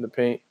the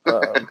paint.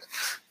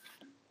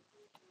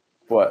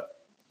 But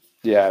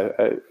yeah,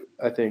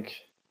 I think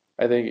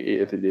I think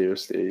Anthony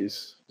Davis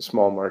stays a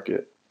small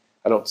market.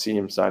 I don't see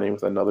him signing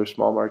with another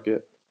small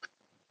market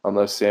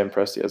unless Sam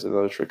Presti has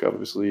another trick up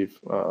his sleeve.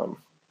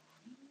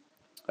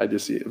 I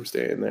just see him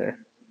staying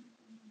there.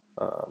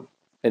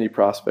 Any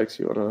prospects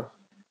you want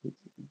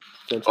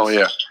to? Oh,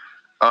 yeah.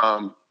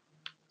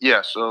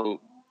 Yeah,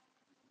 so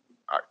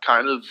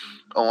kind of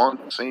along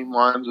the same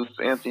lines with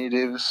Anthony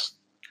Davis.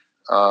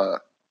 I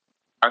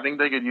think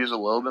they could use a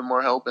little bit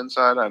more help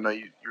inside. I know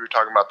you were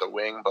talking about the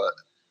wing, but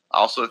I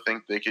also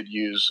think they could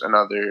use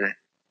another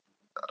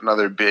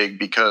big,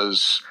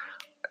 because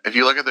if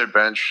you look at their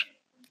bench,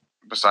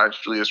 besides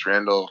Julius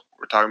Randle,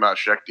 we're talking about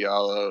Sheck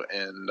Diallo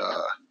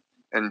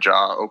and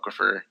Ja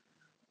Okafor,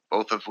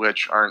 both of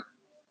which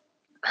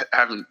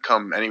haven't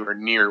come anywhere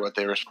near what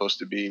they were supposed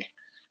to be.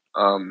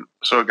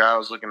 So a guy I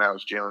was looking at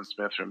was Jalen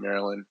Smith from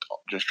Maryland,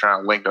 just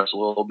trying to link us a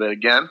little bit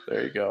again.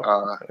 There you go.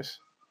 Nice.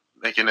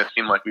 Making it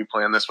seem like we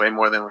planned this way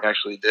more than we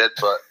actually did.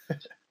 But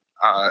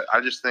I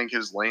just think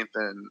his length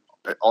and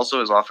also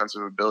his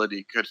offensive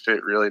ability could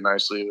fit really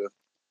nicely with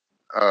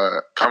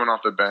coming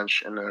off the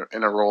bench in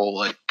a role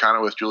like kind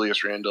of with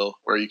Julius Randle,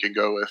 where you could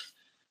go with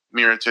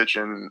Mirotic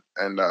and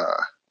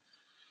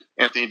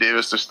Anthony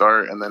Davis to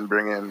start, and then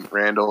bring in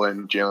Randle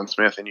and Jalen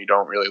Smith, and you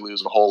don't really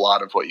lose a whole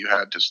lot of what you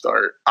had to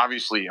start.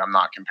 Obviously, I'm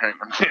not comparing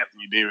him to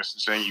Anthony Davis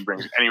and saying he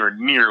brings anywhere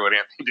near what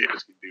Anthony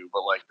Davis can do,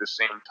 but like the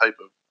same type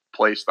of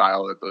play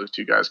style that those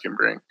two guys can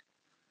bring.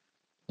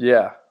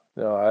 Yeah,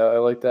 no, I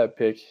like that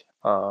pick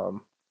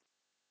because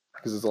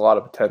there's a lot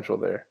of potential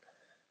there.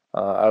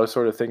 I was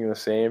sort of thinking the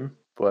same,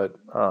 but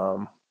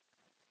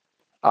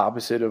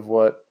opposite of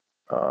what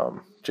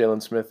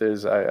Jalen Smith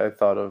is, I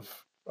thought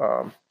of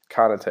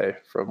Konate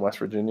from West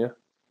Virginia.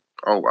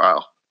 Oh,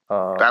 wow.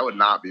 That would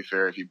not be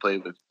fair if you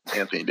played with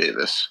Anthony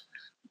Davis.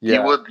 Yeah. He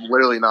would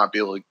literally not be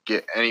able to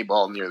get any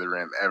ball near the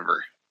rim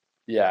ever.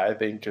 Yeah, I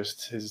think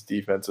just his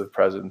defensive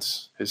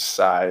presence, his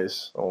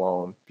size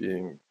alone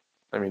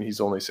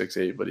he's only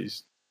 6'8", but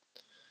he's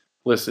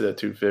listed at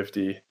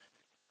 250.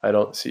 I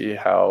don't see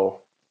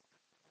how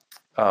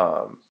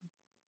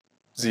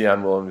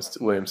Zion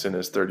Williamson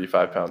is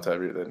 35 pounds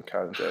heavier than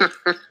Konate.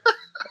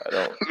 I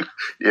don't.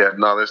 Yeah,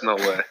 no, there's no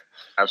way.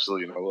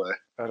 Absolutely no way.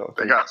 I don't.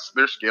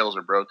 Their scales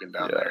are broken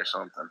down there or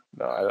something.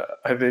 No,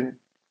 I think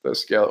the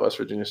scale at West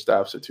Virginia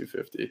stops at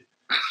 250,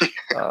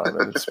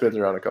 and it spins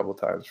around a couple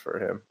times for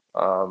him.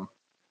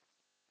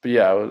 But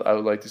yeah, I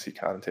would like to see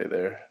Konate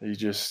there. He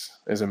just,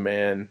 as a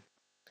man,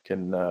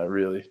 can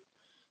really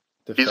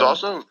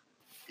defend.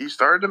 He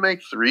started to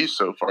make threes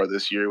so far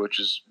this year, which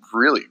is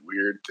really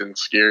weird and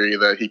scary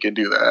that he can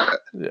do that.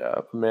 Yeah,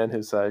 a man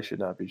his size should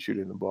not be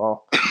shooting the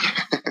ball.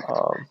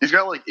 He's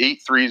got like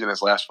 8 threes in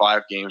his last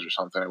 5 games or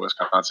something at West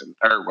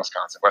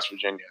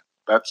Virginia.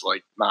 That's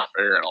like not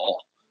fair at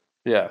all.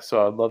 Yeah,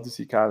 so I'd love to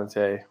see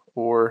Konate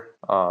or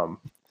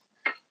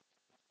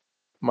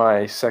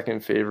my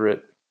second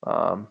favorite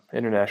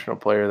international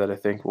player that I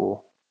think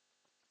will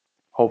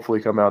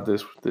hopefully come out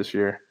this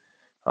year,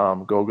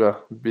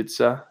 Goga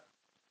Bitsa.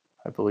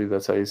 I believe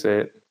that's how you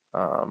say it.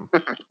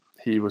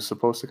 He was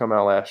supposed to come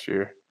out last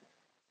year,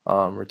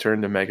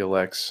 returned to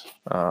Megalex.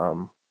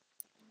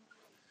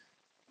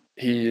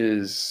 He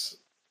is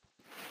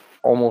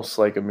almost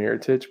like a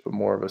Mirotic, but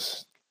more of a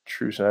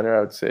true center.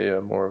 I would say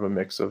more of a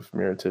mix of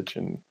Mirotic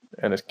and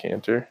Enes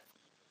Kanter.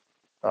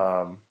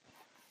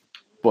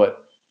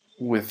 But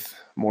with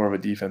more of a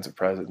defensive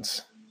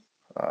presence.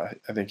 I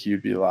think he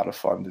would be a lot of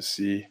fun to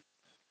see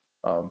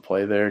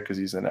play there because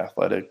he's an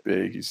athletic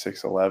big. He's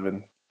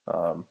 6'11",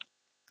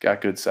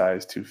 got good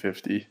size,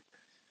 250,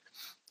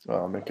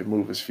 and can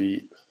move his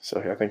feet.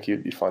 So I think he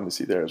would be fun to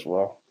see there as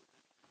well.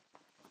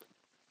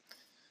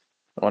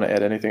 I want to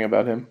add anything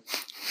about him?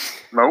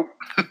 Nope.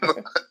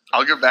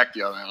 I'll get back to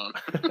you on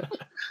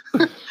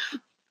that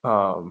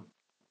one.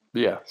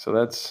 Yeah, so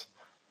that's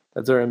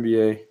our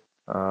NBA.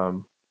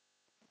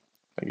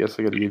 I guess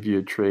I got to give you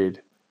a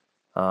trade.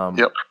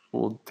 Yep.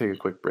 We'll take a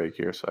quick break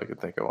here so I can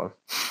think of one.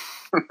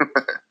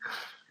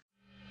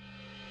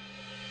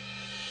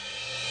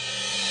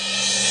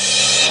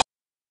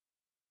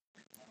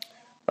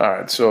 All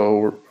right,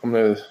 so I'm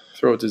going to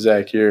throw it to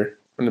Zach here.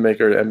 I'm going to make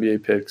our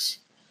NBA picks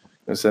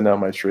and send out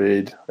my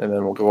trade, and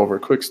then we'll go over a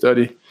quick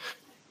study,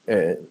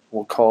 and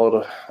we'll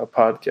call it a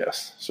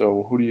podcast.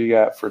 So who do you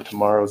got for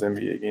tomorrow's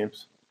NBA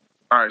games?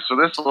 All right, so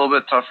this is a little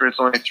bit tougher. It's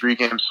only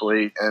 3-game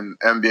slate, and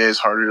NBA is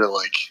harder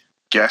to,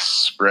 guess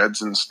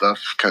spreads and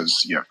stuff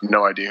because you have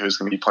no idea who's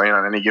going to be playing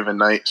on any given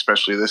night,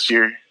 especially this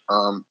year.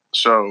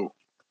 So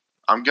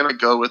I'm going to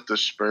go with the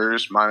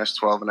Spurs minus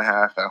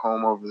 12.5 at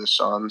home over the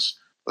Suns.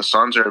 The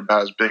Suns are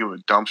about as big of a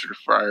dumpster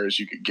fire as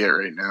you could get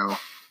right now.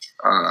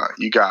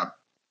 You got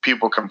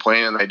people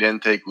complaining they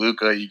didn't take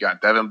Luka. You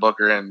got Devin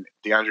Booker and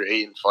DeAndre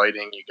Ayton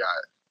fighting. You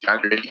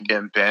got DeAndre Ayton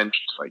getting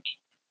benched.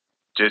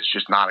 It's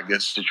just not a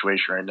good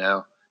situation right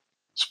now.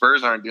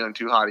 Spurs aren't doing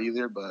too hot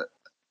either, but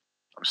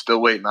I'm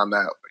still waiting on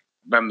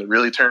them to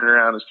really turn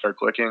around and start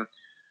clicking.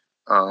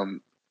 How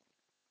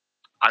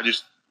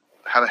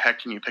the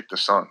heck can you pick the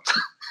Suns?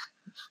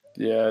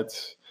 Yeah, it'd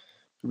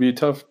be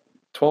tough.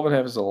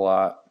 12.5 is a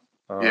lot.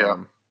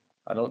 Yeah.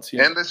 I don't see.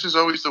 And this is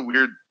always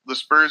the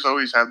Spurs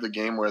always have the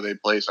game where they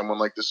play someone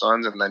like the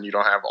Suns, and then you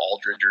don't have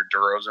Aldridge or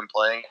DeRozan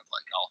playing.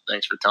 Like, oh,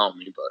 thanks for telling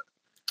me, but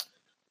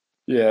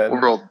yeah,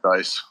 we'll roll the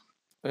dice.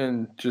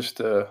 And just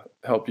to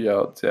help you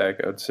out,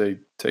 Zach, I would say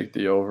take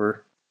the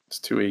over. It's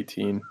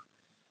 218.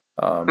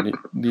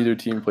 Neither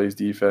team plays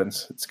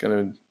defense.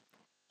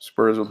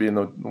 Spurs will be in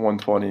the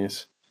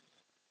 120s.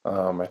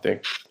 I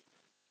think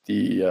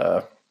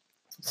the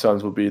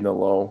Suns will be in the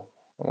low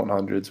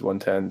 100s,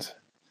 110s.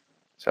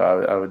 So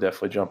I would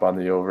definitely jump on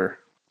the over.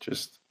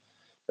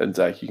 And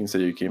Zach, you can say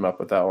you came up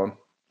with that one.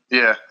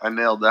 Yeah, I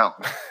nailed that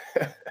one.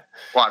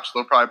 Watch,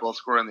 they'll probably both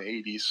score in the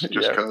 80s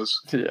just because.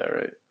 Yeah,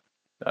 right.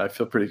 I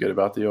feel pretty good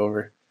about the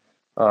over.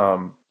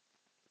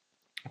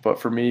 But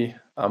for me,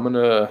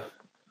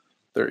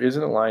 there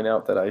isn't a line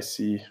out that I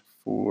see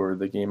for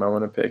the game I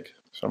want to pick.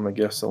 So I'm going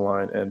to guess the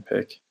line and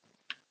pick.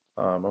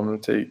 I'm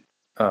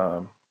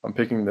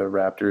picking the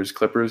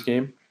Raptors-Clippers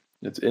game.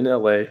 It's in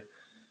LA.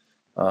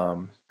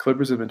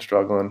 Clippers have been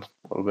struggling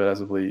a little bit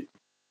as of late.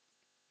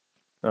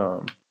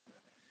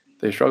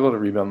 They struggle to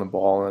rebound the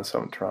ball, and that's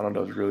something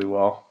Toronto does really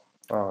well.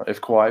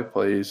 If Kawhi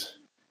plays,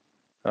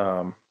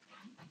 I'm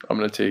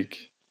going to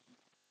take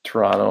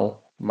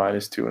Toronto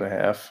minus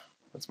 2.5.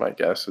 That's my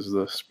guess is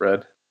the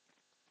spread.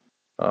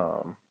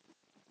 I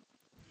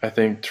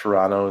think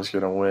Toronto is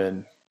going to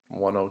win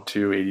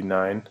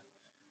 102-89.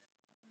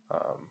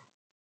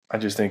 I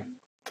just think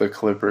the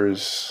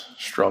Clippers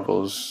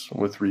struggles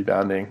with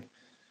rebounding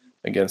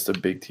against a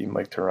big team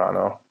like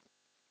Toronto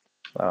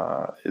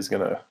is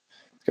going to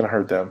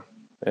hurt them,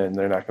 and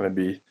they're not going to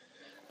be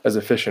as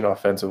efficient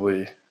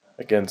offensively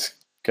against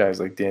guys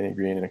like Danny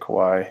Green and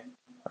Kawhi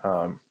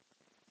and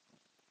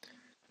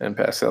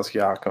Pascal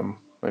Siakam.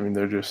 I mean,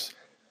 they're just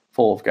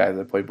full of guys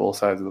that play both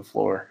sides of the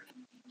floor.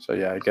 So,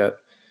 yeah, I got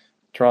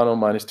Toronto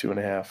minus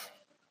 2.5.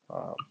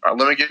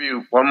 Let me give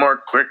you one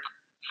more quick,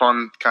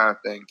 fun kind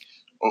of thing.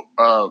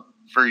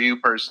 For you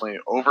personally,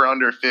 over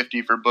under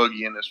 50 for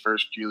Boogie in his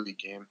first G League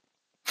game.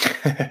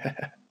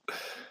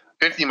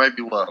 50 might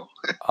be low.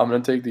 I'm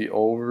going to take the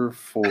over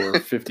for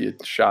 50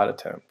 shot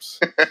attempts.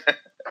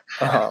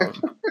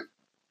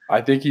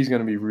 I think he's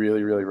going to be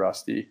really, really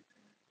rusty.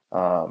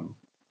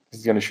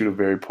 He's going to shoot a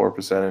very poor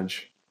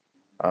percentage.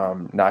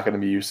 Not going to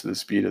be used to the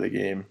speed of the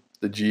game.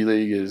 The G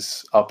League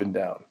is up and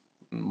down,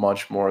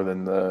 much more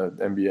than the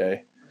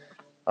NBA.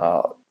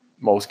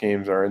 Most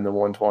games are in the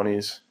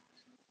 120s,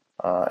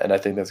 and I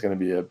think that's going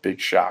to be a big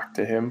shock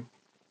to him.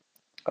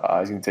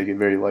 He's going to take it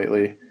very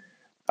lightly.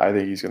 I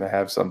think he's going to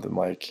have something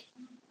like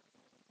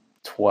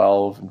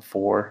 12 and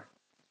 4,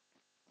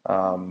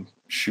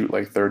 shoot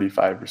like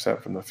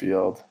 35% from the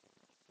field,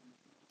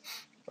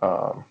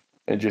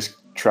 and just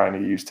trying to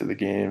get used to the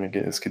game and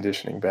get his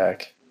conditioning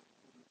back.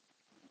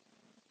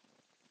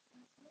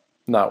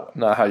 Not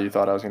how you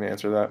thought I was going to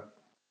answer that.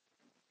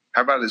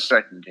 How about his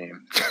second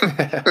game?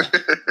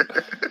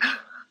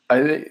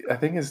 I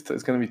think it's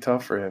going to be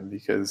tough for him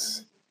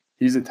because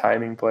he's a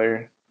timing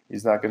player.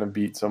 He's not going to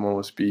beat someone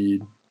with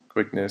speed,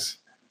 quickness.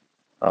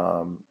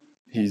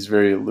 He's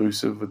very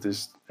elusive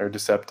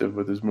deceptive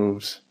with his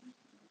moves,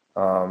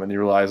 and he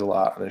relies a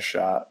lot on his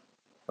shot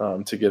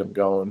to get him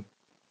going.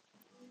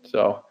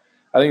 So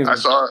I think I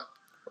saw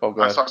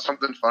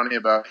something funny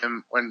about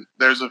him when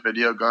there's a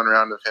video going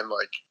around of him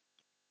like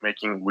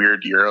making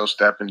weird Euro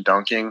step and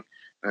dunking,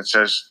 and it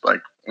says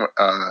like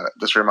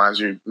this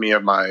reminds me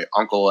of my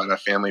uncle at a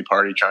family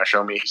party trying to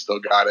show me he still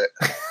got it.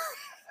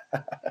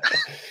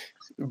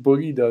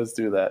 Boogie does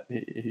do that.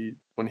 He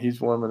when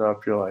he's warming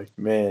up, you're like,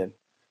 man,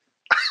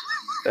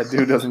 that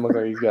dude doesn't look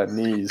like he's got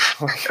knees.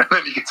 And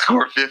then he can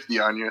score 50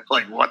 on you.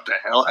 Like, what the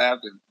hell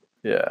happened?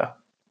 Yeah.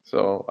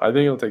 So I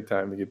think it'll take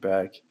time to get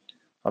back.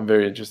 I'm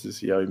very interested to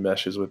see how he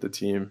meshes with the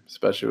team,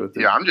 especially with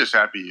the. Yeah, I'm just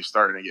happy he's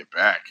starting to get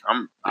back.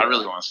 I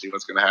really want to see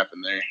what's going to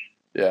happen there.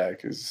 Yeah,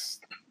 because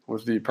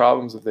with the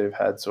problems that they've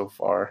had so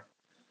far,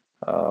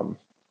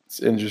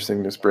 it's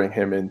interesting to bring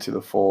him into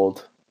the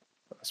fold,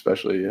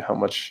 especially how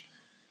much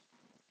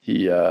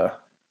he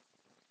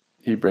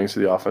brings to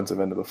the offensive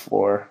end of the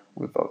floor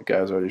with all the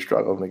guys already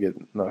struggling to get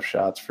enough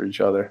shots for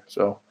each other.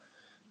 So,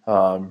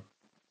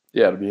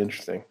 yeah, it'll be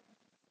interesting.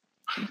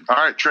 All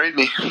right, trade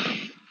me.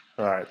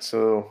 All right,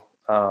 so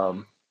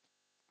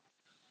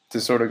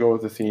to sort of go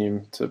with the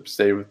theme, to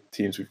stay with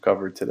teams we've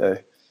covered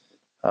today,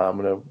 I'm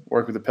going to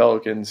work with the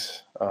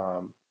Pelicans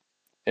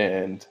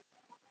and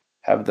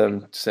have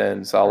them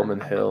send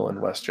Solomon Hill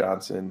and Wes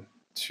Johnson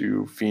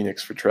to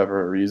Phoenix for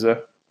Trevor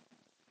Ariza.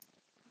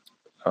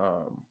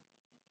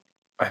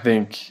 I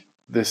think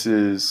there's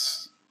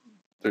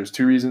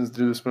two reasons to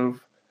do this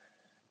move.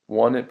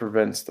 One, it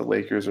prevents the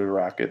Lakers or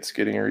Rockets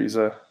getting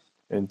Ariza.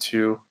 And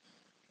two,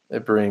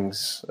 it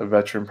brings a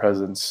veteran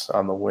presence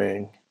on the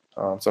wing,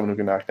 someone who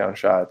can knock down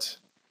shots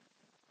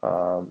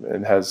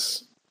and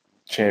has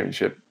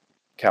championship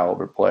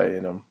caliber play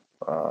in him.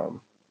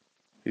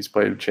 He's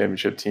played with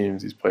championship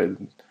teams. He's played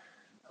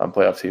on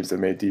playoff teams that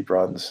made deep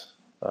runs.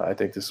 I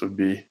think this would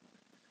be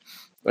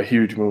a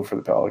huge move for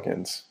the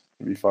Pelicans.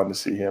 It'd be fun to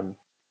see him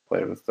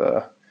play with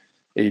AD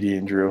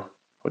and Drew.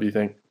 What do you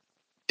think?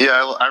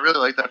 Yeah, I really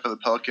like that for the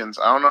Pelicans.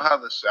 I don't know how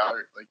the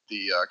salary, like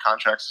the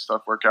contracts and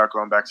stuff work out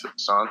going back to the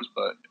Suns,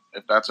 but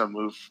if that's a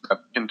move that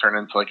can turn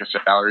into like a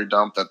salary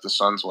dump that the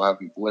Suns will have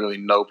literally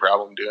no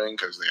problem doing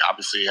because they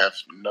obviously have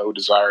no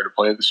desire to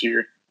play this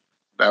year,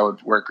 that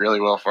would work really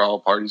well for all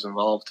parties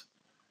involved.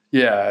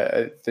 Yeah,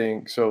 I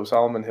think so.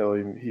 Solomon Hill,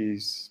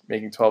 he's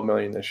making $12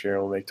 million this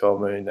year. Will make $12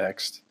 million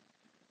next.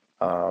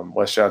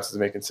 Wes Johnson's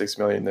making $6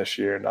 million this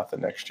year, nothing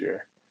next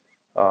year.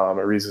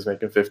 Ariza's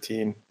making $15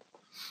 million.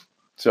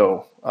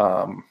 So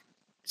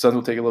Suns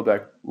will take a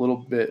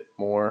little bit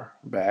more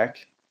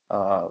back,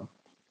 but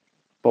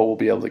we'll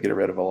be able to get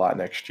rid of a lot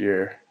next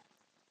year.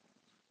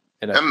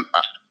 And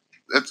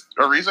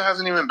Ariza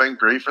hasn't even been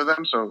great for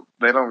them, so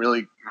they don't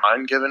really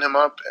mind giving him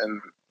up.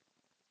 And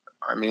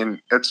I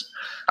mean,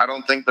 I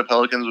don't think the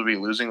Pelicans would be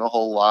losing a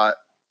whole lot.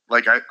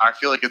 Like, I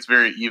feel like it's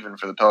very even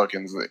for the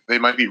Pelicans. They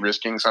might be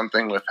risking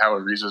something with how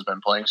Ariza's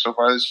been playing so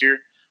far this year.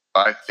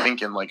 But I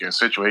think in like a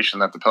situation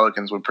that the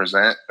Pelicans would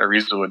present,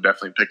 Ariza would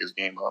definitely pick his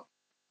game up.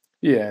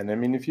 Yeah, and I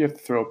mean, if you have to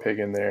throw a pig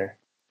in there,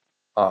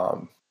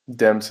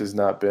 Demps has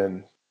not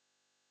been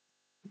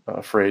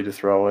afraid to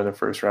throw in a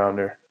first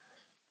rounder.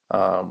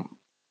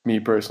 Me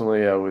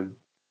personally, I would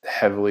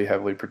heavily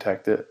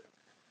protect it.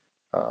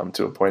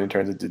 To a point, it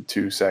turns into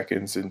 2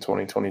 seconds in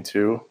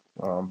 2022.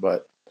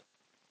 But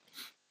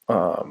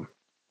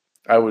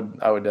I would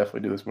definitely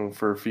do this move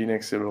for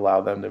Phoenix. It would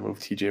allow them to move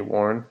TJ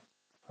Warren,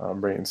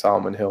 bringing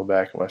Solomon Hill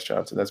back and Wes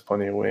Johnson. That's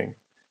plenty of wing.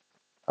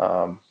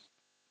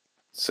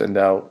 Send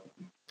out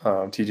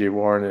TJ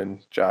Warren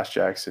and Josh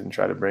Jackson,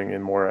 try to bring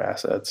in more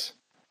assets.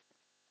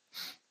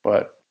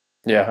 But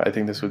yeah, I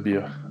think this would be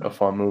a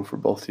fun move for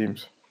both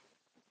teams.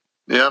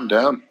 Yeah, I'm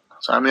down.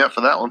 Sign me up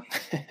for that one.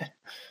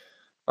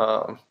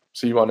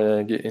 So you want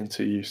to get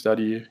into your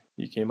study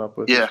you came up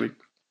with this week?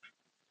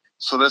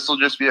 So this will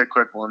just be a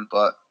quick one,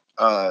 but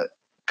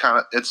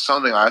it's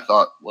something I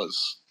thought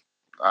was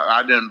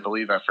I didn't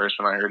believe at first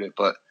when I heard it,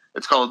 but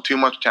it's called too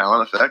much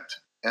talent effect.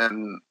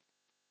 And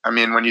I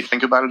mean, when you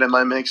think about it, it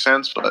might make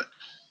sense, but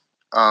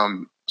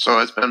so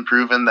it's been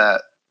proven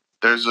that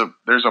there's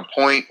a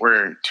point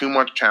where too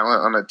much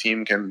talent on a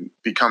team can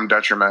become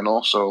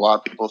detrimental. So a lot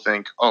of people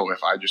think, oh,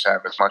 if I just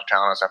have as much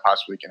talent as I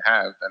possibly can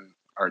have, then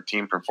our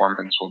team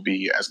performance will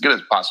be as good as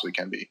it possibly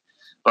can be.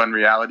 But in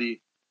reality,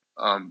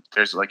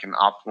 there's like an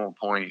optimal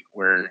point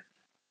where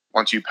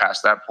once you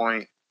pass that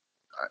point,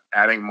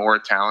 adding more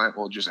talent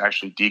will just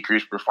actually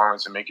decrease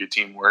performance and make your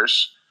team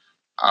worse.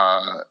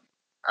 I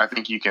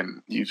think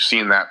you've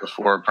seen that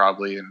before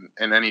probably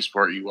in any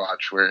sport you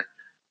watch where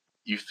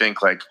you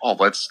think like, oh,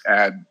 let's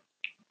add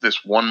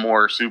this one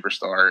more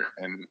superstar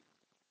and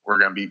we're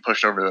going to be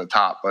pushed over the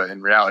top. But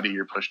in reality,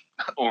 you're pushed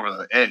over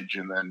the edge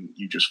and then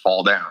you just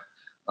fall down.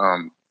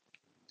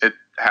 It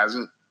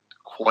hasn't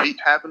quite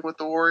happened with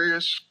the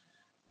Warriors.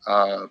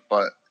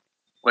 But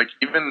like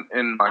even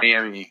in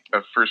Miami,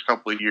 the first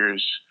couple of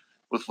years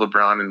with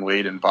LeBron and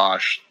Wade and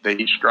Bosh,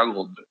 they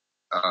struggled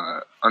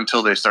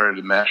until they started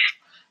to mesh.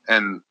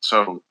 And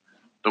so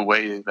the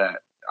way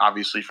that,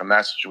 obviously from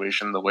that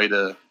situation, the way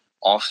to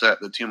offset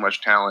the too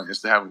much talent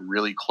is to have a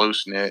really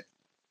close-knit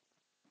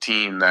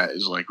team that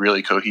is like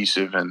really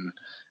cohesive and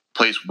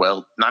plays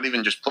well, not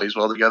even just plays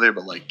well together,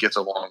 but like gets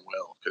along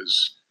well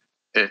because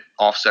it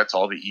offsets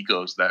all the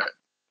egos that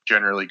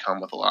generally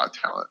come with a lot of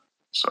talent.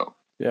 So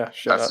yeah,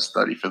 that's a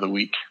study for the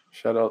week.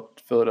 Shout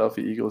out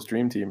Philadelphia Eagles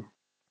dream team.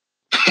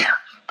 Yeah,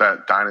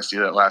 that dynasty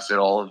that lasted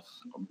all of a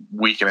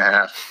week and a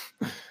half.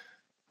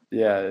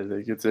 Yeah,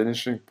 it's an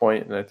interesting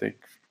point, and I think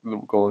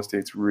Golden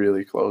State's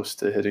really close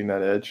to hitting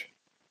that edge.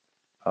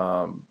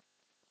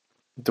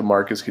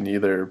 DeMarcus can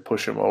either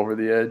push them over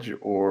the edge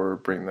or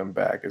bring them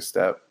back a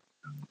step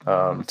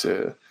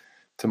to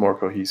more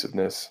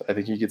cohesiveness. I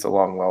think he gets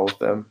along well with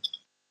them,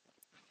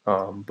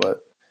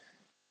 but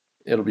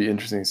it'll be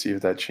interesting to see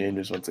if that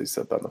changes once they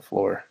step on the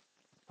floor.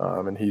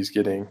 And he's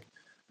getting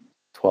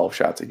 12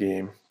 shots a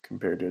game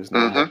compared to his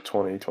normal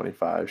 20,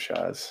 25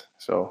 shots.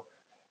 So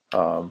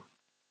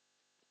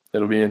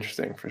it'll be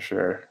interesting for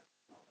sure.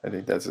 I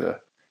think that's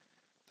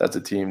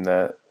a team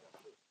that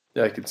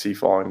I could see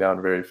falling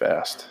down very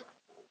fast.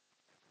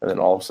 And then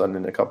all of a sudden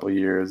in a couple of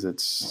years,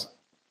 it's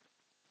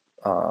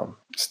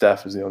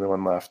Steph is the only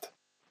one left.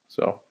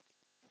 So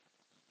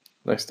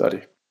nice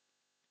study.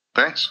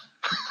 Thanks.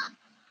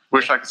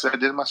 Wish I could say I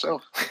did it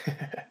myself.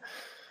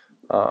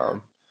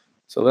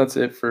 So that's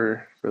it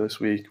for this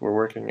week. We're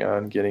working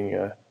on getting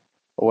a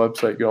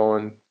website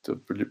going to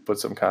put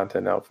some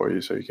content out for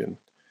you so you can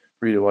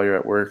read it while you're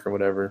at work or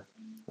whatever.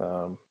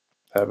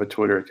 Have a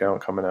Twitter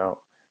account coming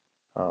out.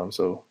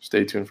 So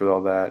stay tuned for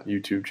all that.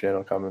 YouTube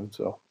channel coming.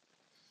 So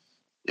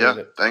yeah,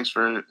 thanks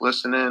for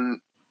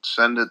listening.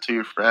 Send it to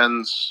your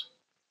friends.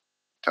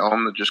 Tell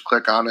them to just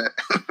click on it.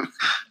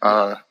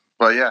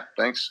 But yeah,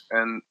 thanks.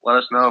 And let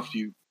us know if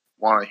you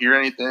want to hear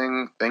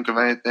anything, think of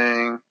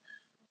anything,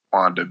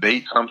 want to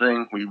debate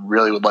something. We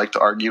really would like to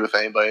argue with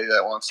anybody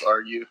that wants to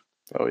argue.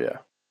 Oh, yeah.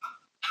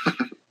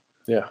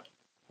 Yeah.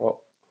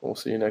 Well, we'll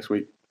see you next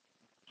week.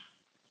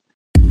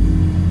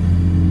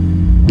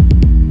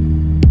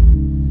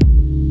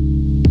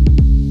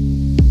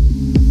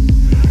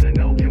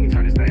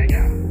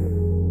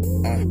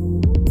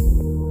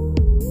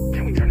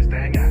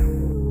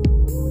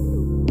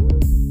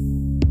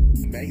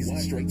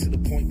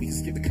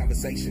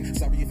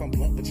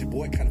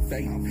 I'm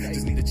fading.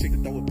 Just need a chick to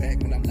throw it back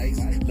when I'm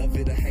lazy. Love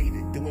it or hate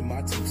it, doing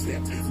my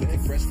two-step.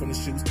 Looking fresh from the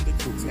shoes to the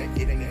cruise, man.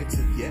 It ain't even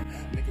two yet.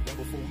 Make a run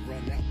before we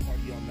run out.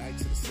 Party all night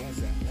till the sun's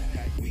out.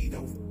 Pack weed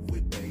over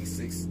with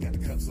basics. Got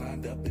the cups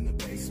lined up in the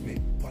basement.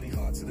 Party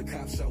hard till the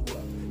cops show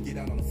up. Get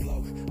out on the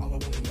floor. All I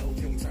wanna know,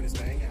 can we turn this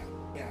thing